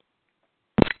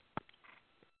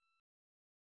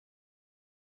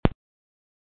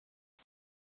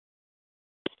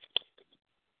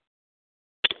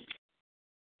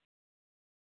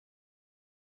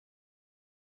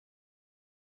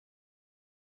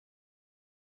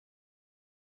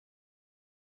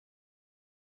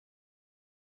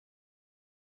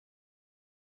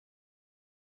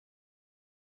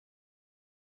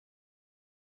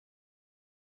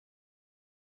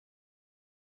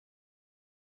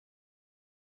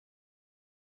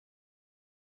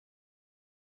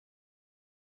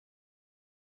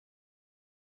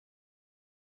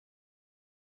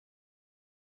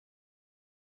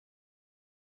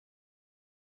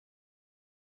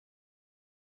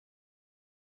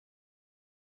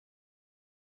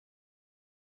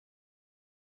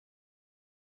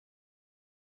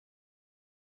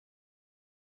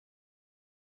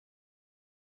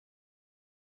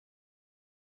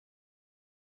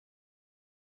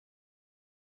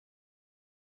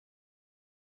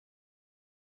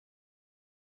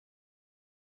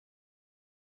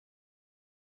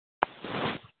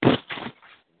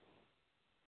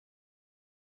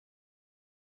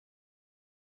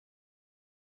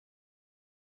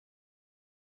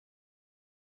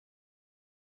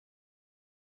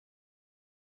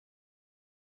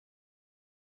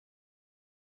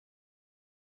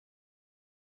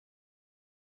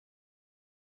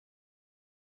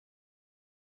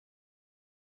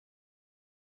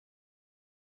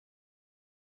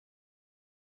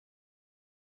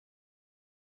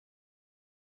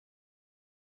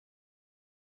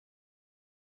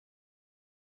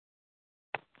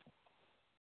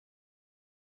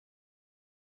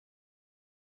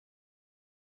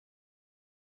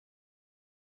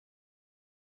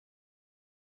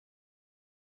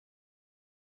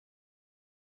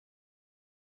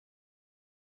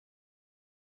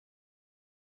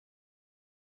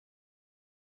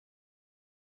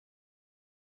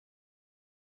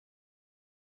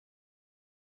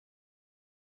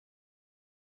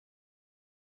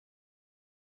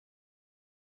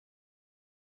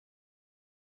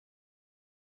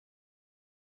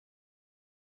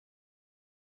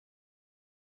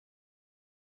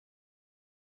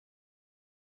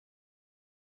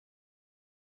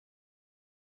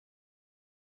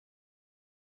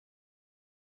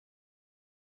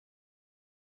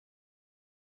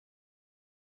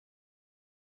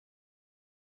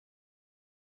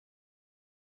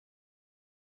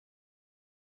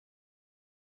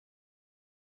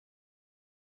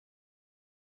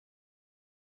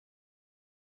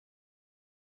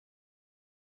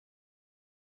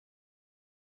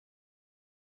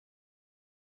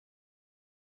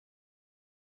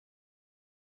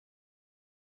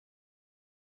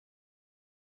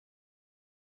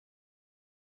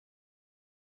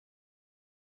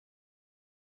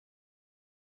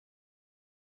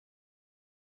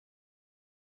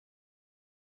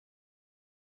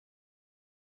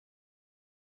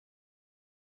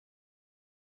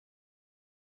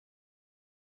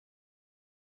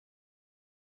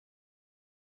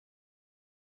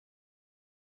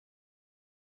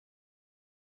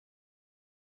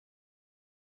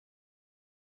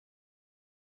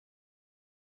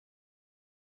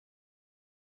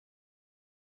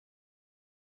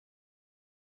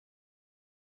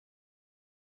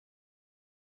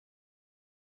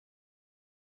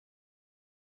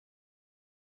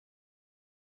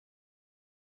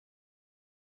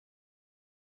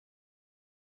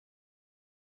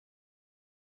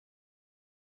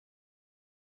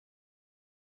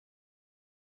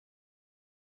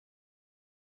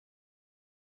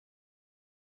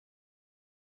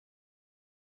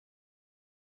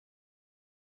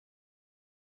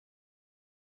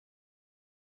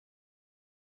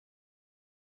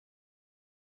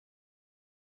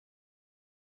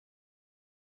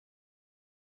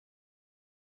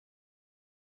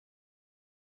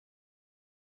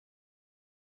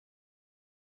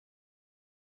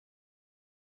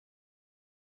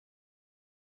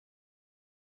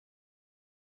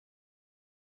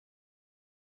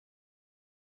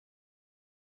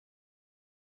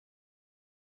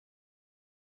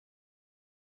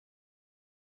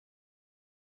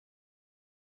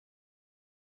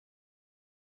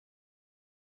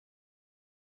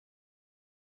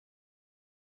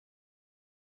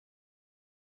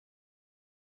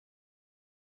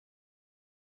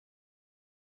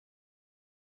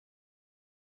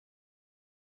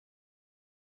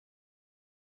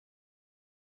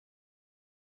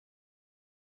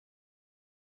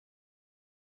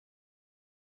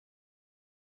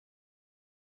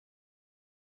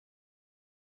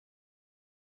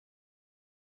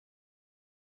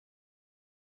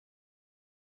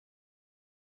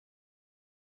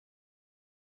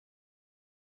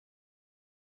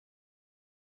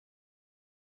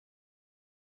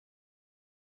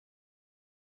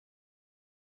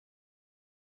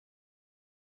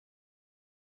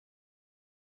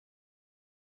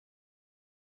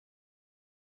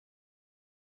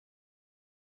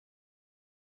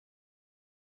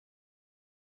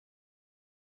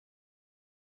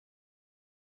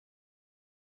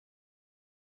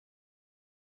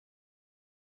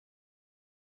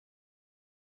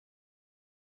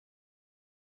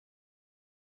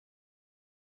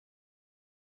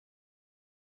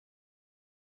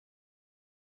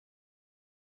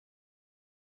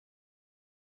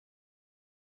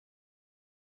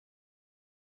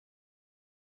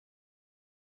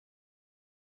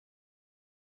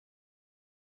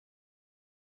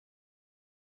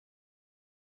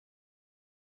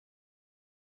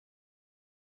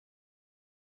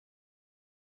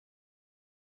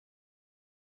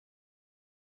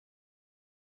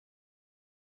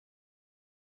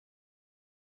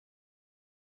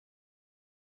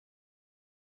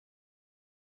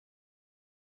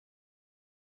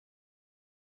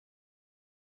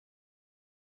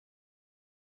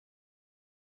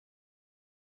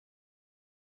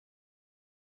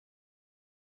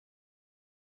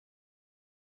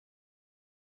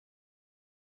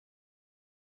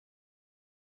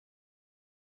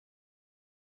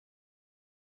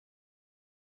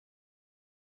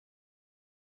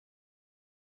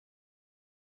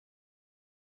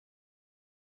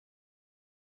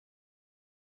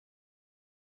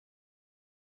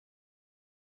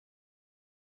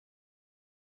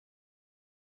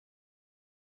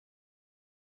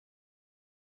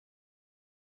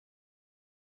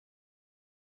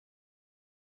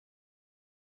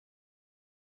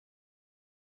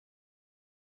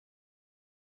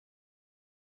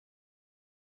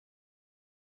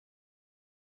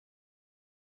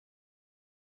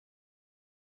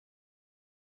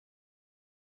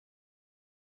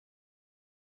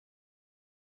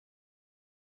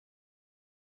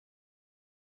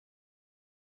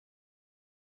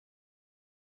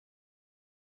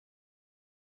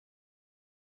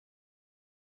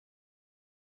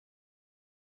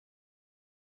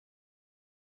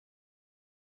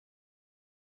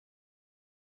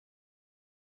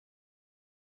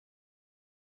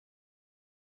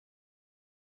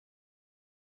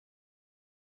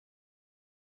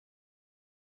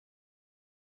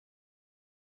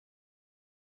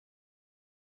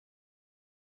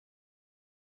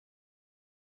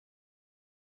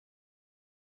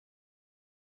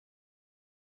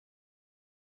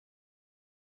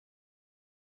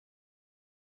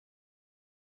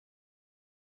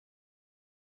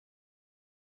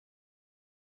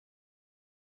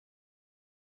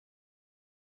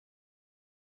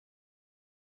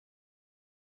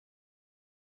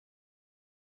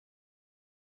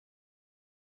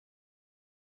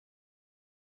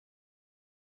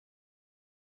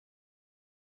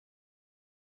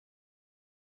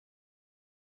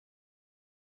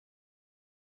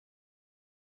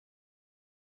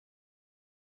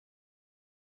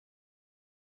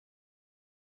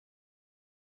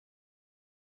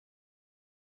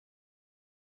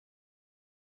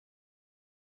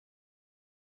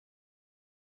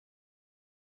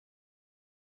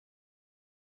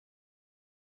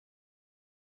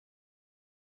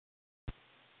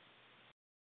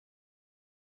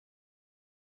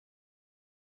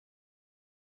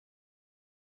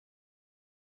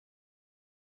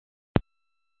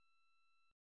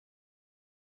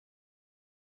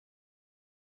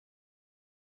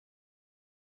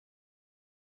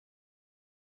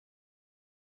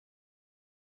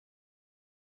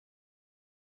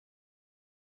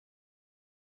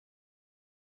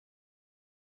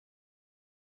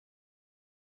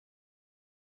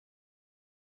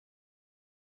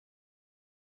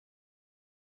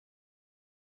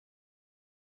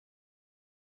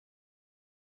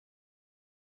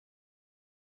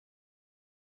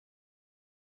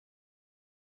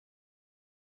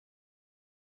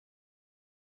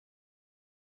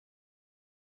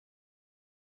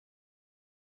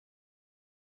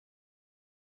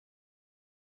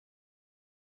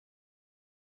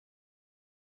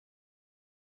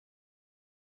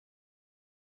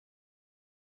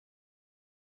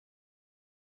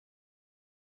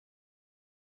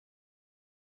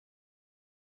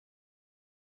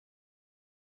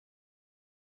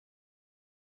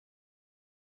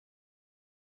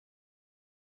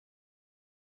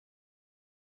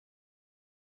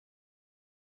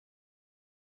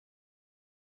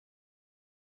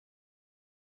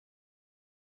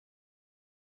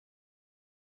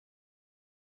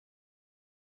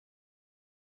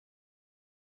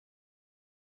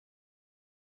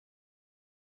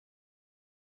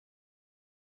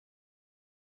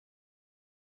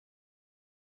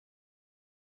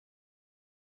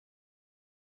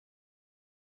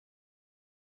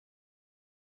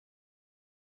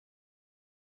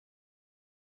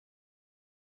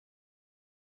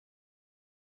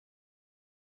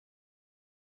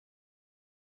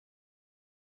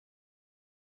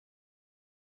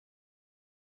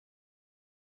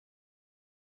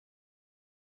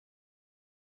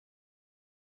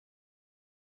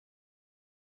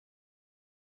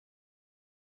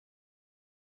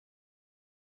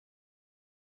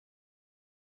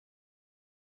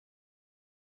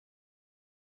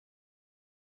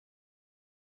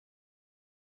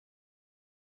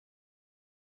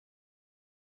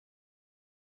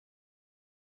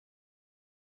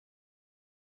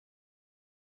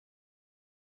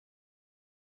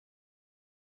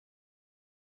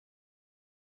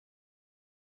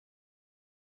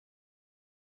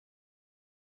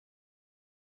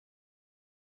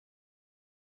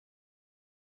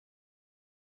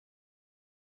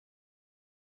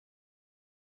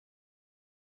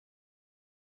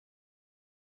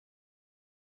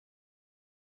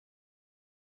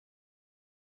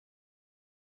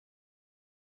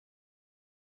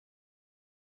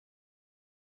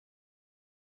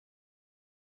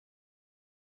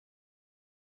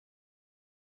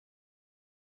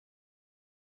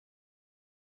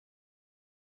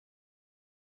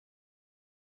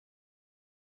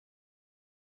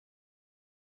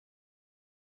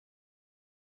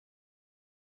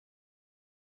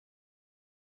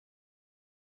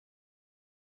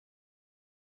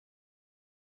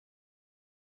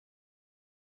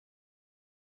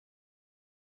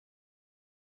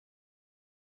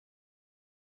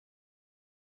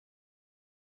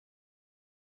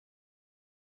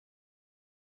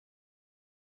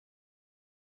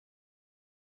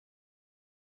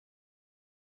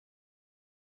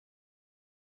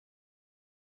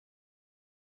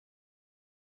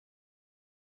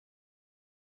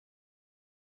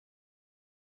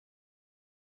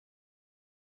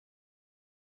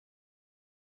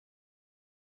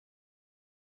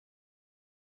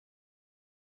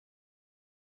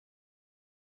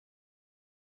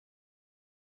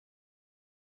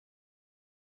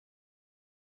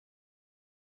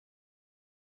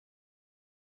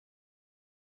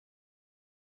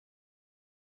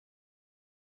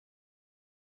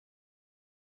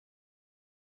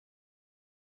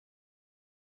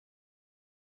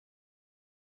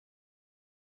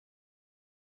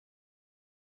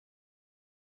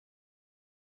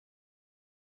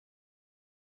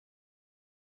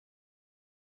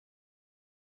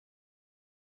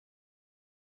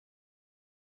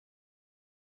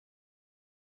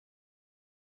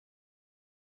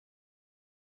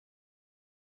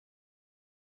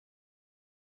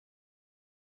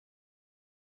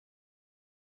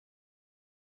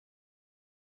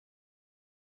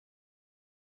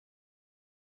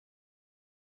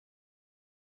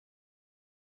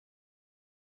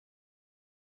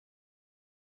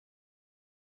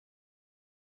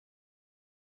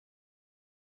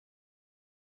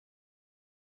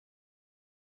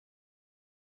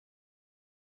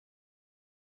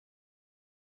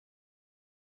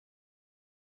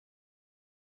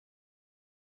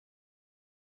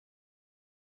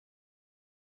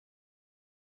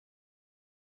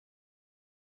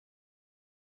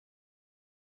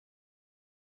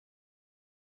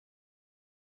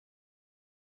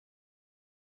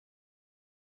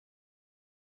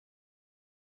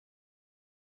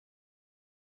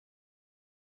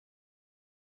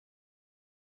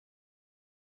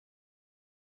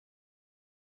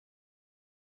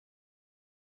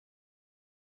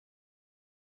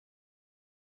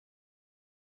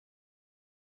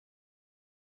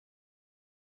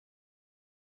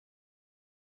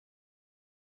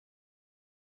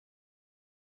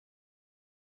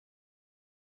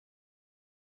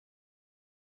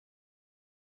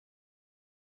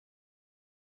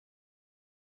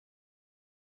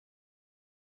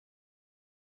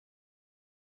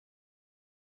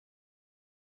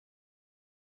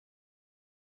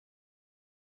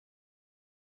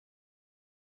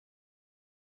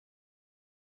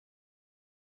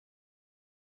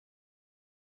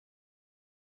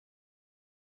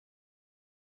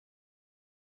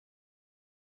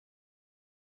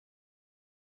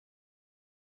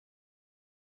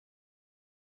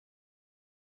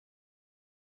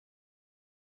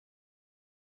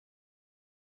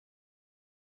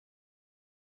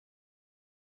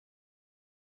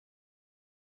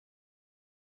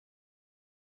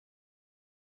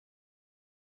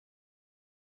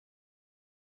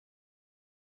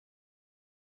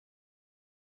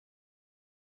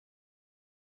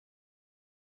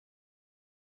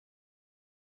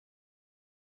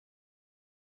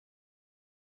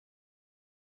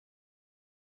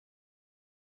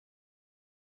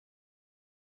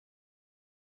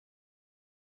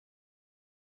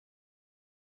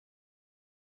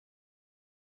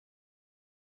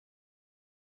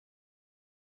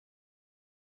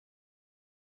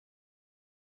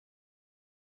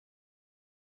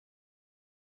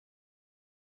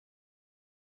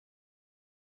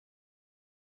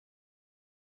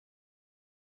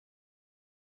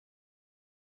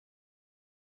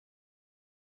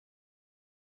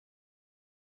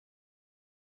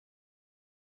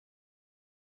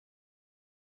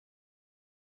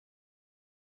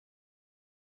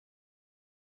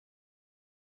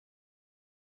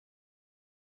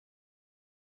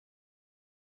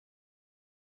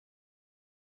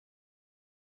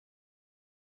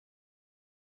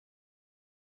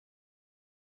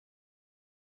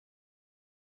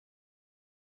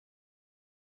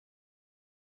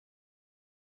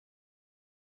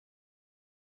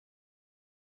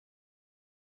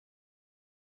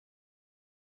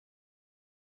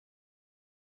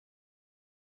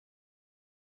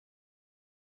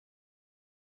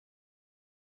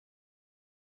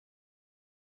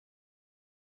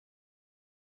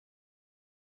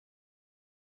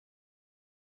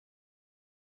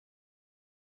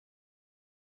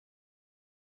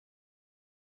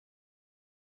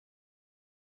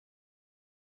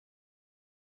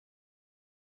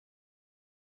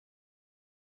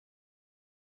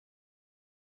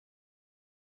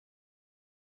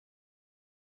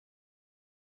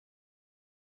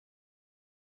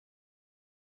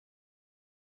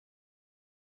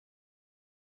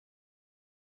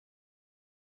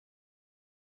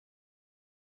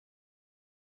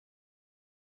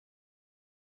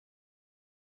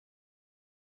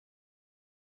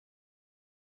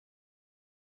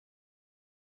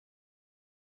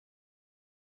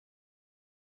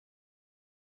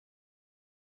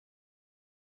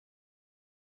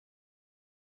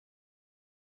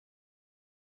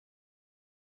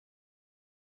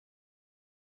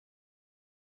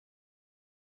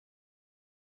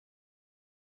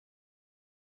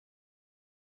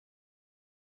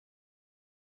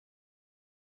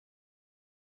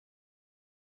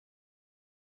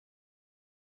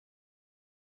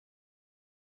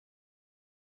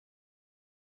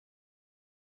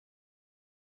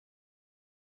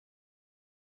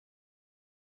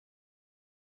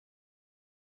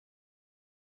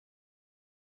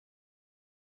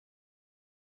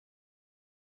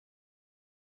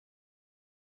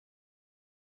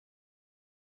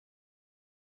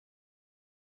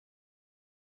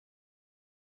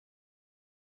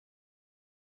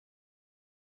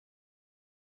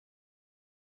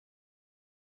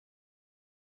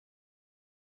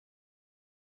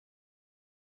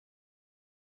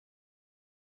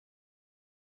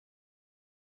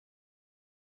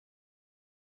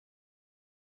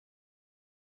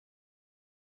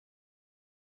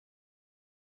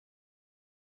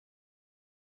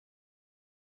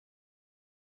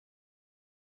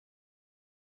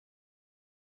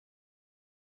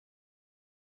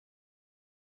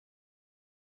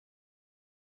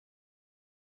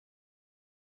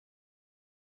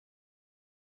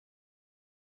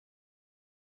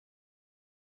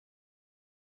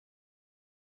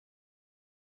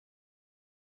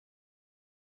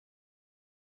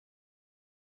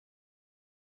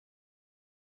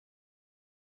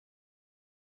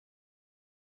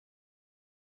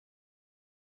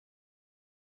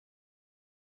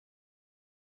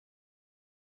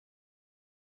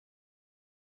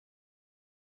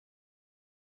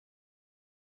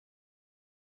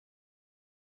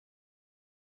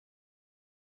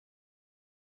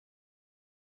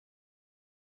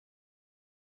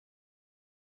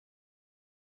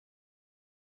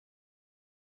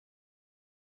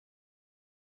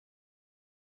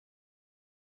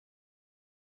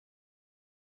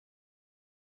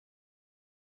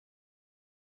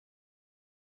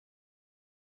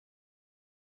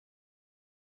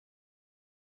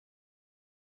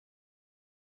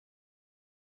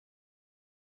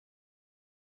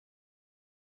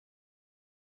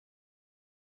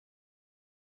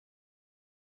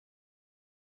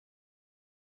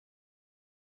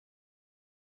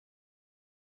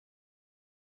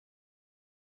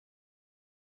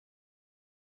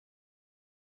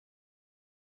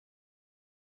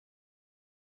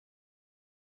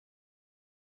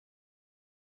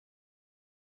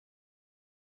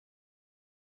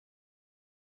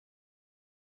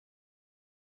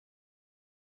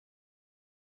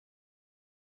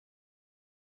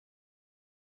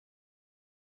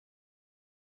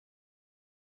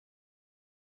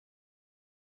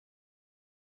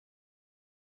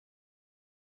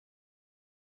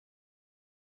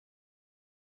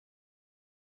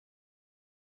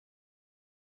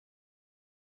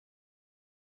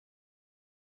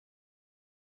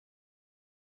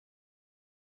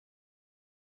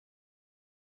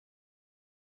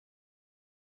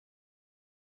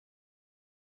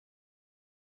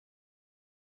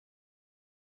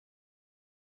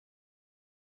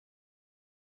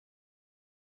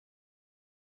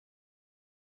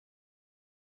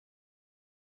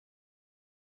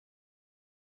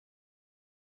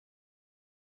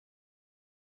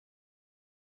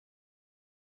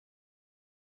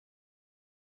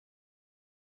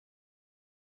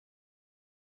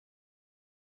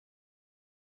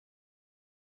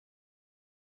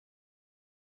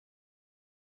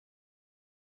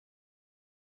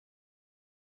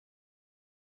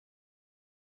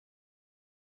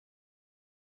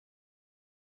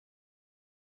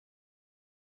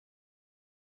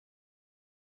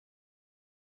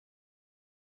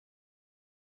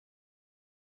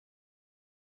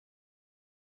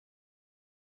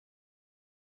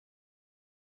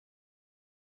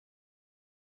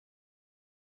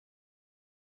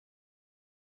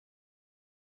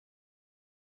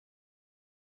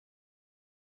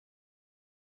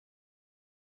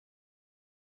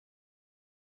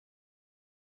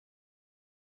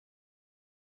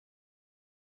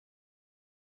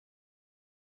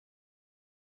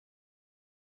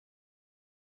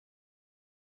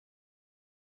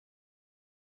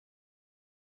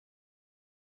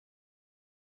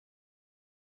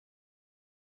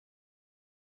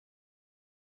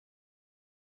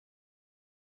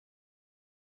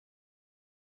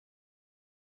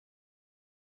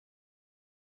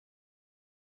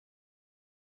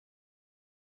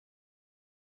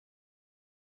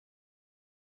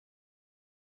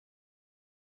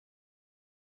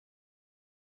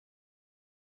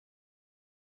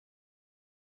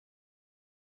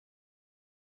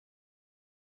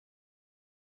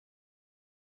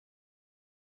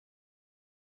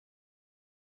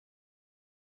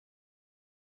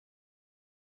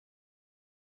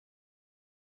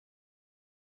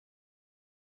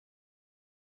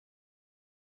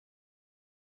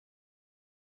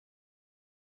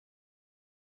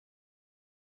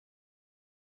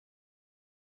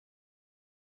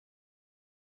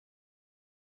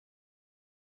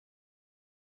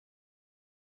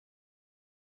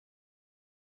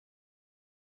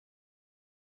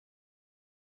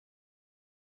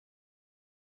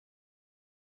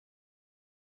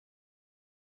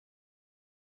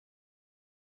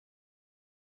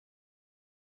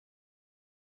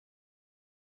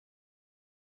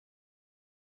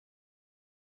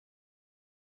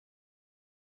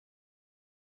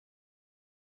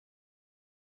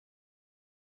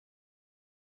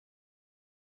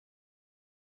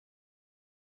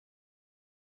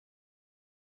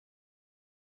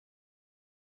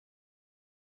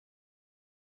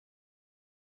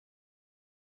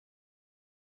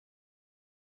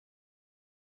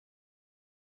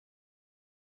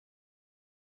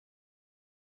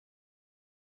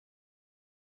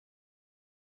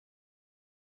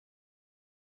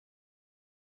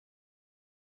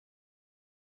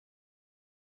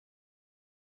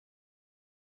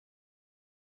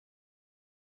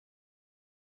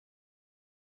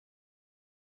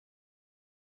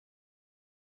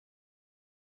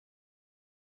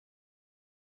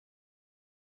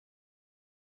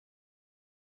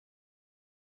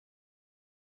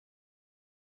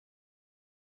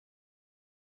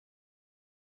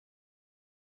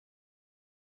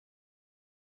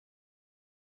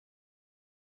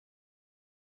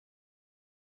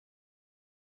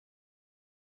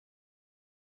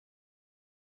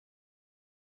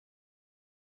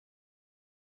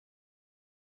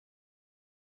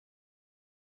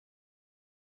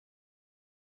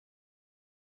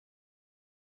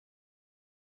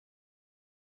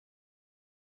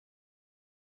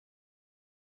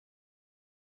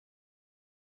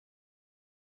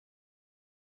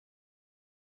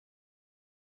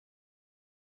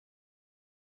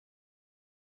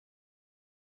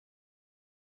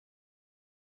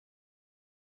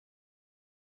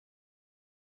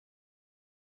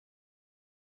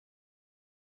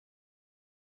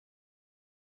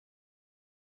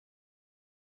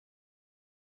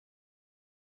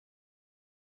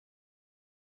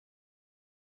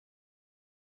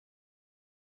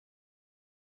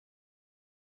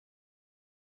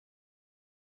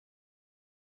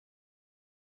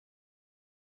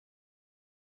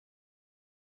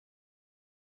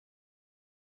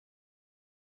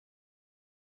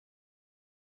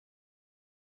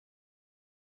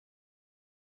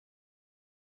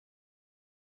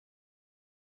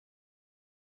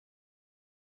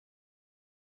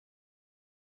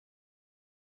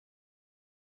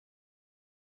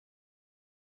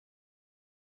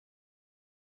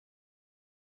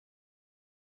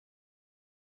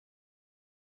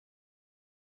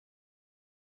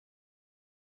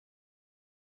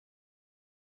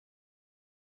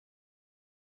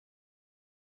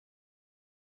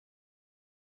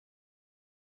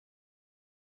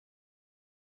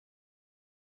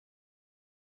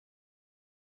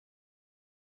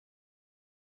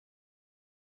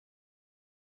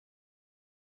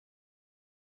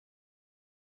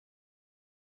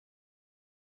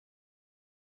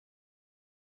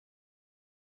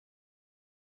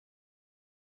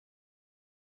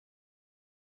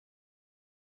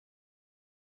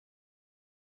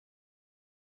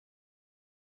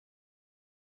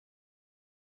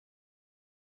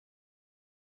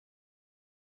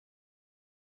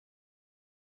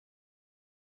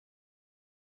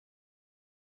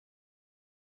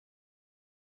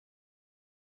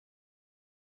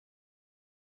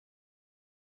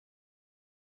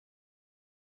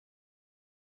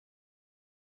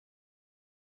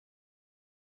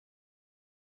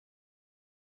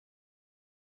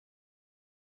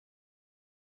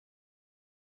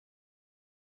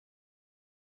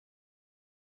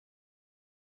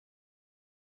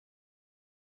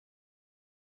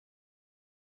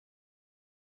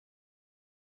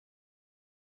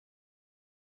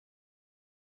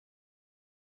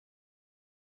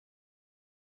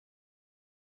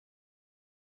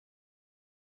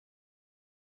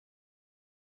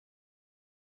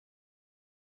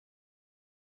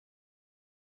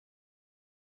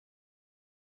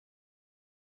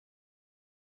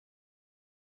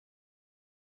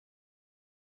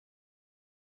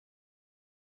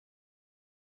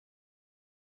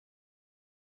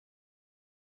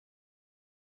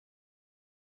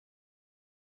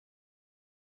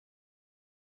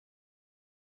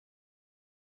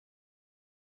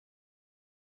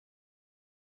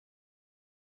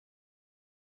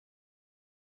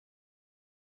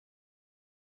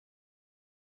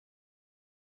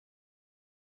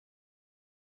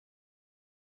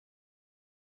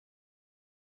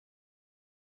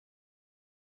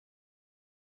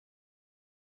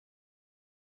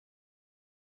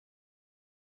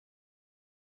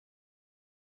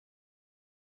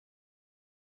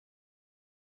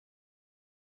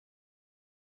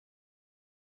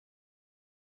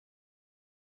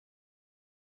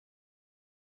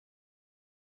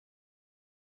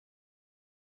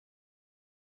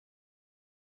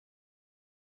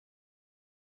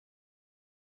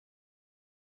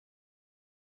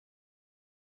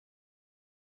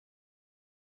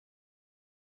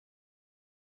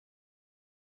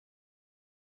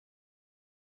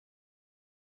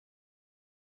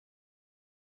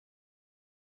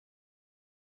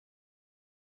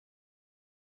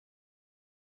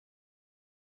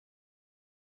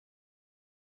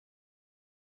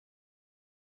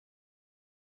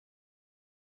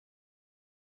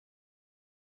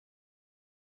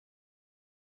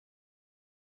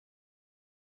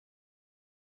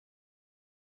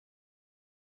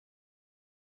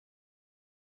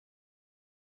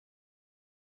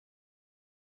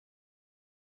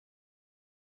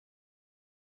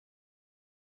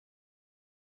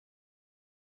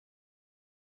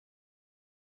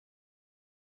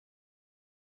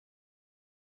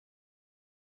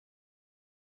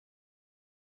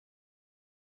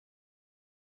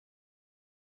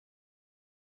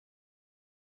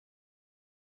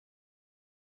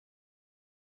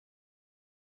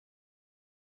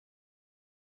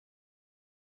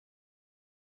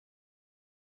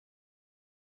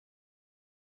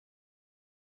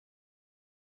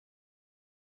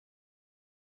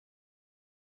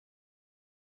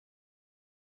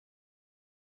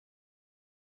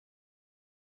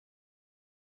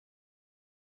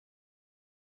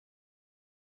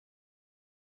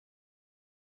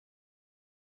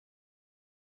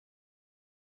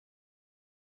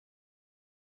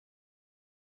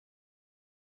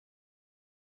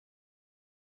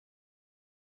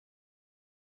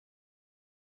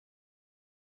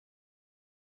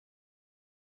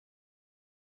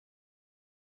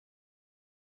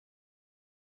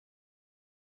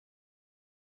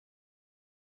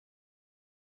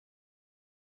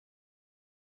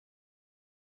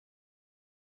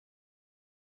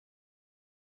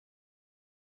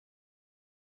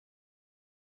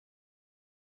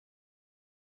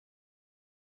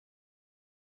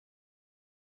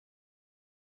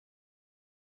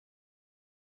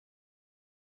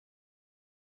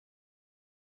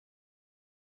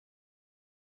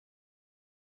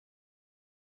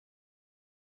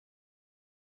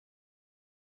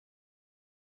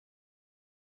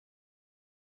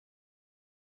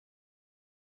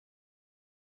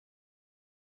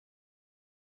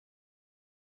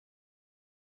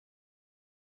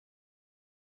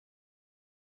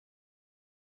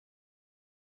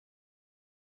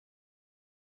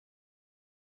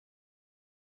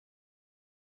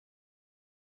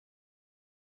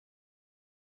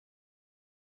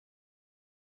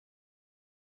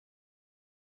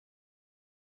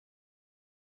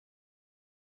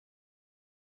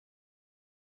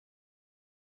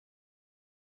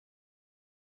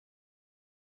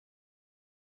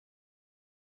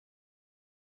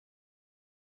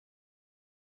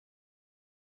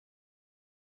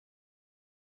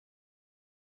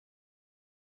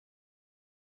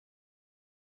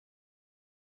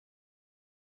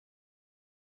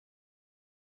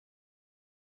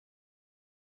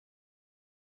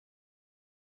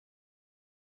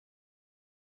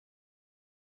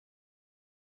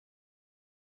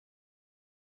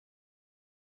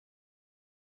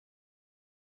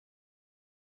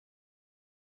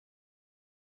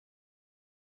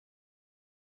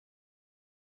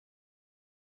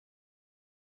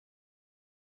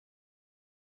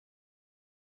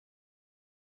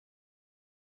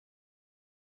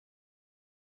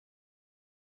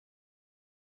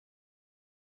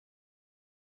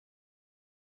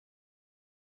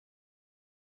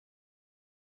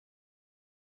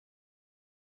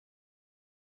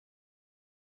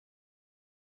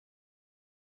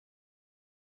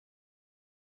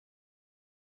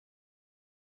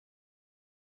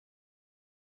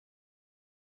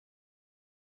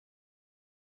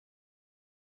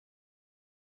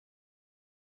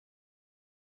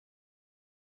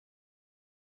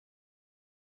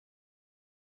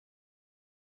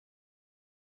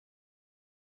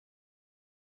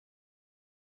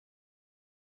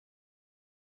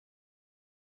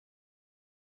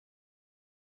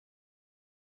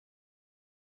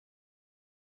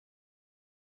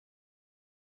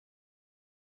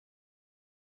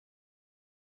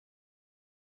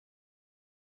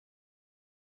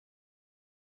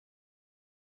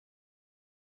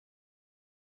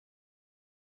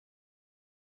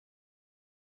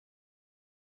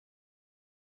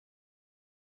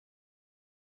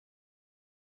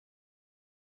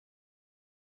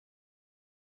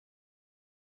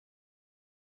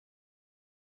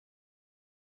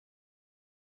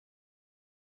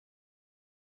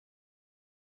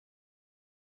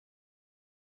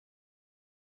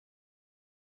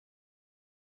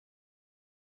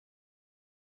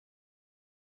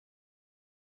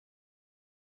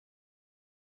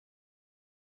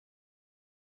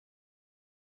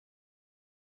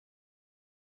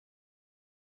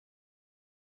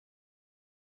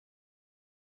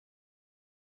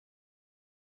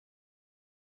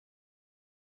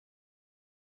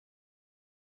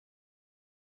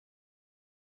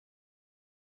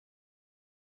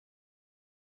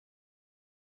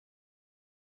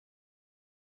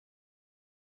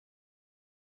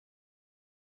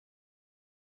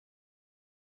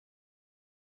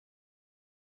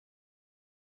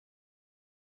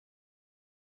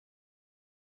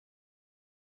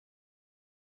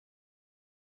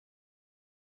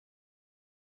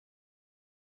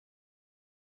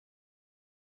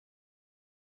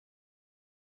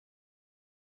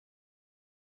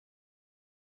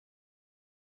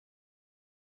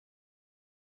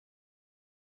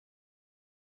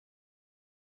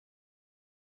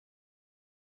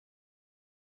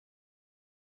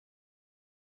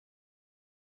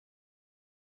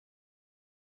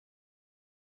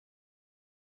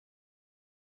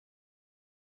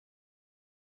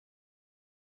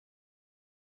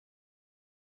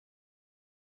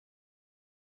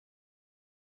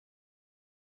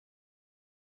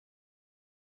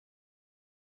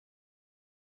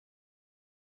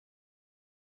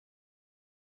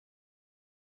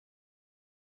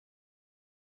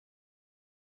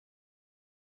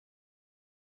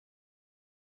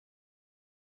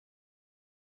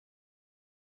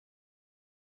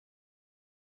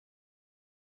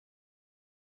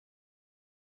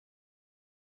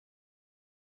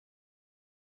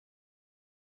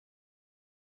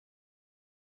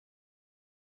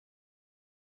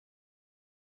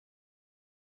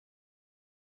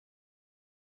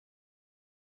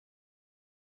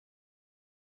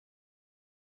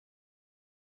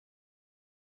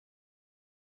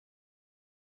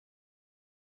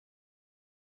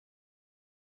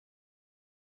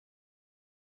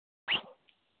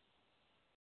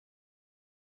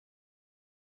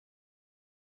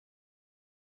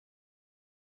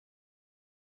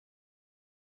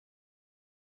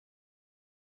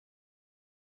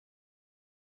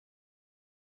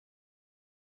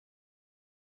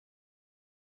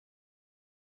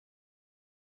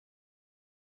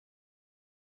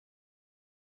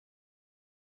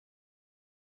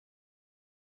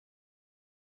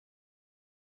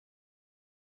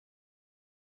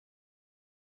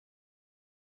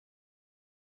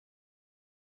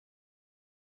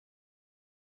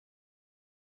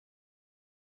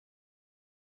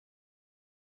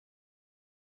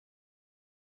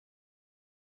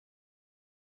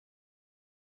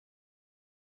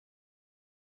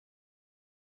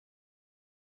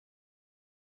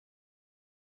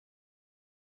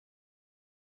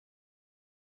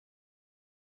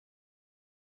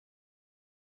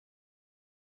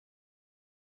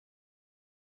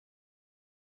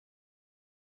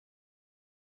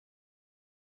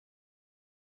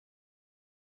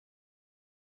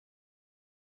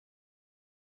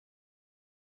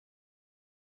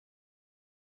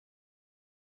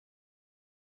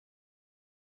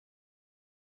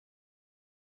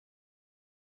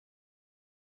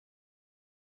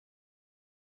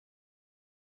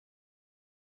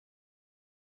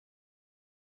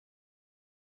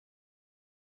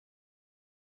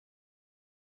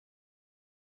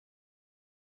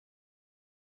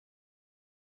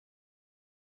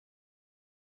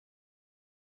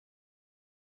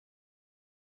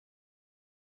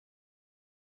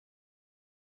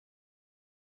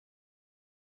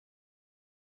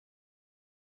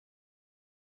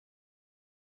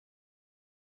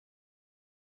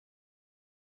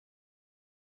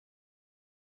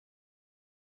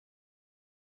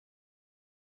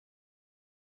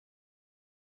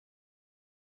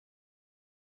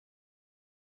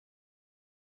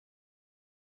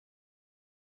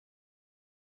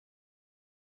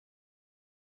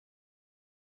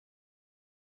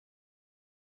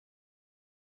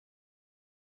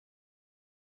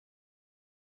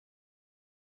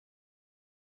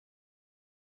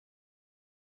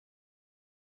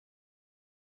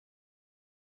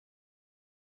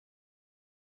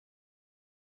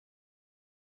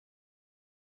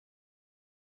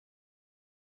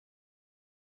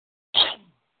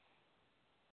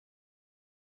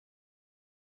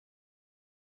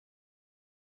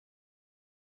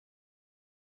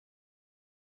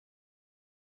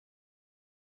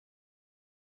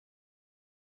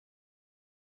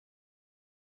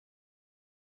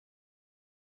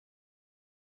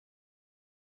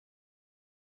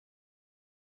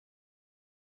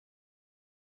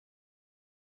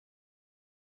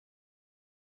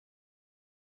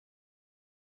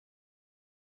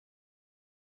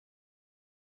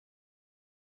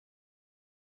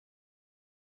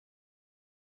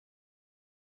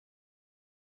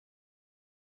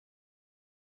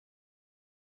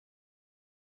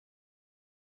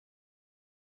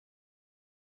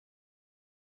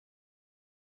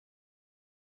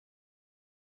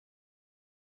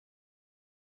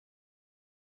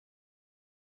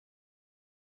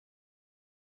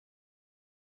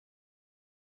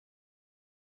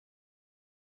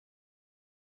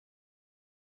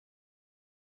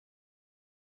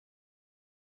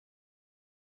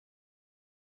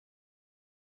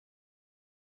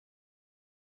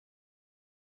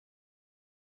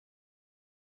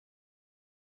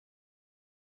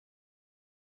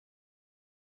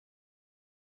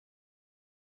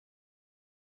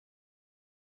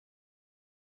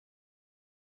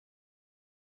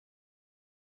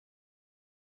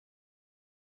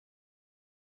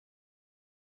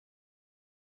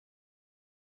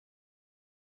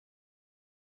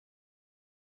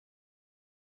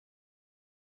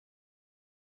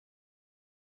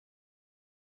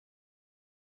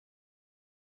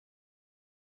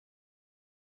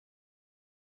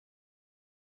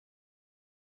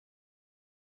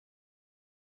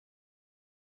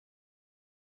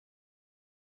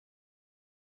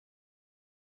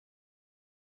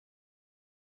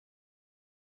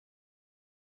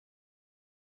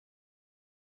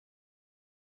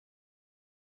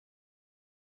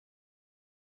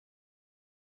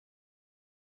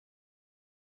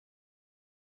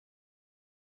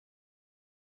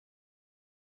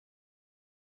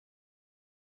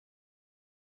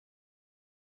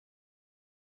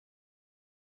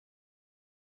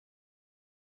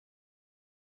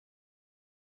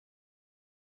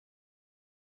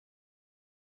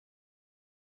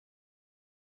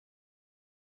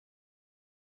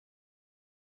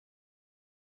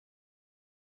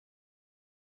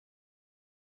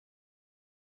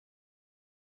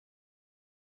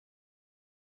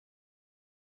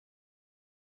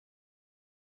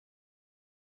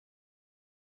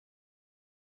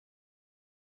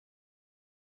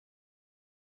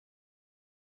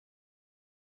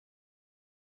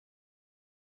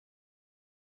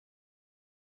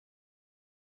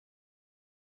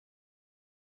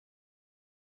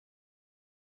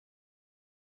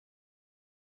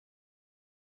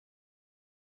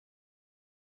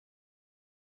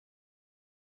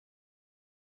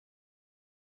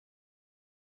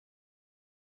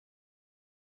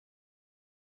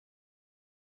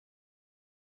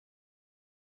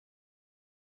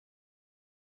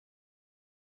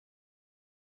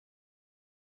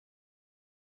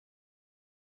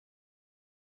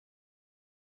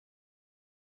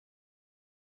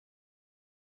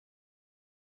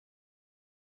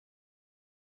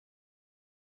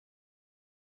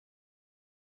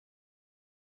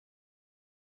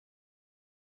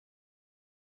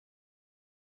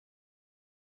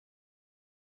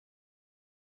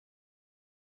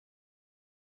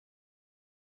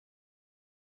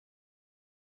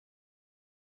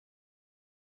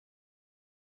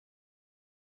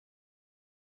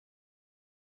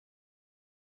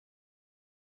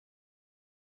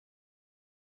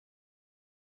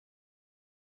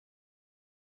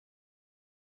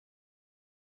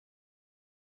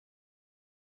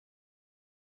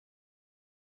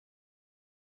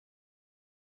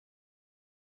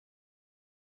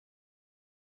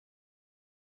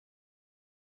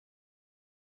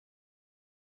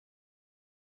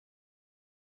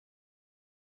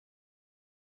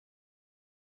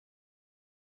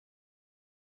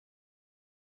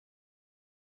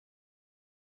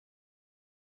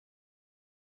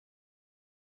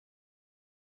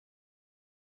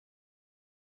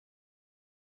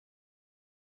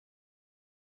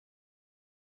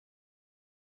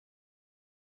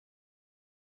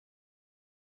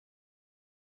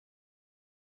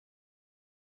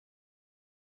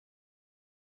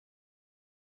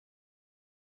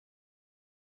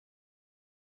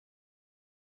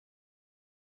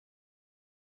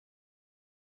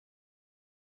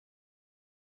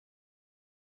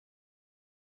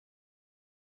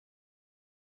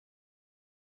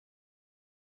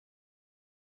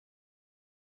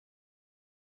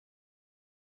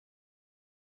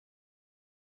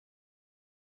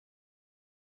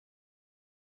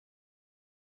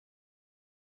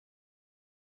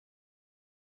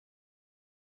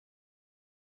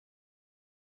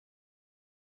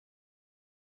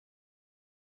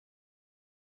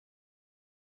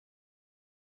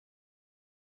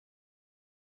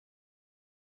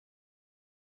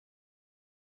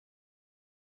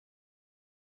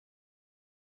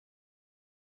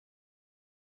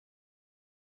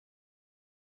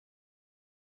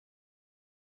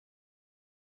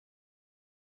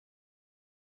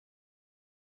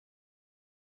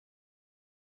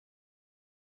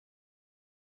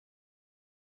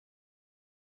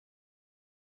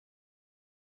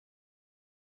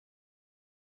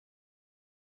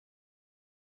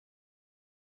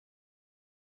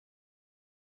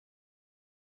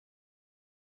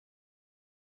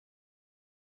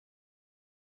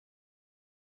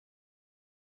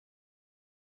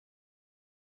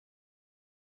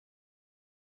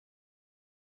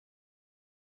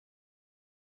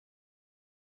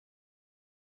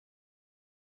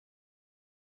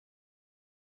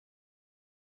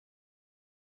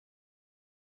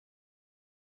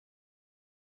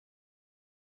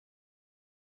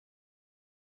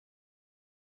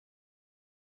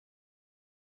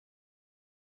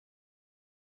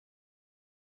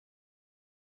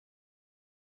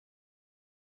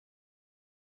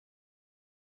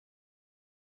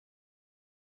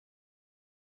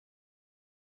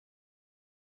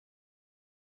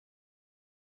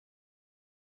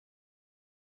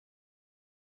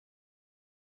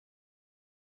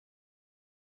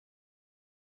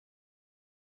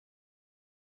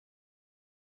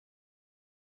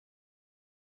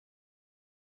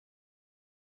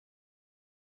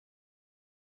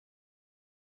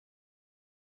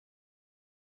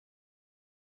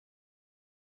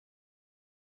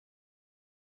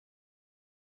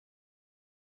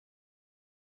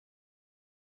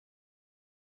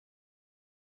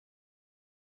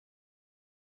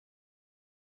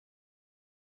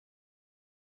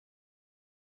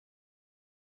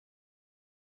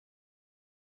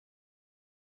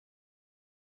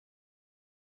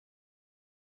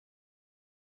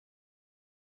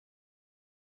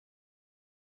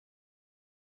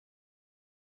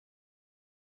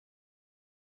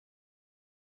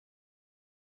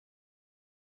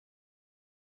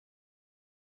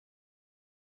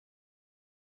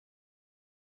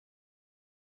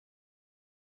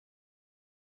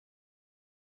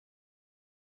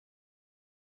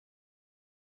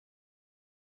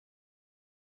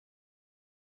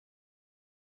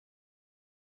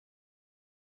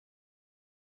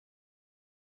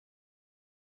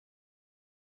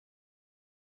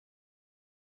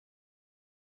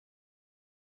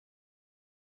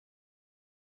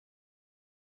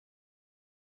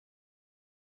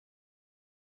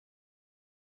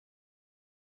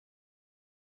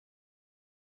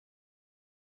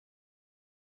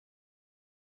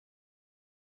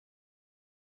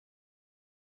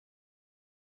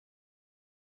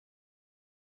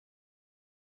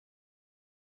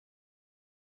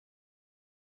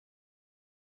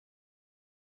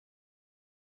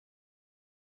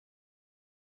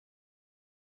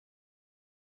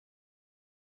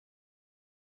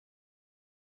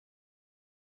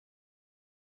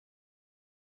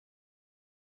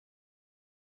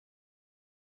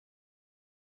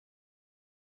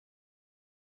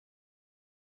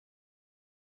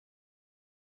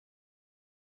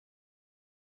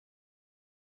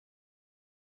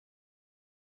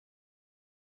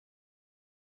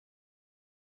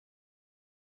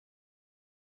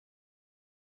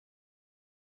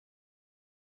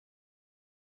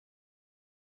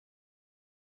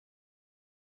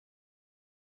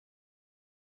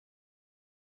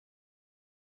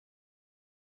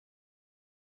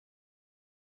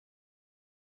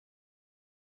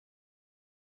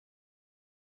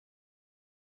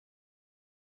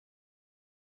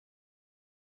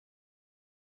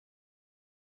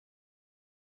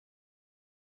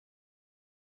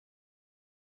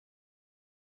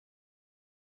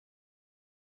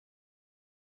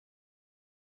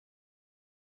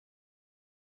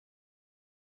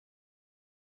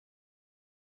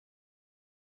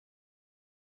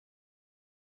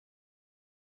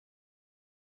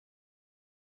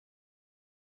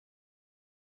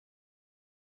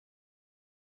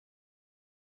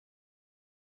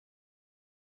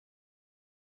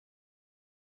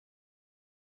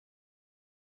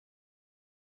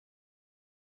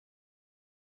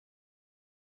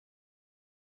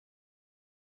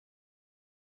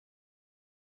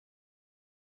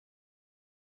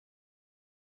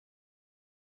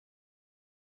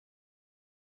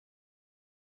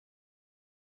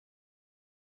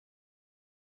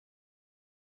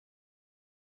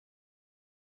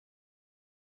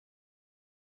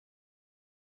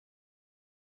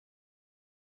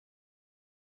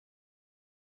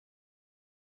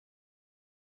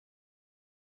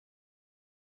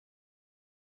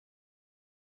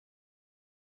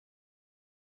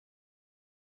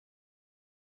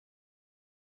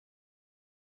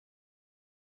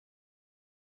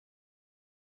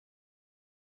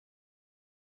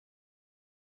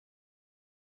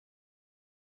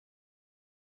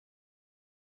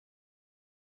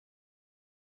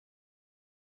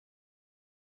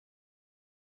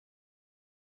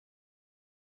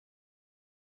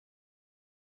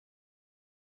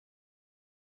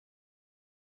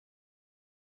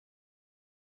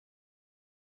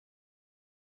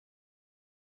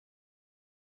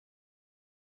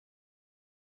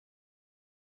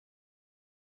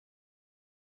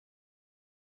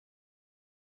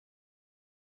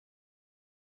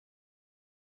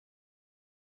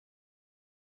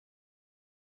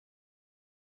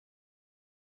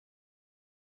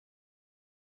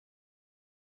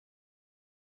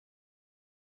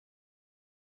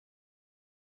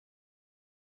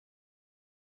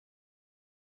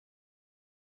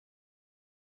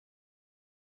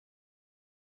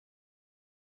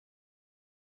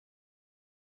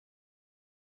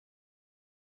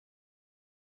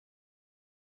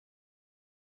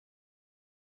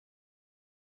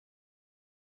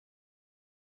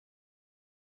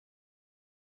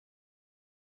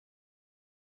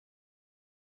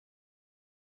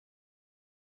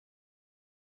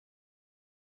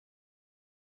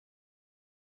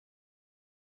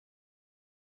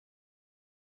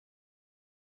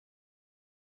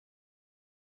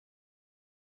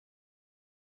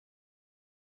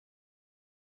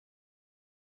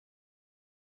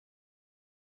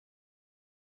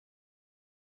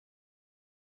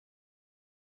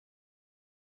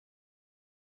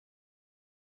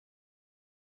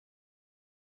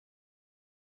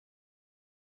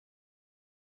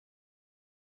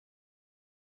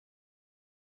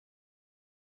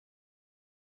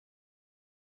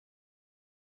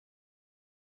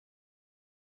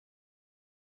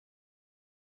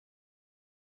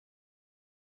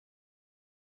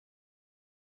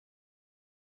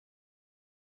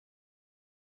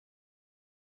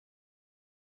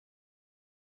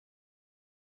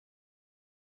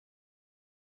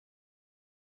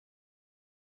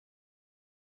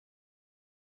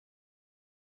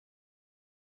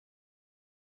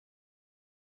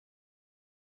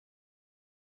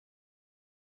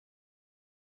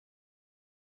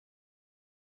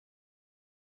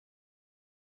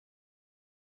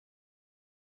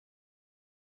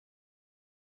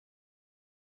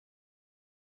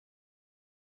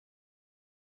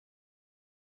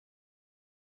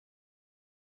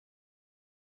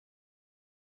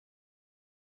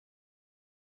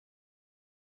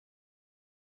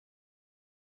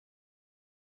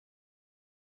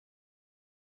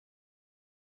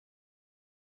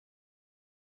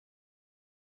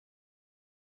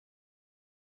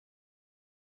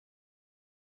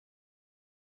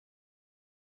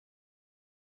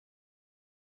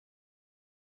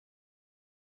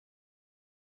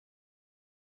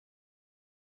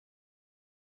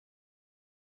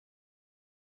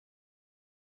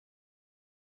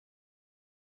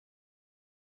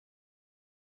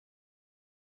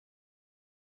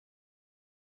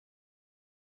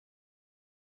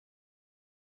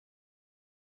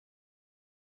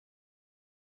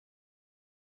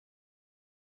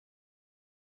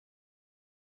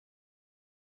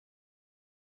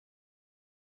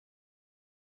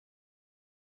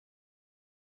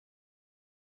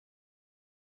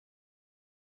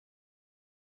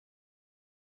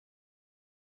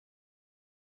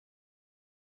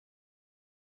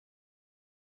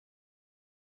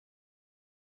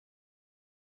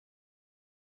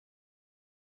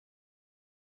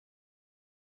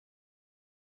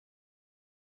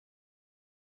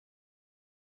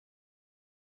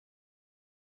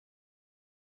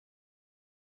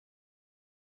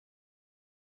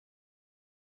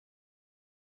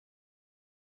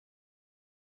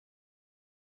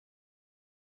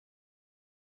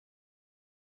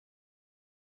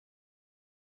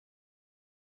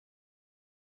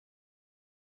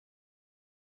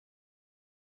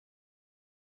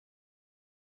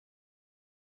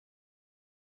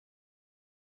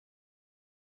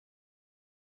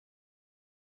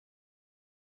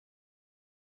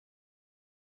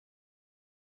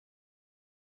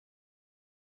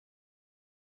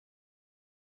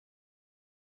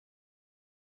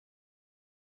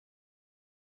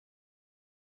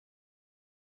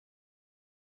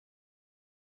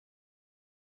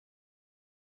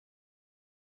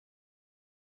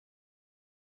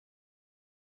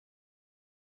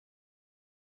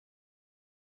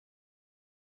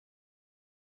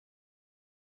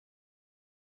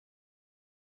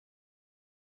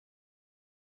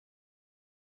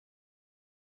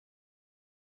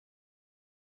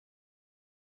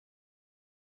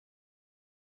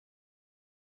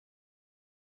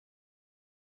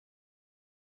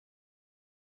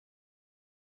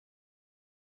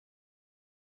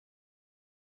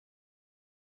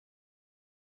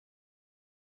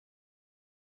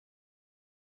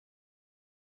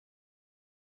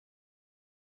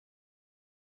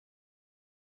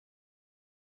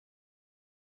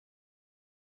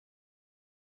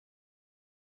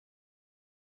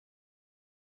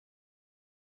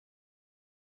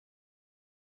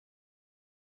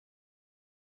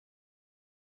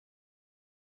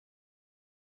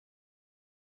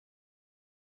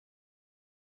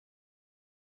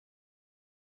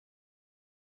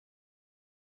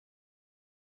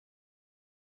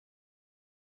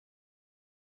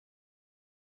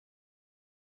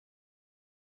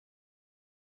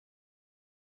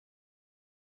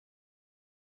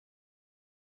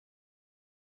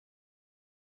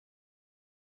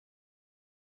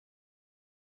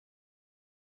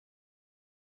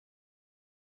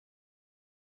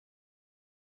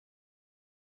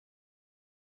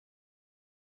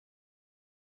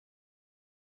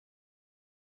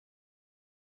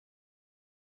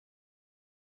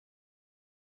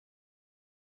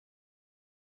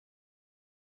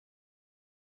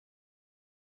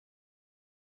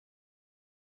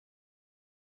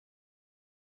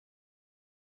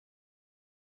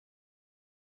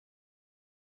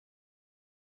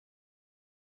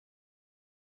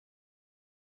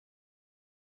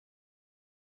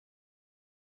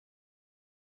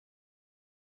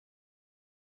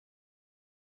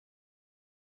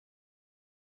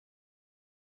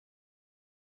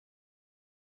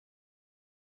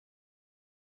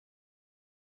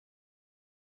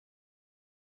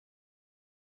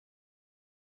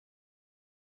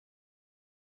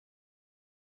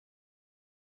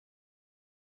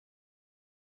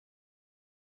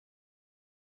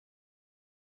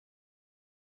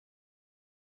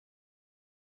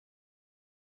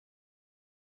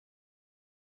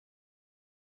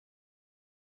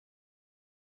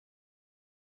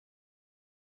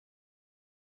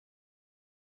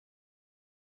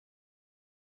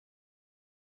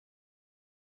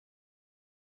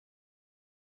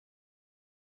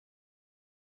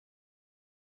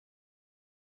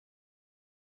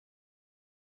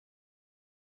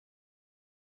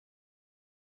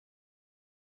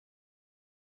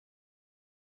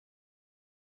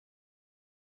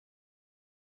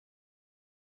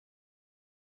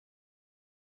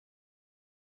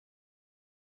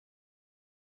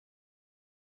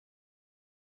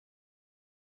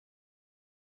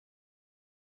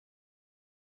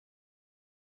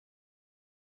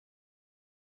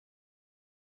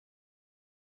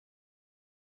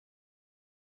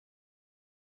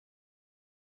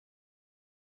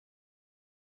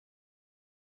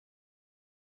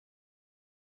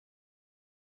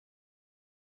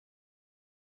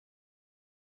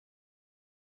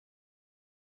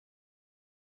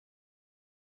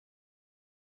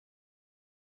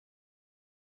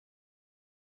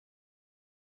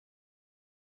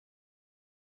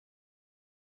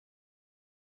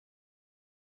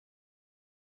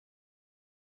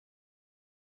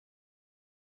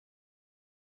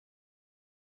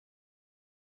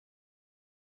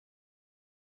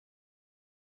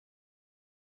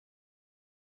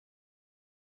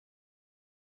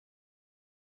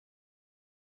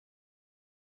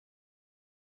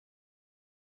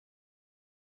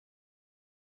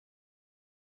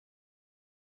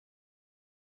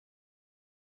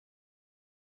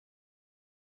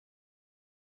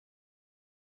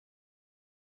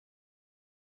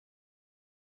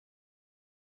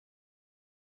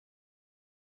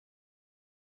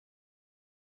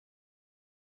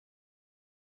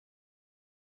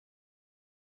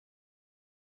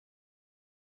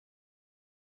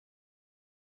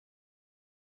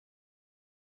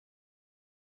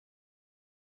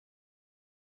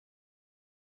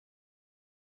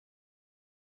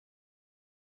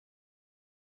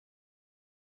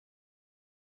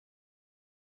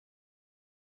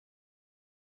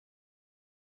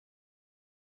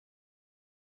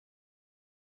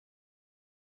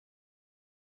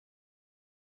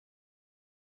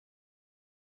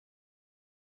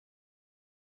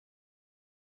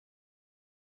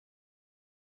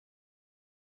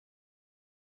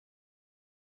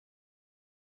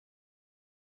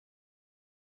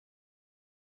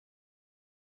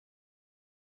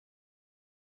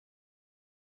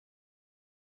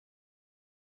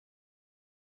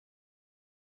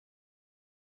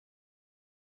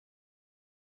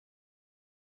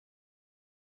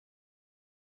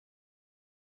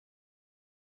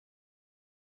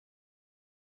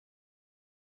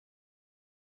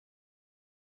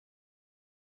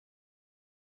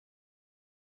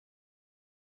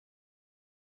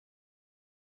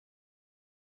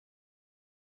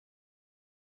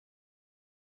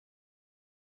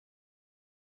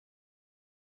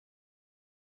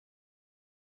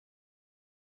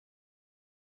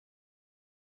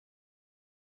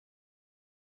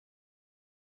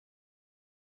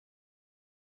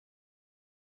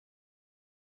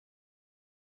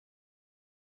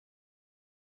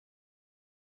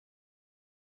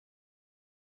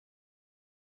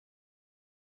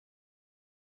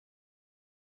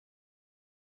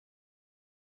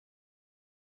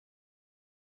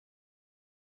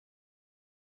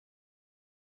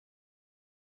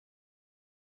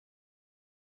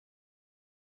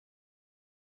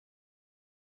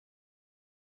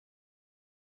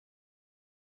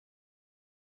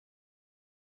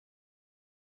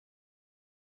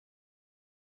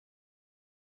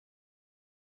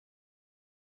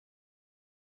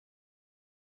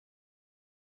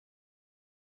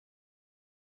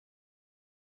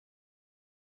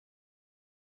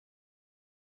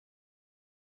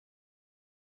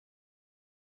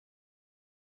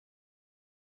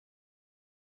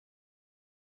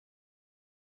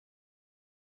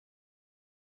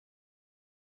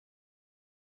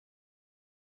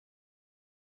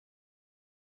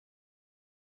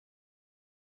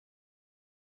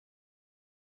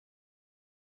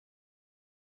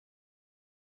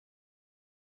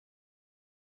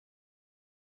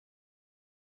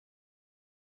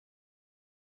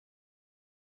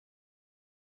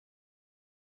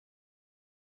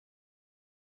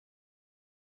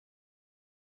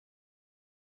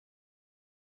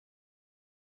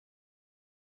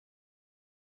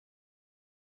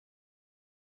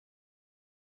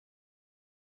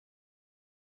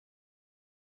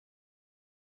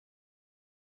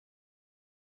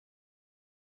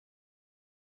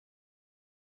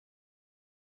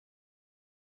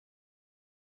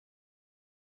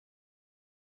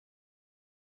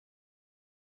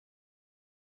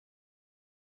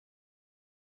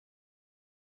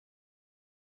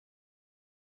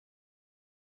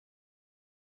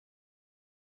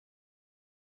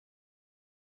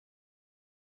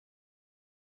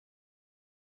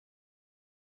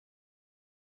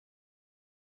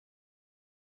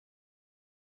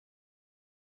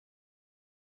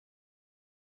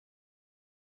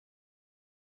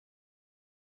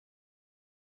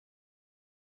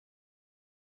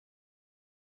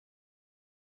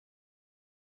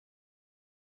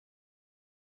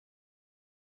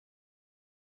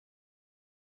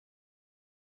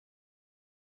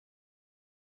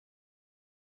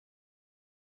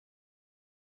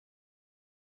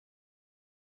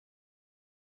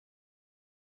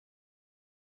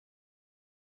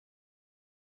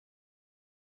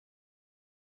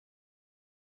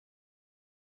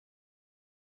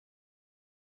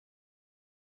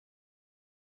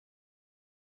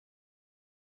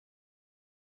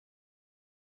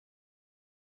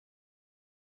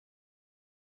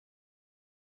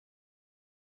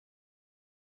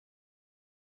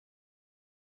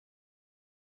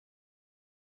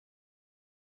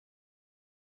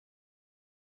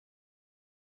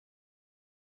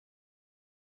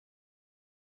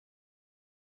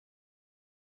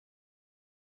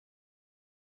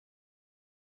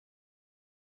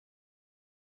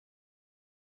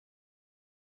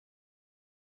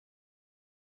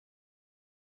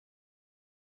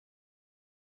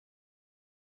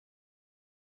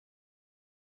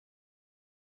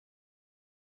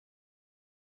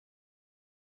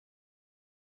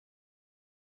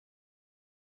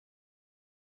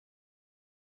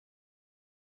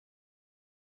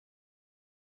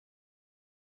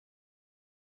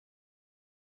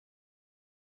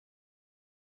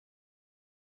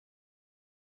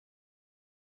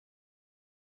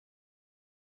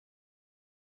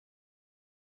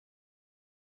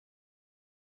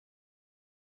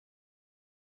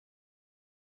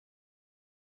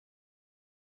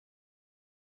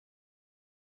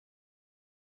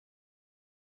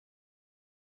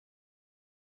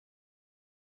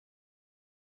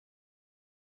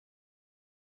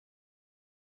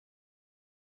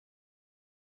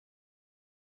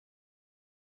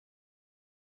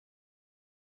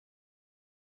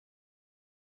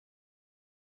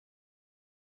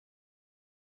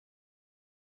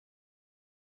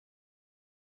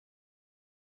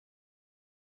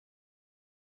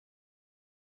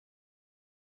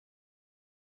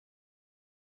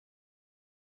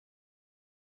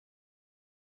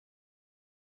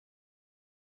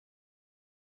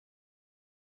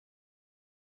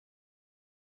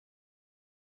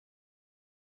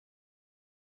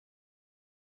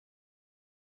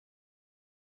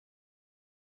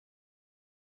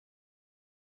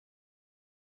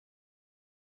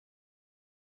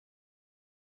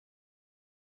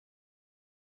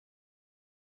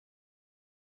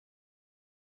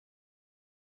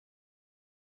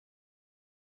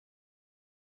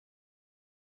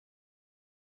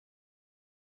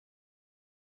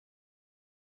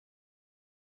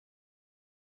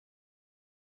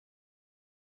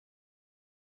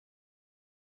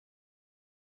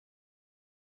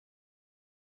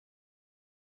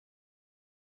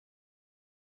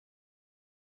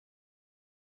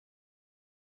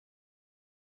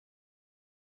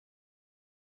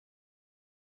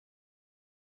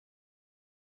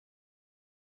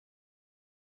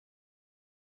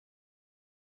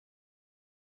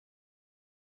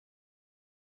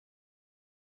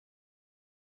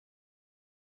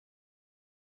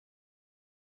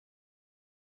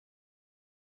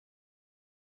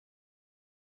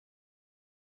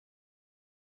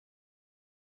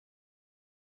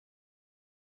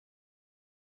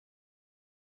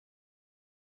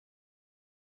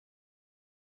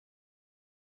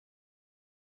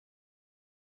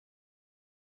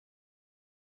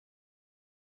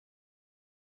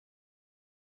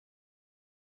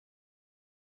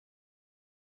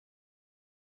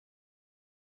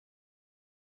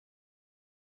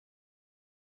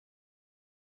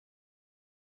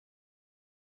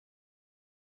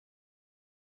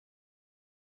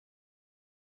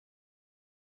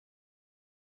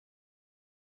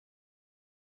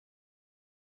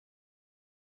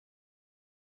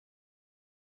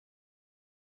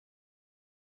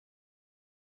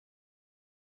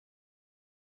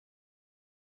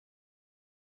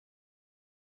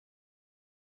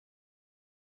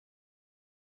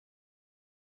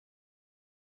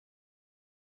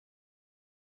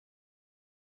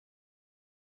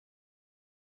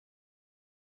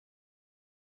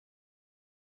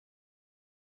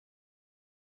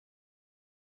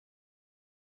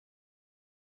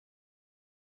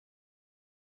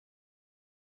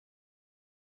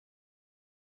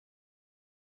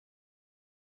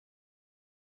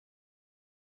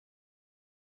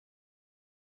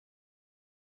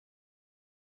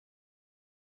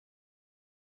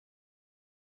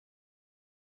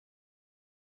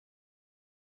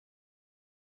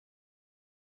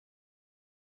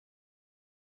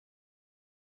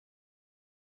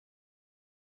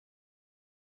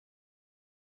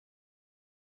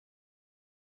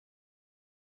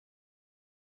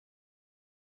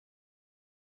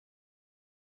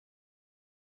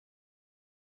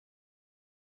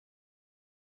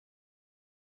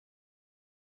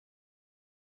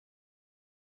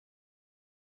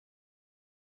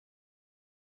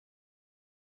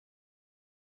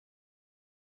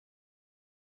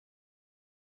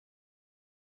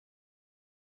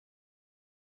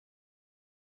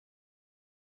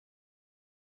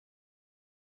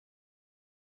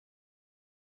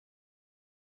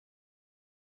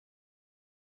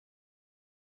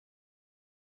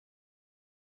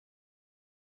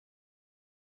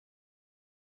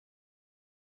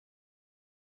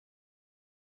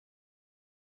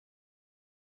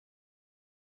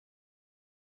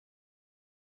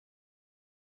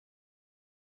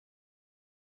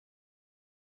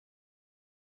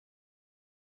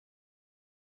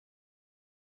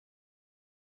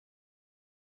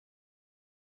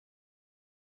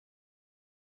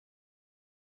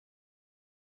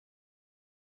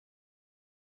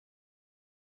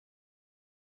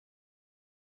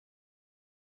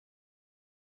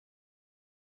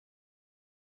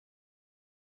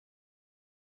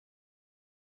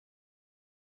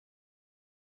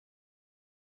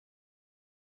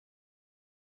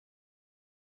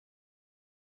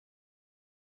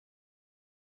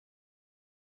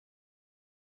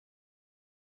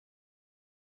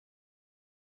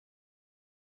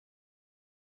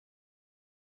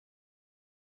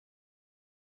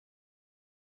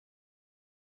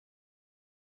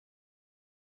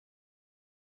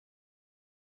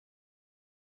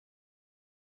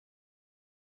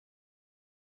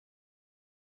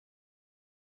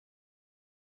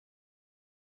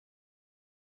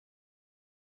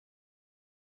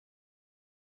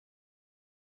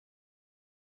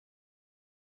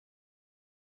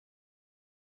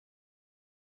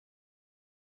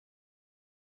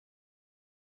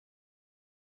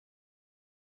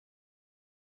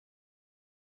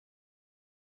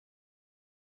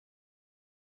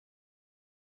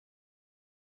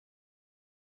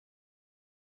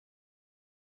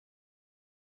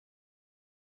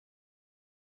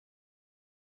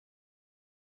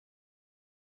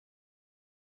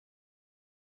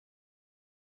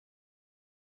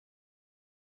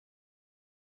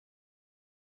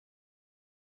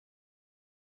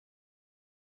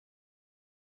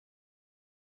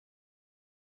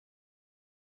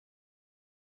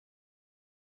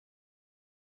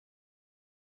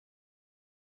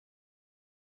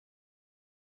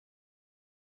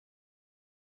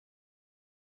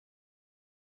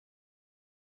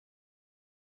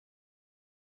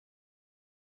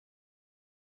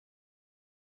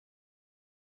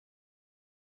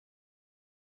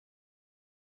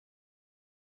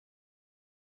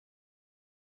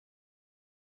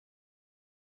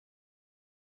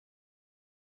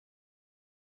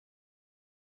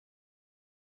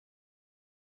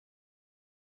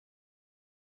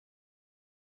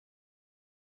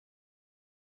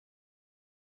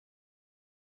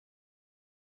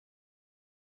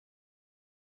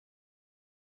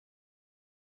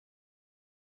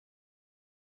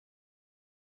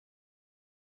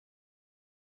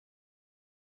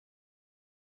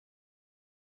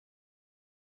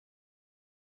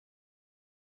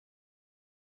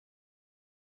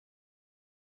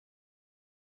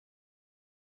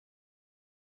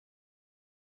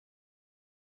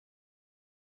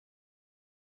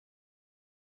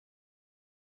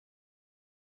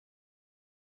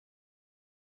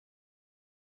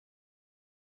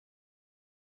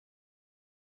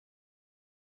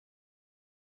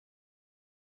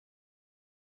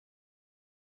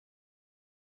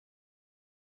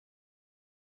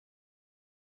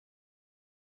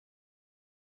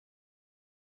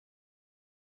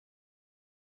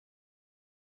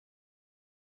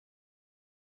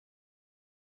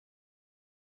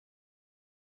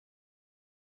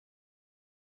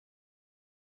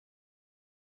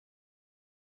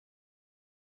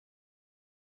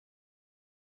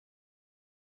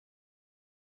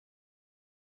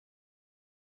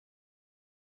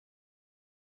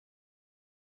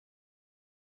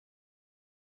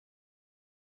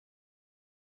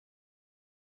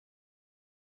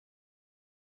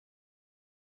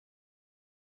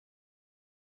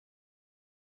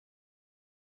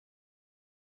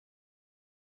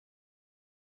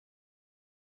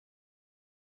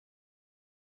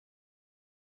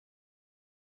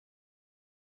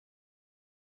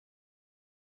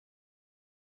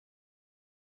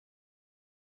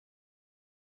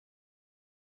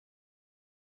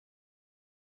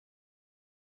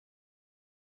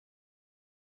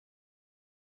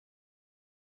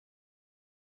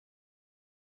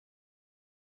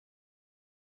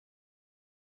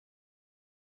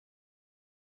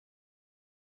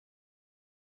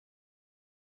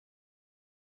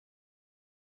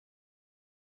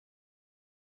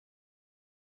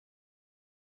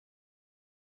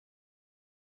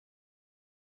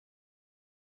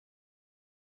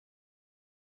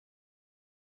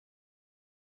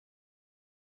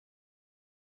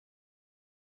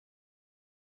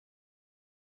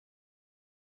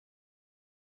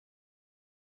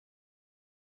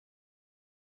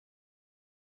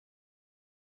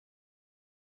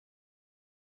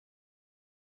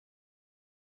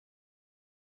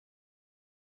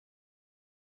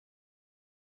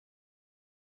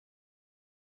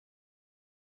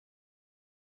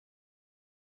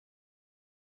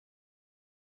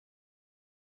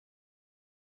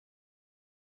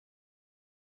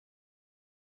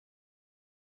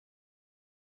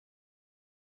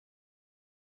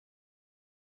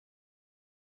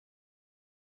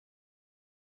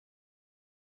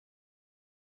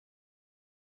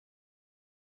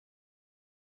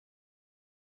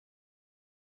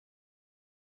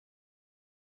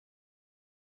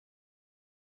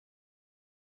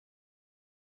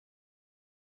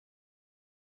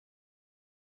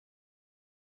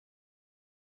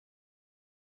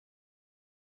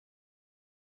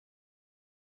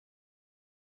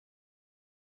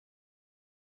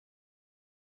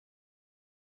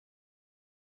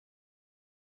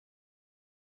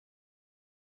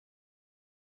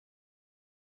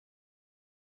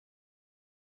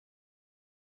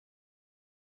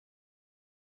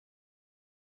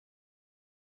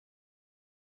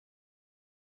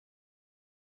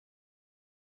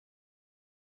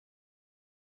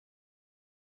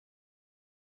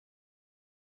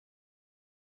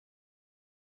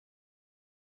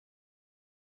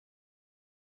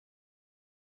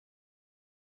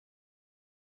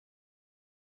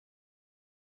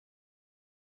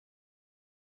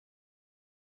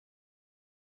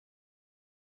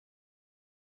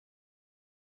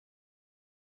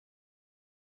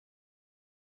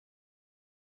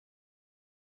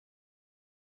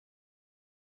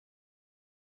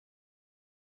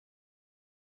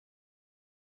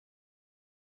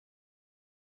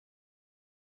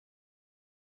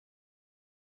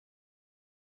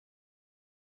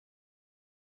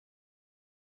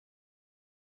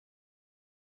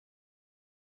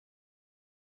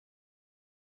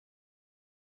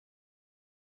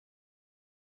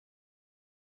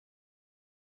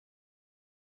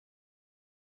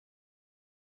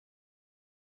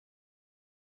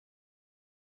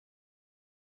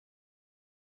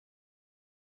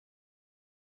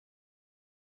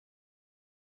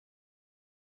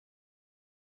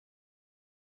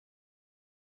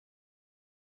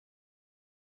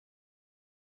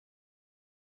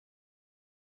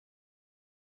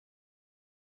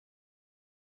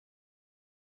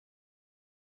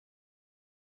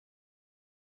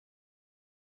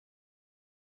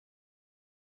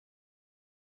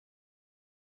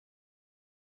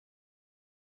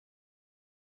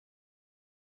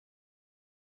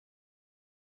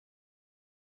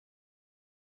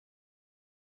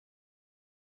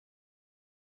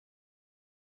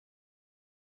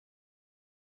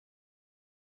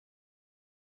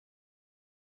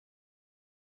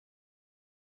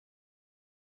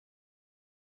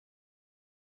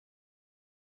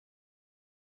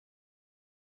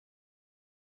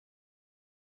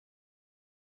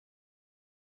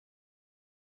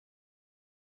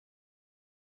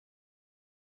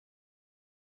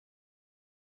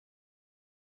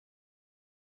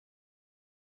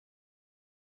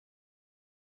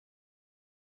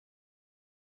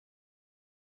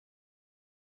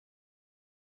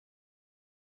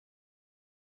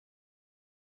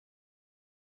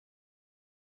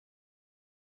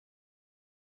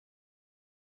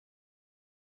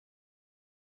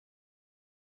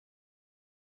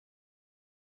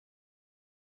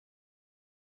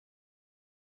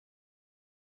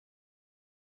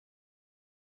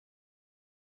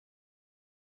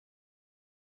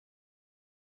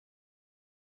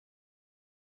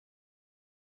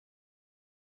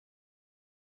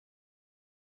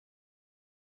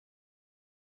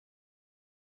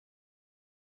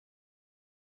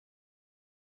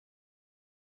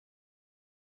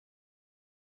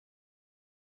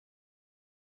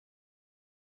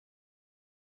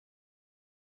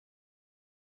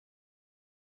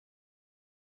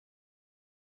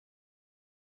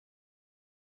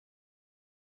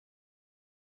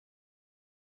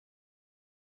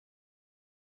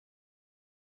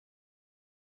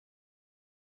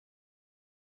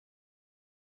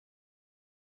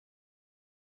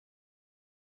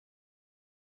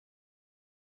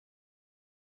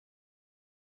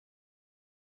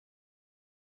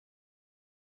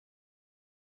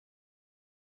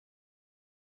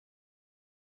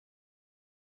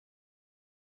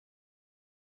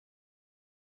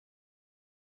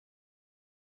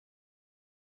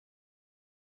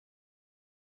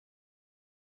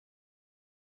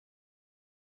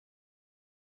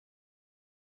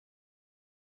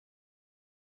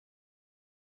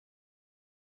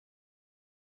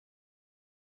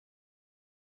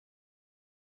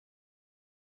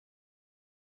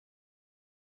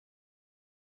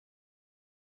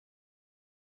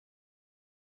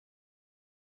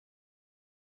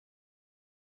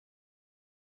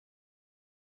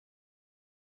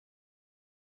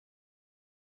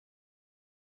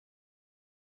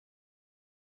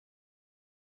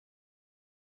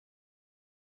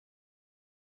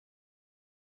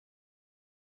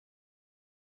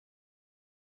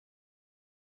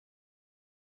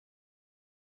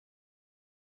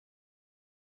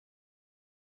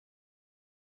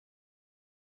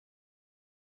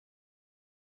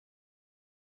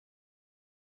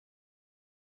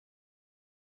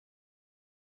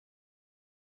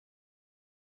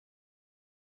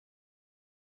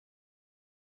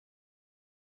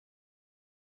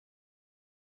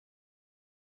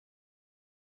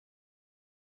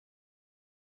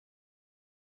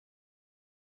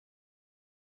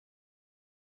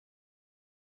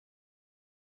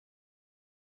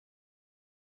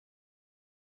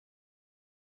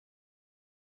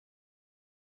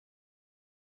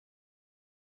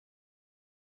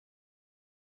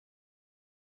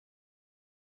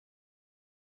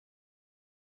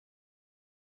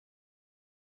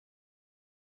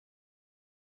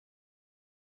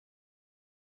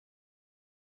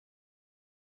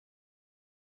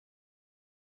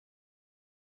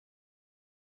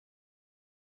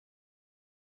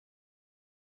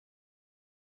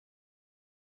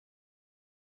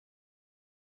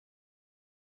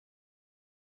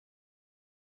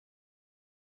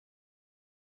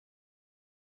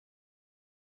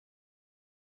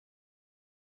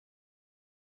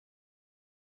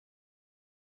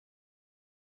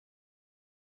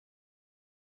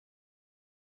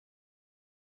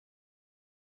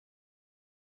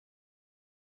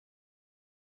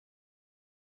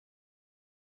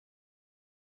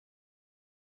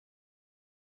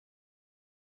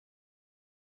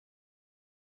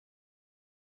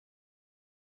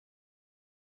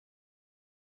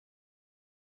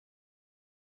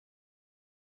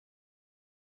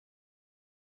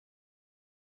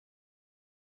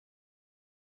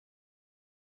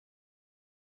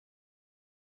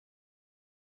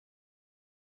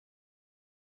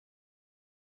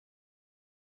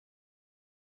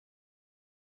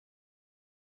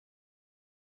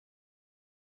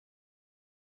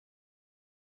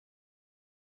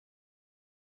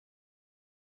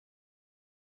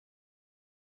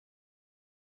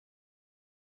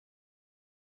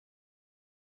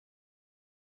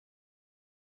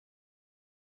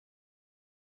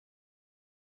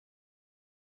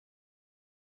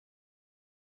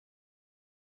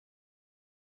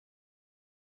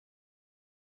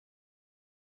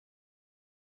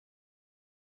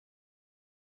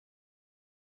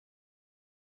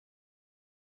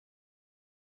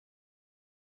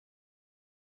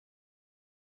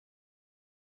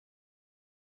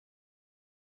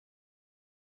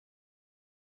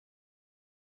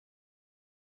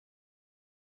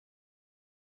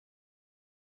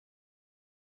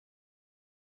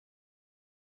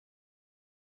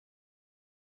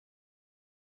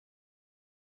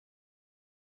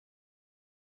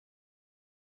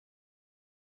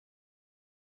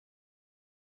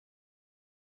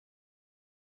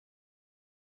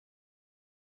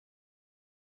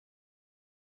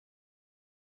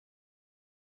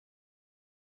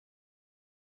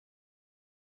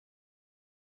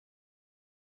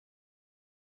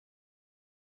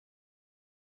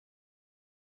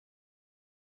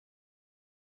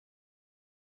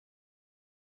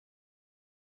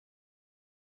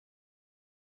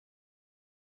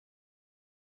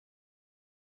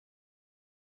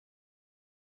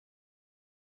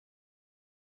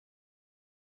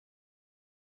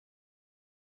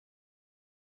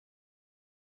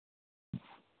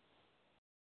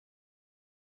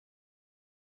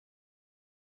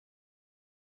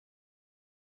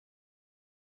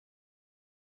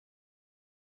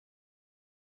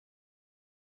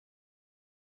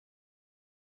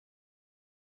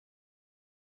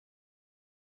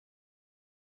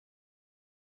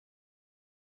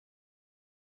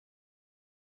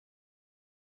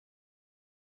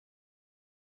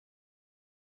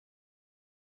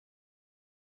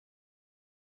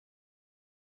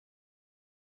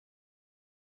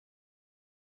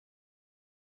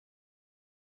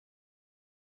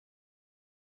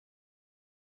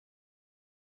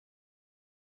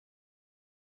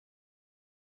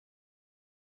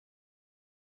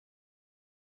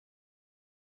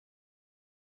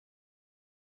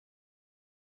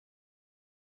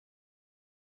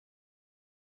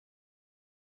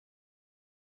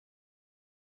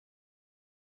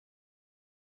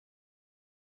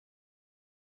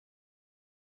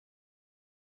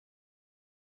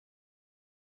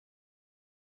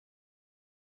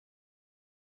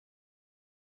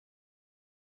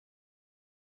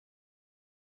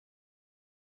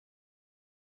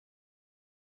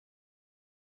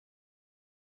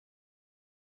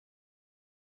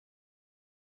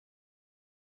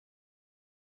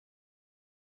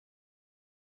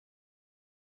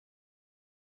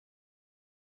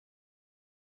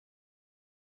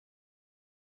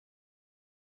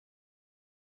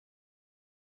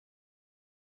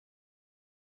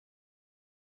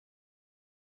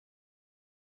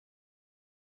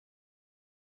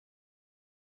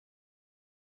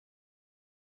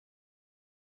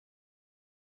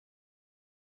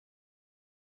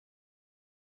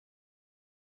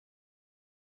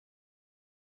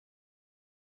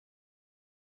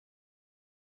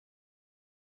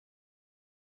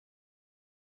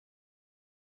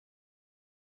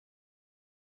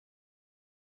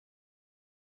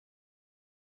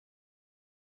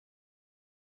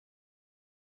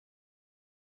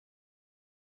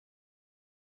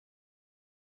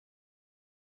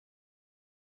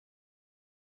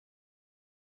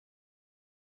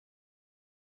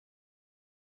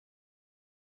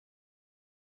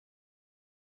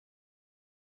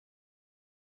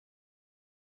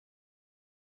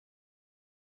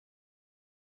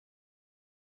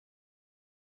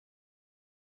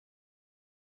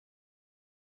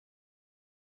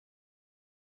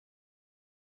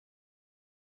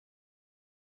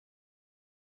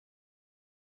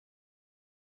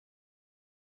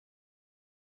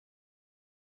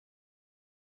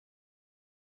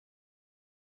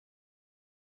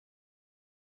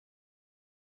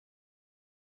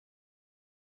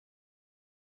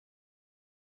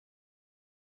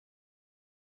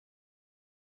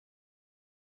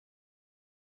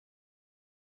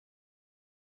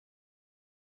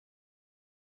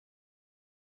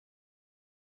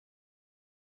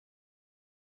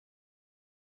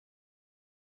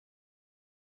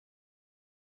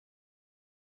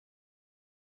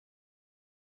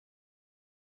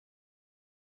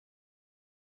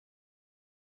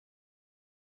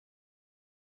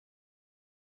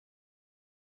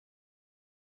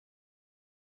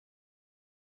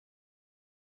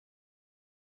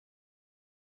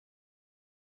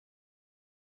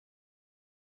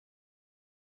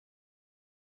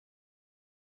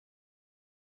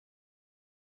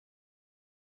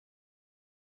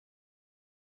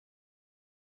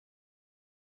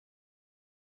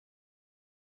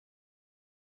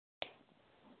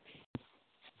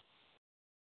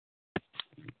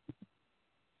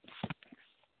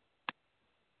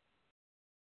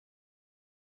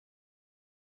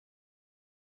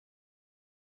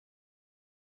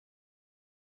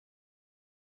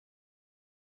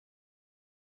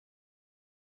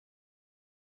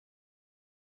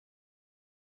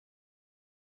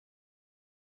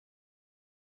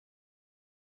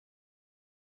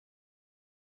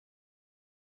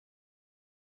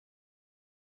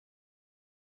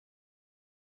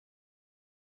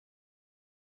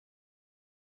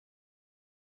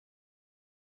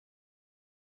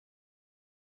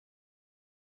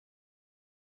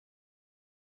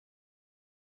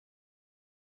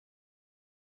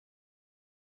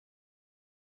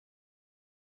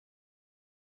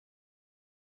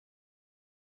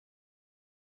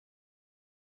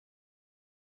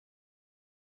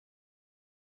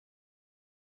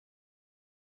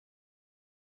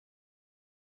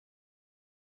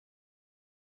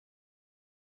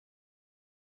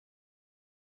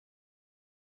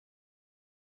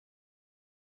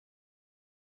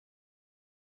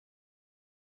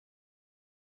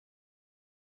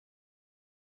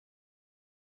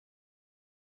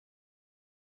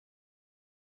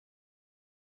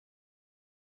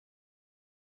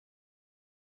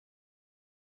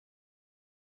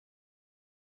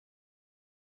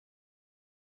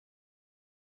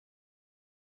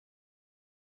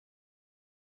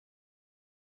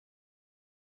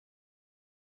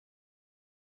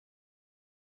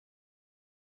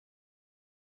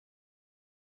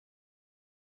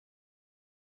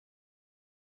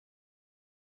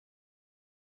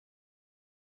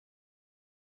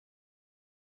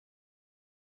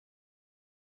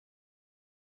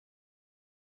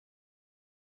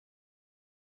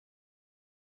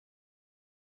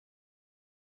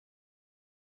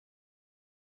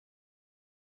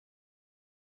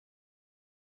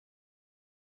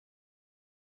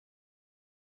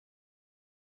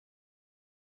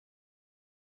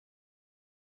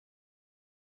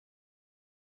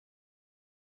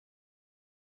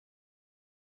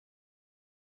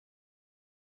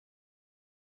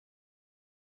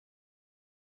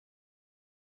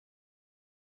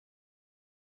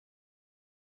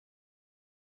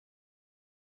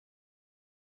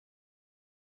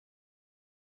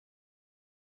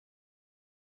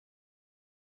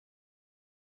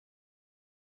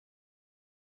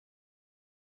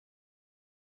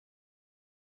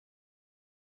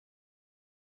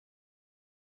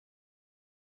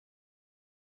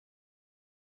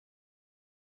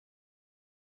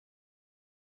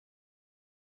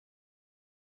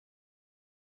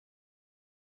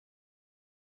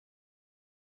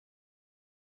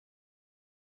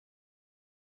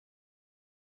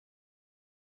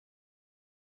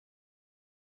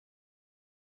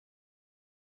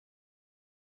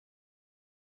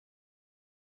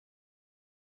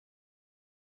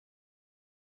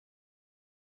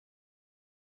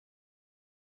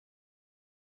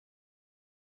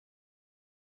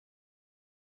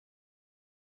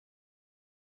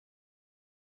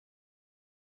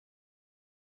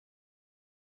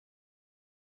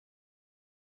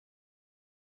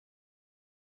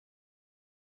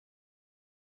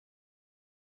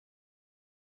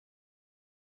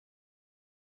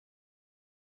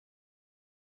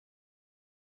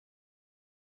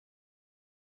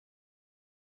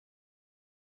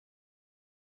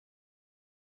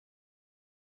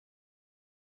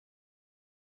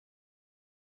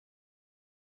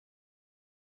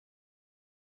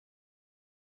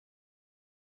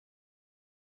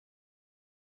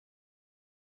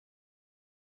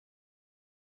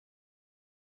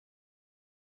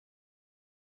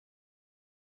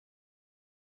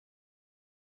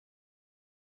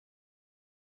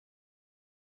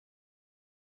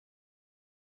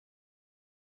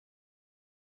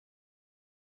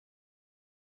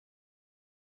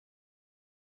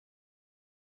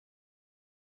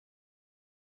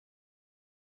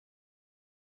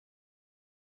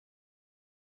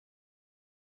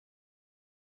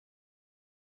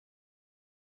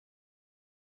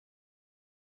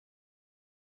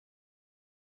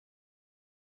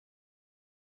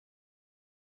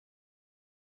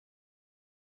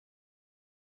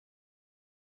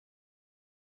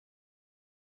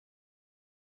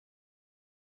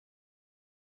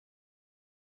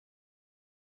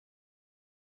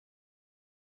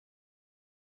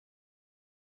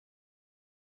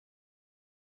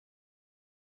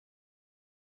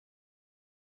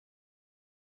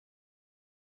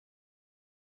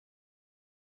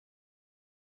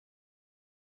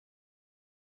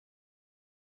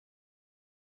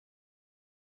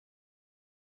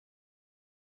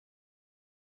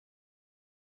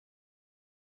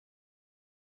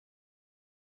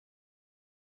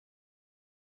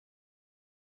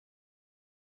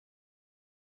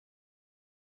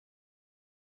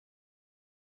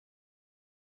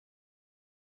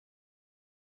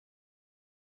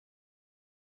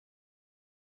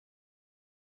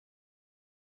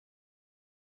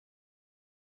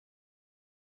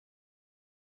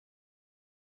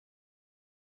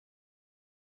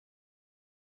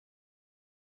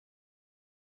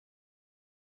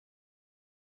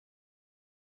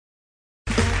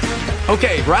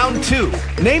 Okay, round 2.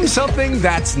 Name something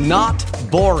that's not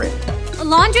boring. A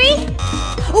laundry?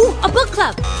 Ooh, a book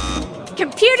club.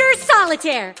 Computer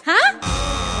solitaire, huh?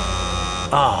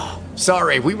 Ah, oh,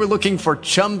 sorry. We were looking for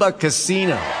Chumba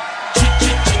Casino.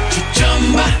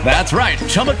 That's right.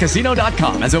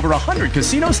 ChumbaCasino.com has over 100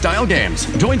 casino-style games.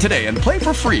 Join today and play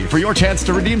for free for your chance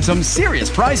to redeem some serious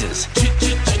prizes.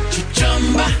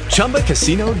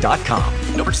 ChumbaCasino.com.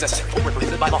 No purchase necessary. Void where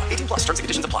prohibited by law. 18+ terms and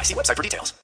conditions apply. See website for details.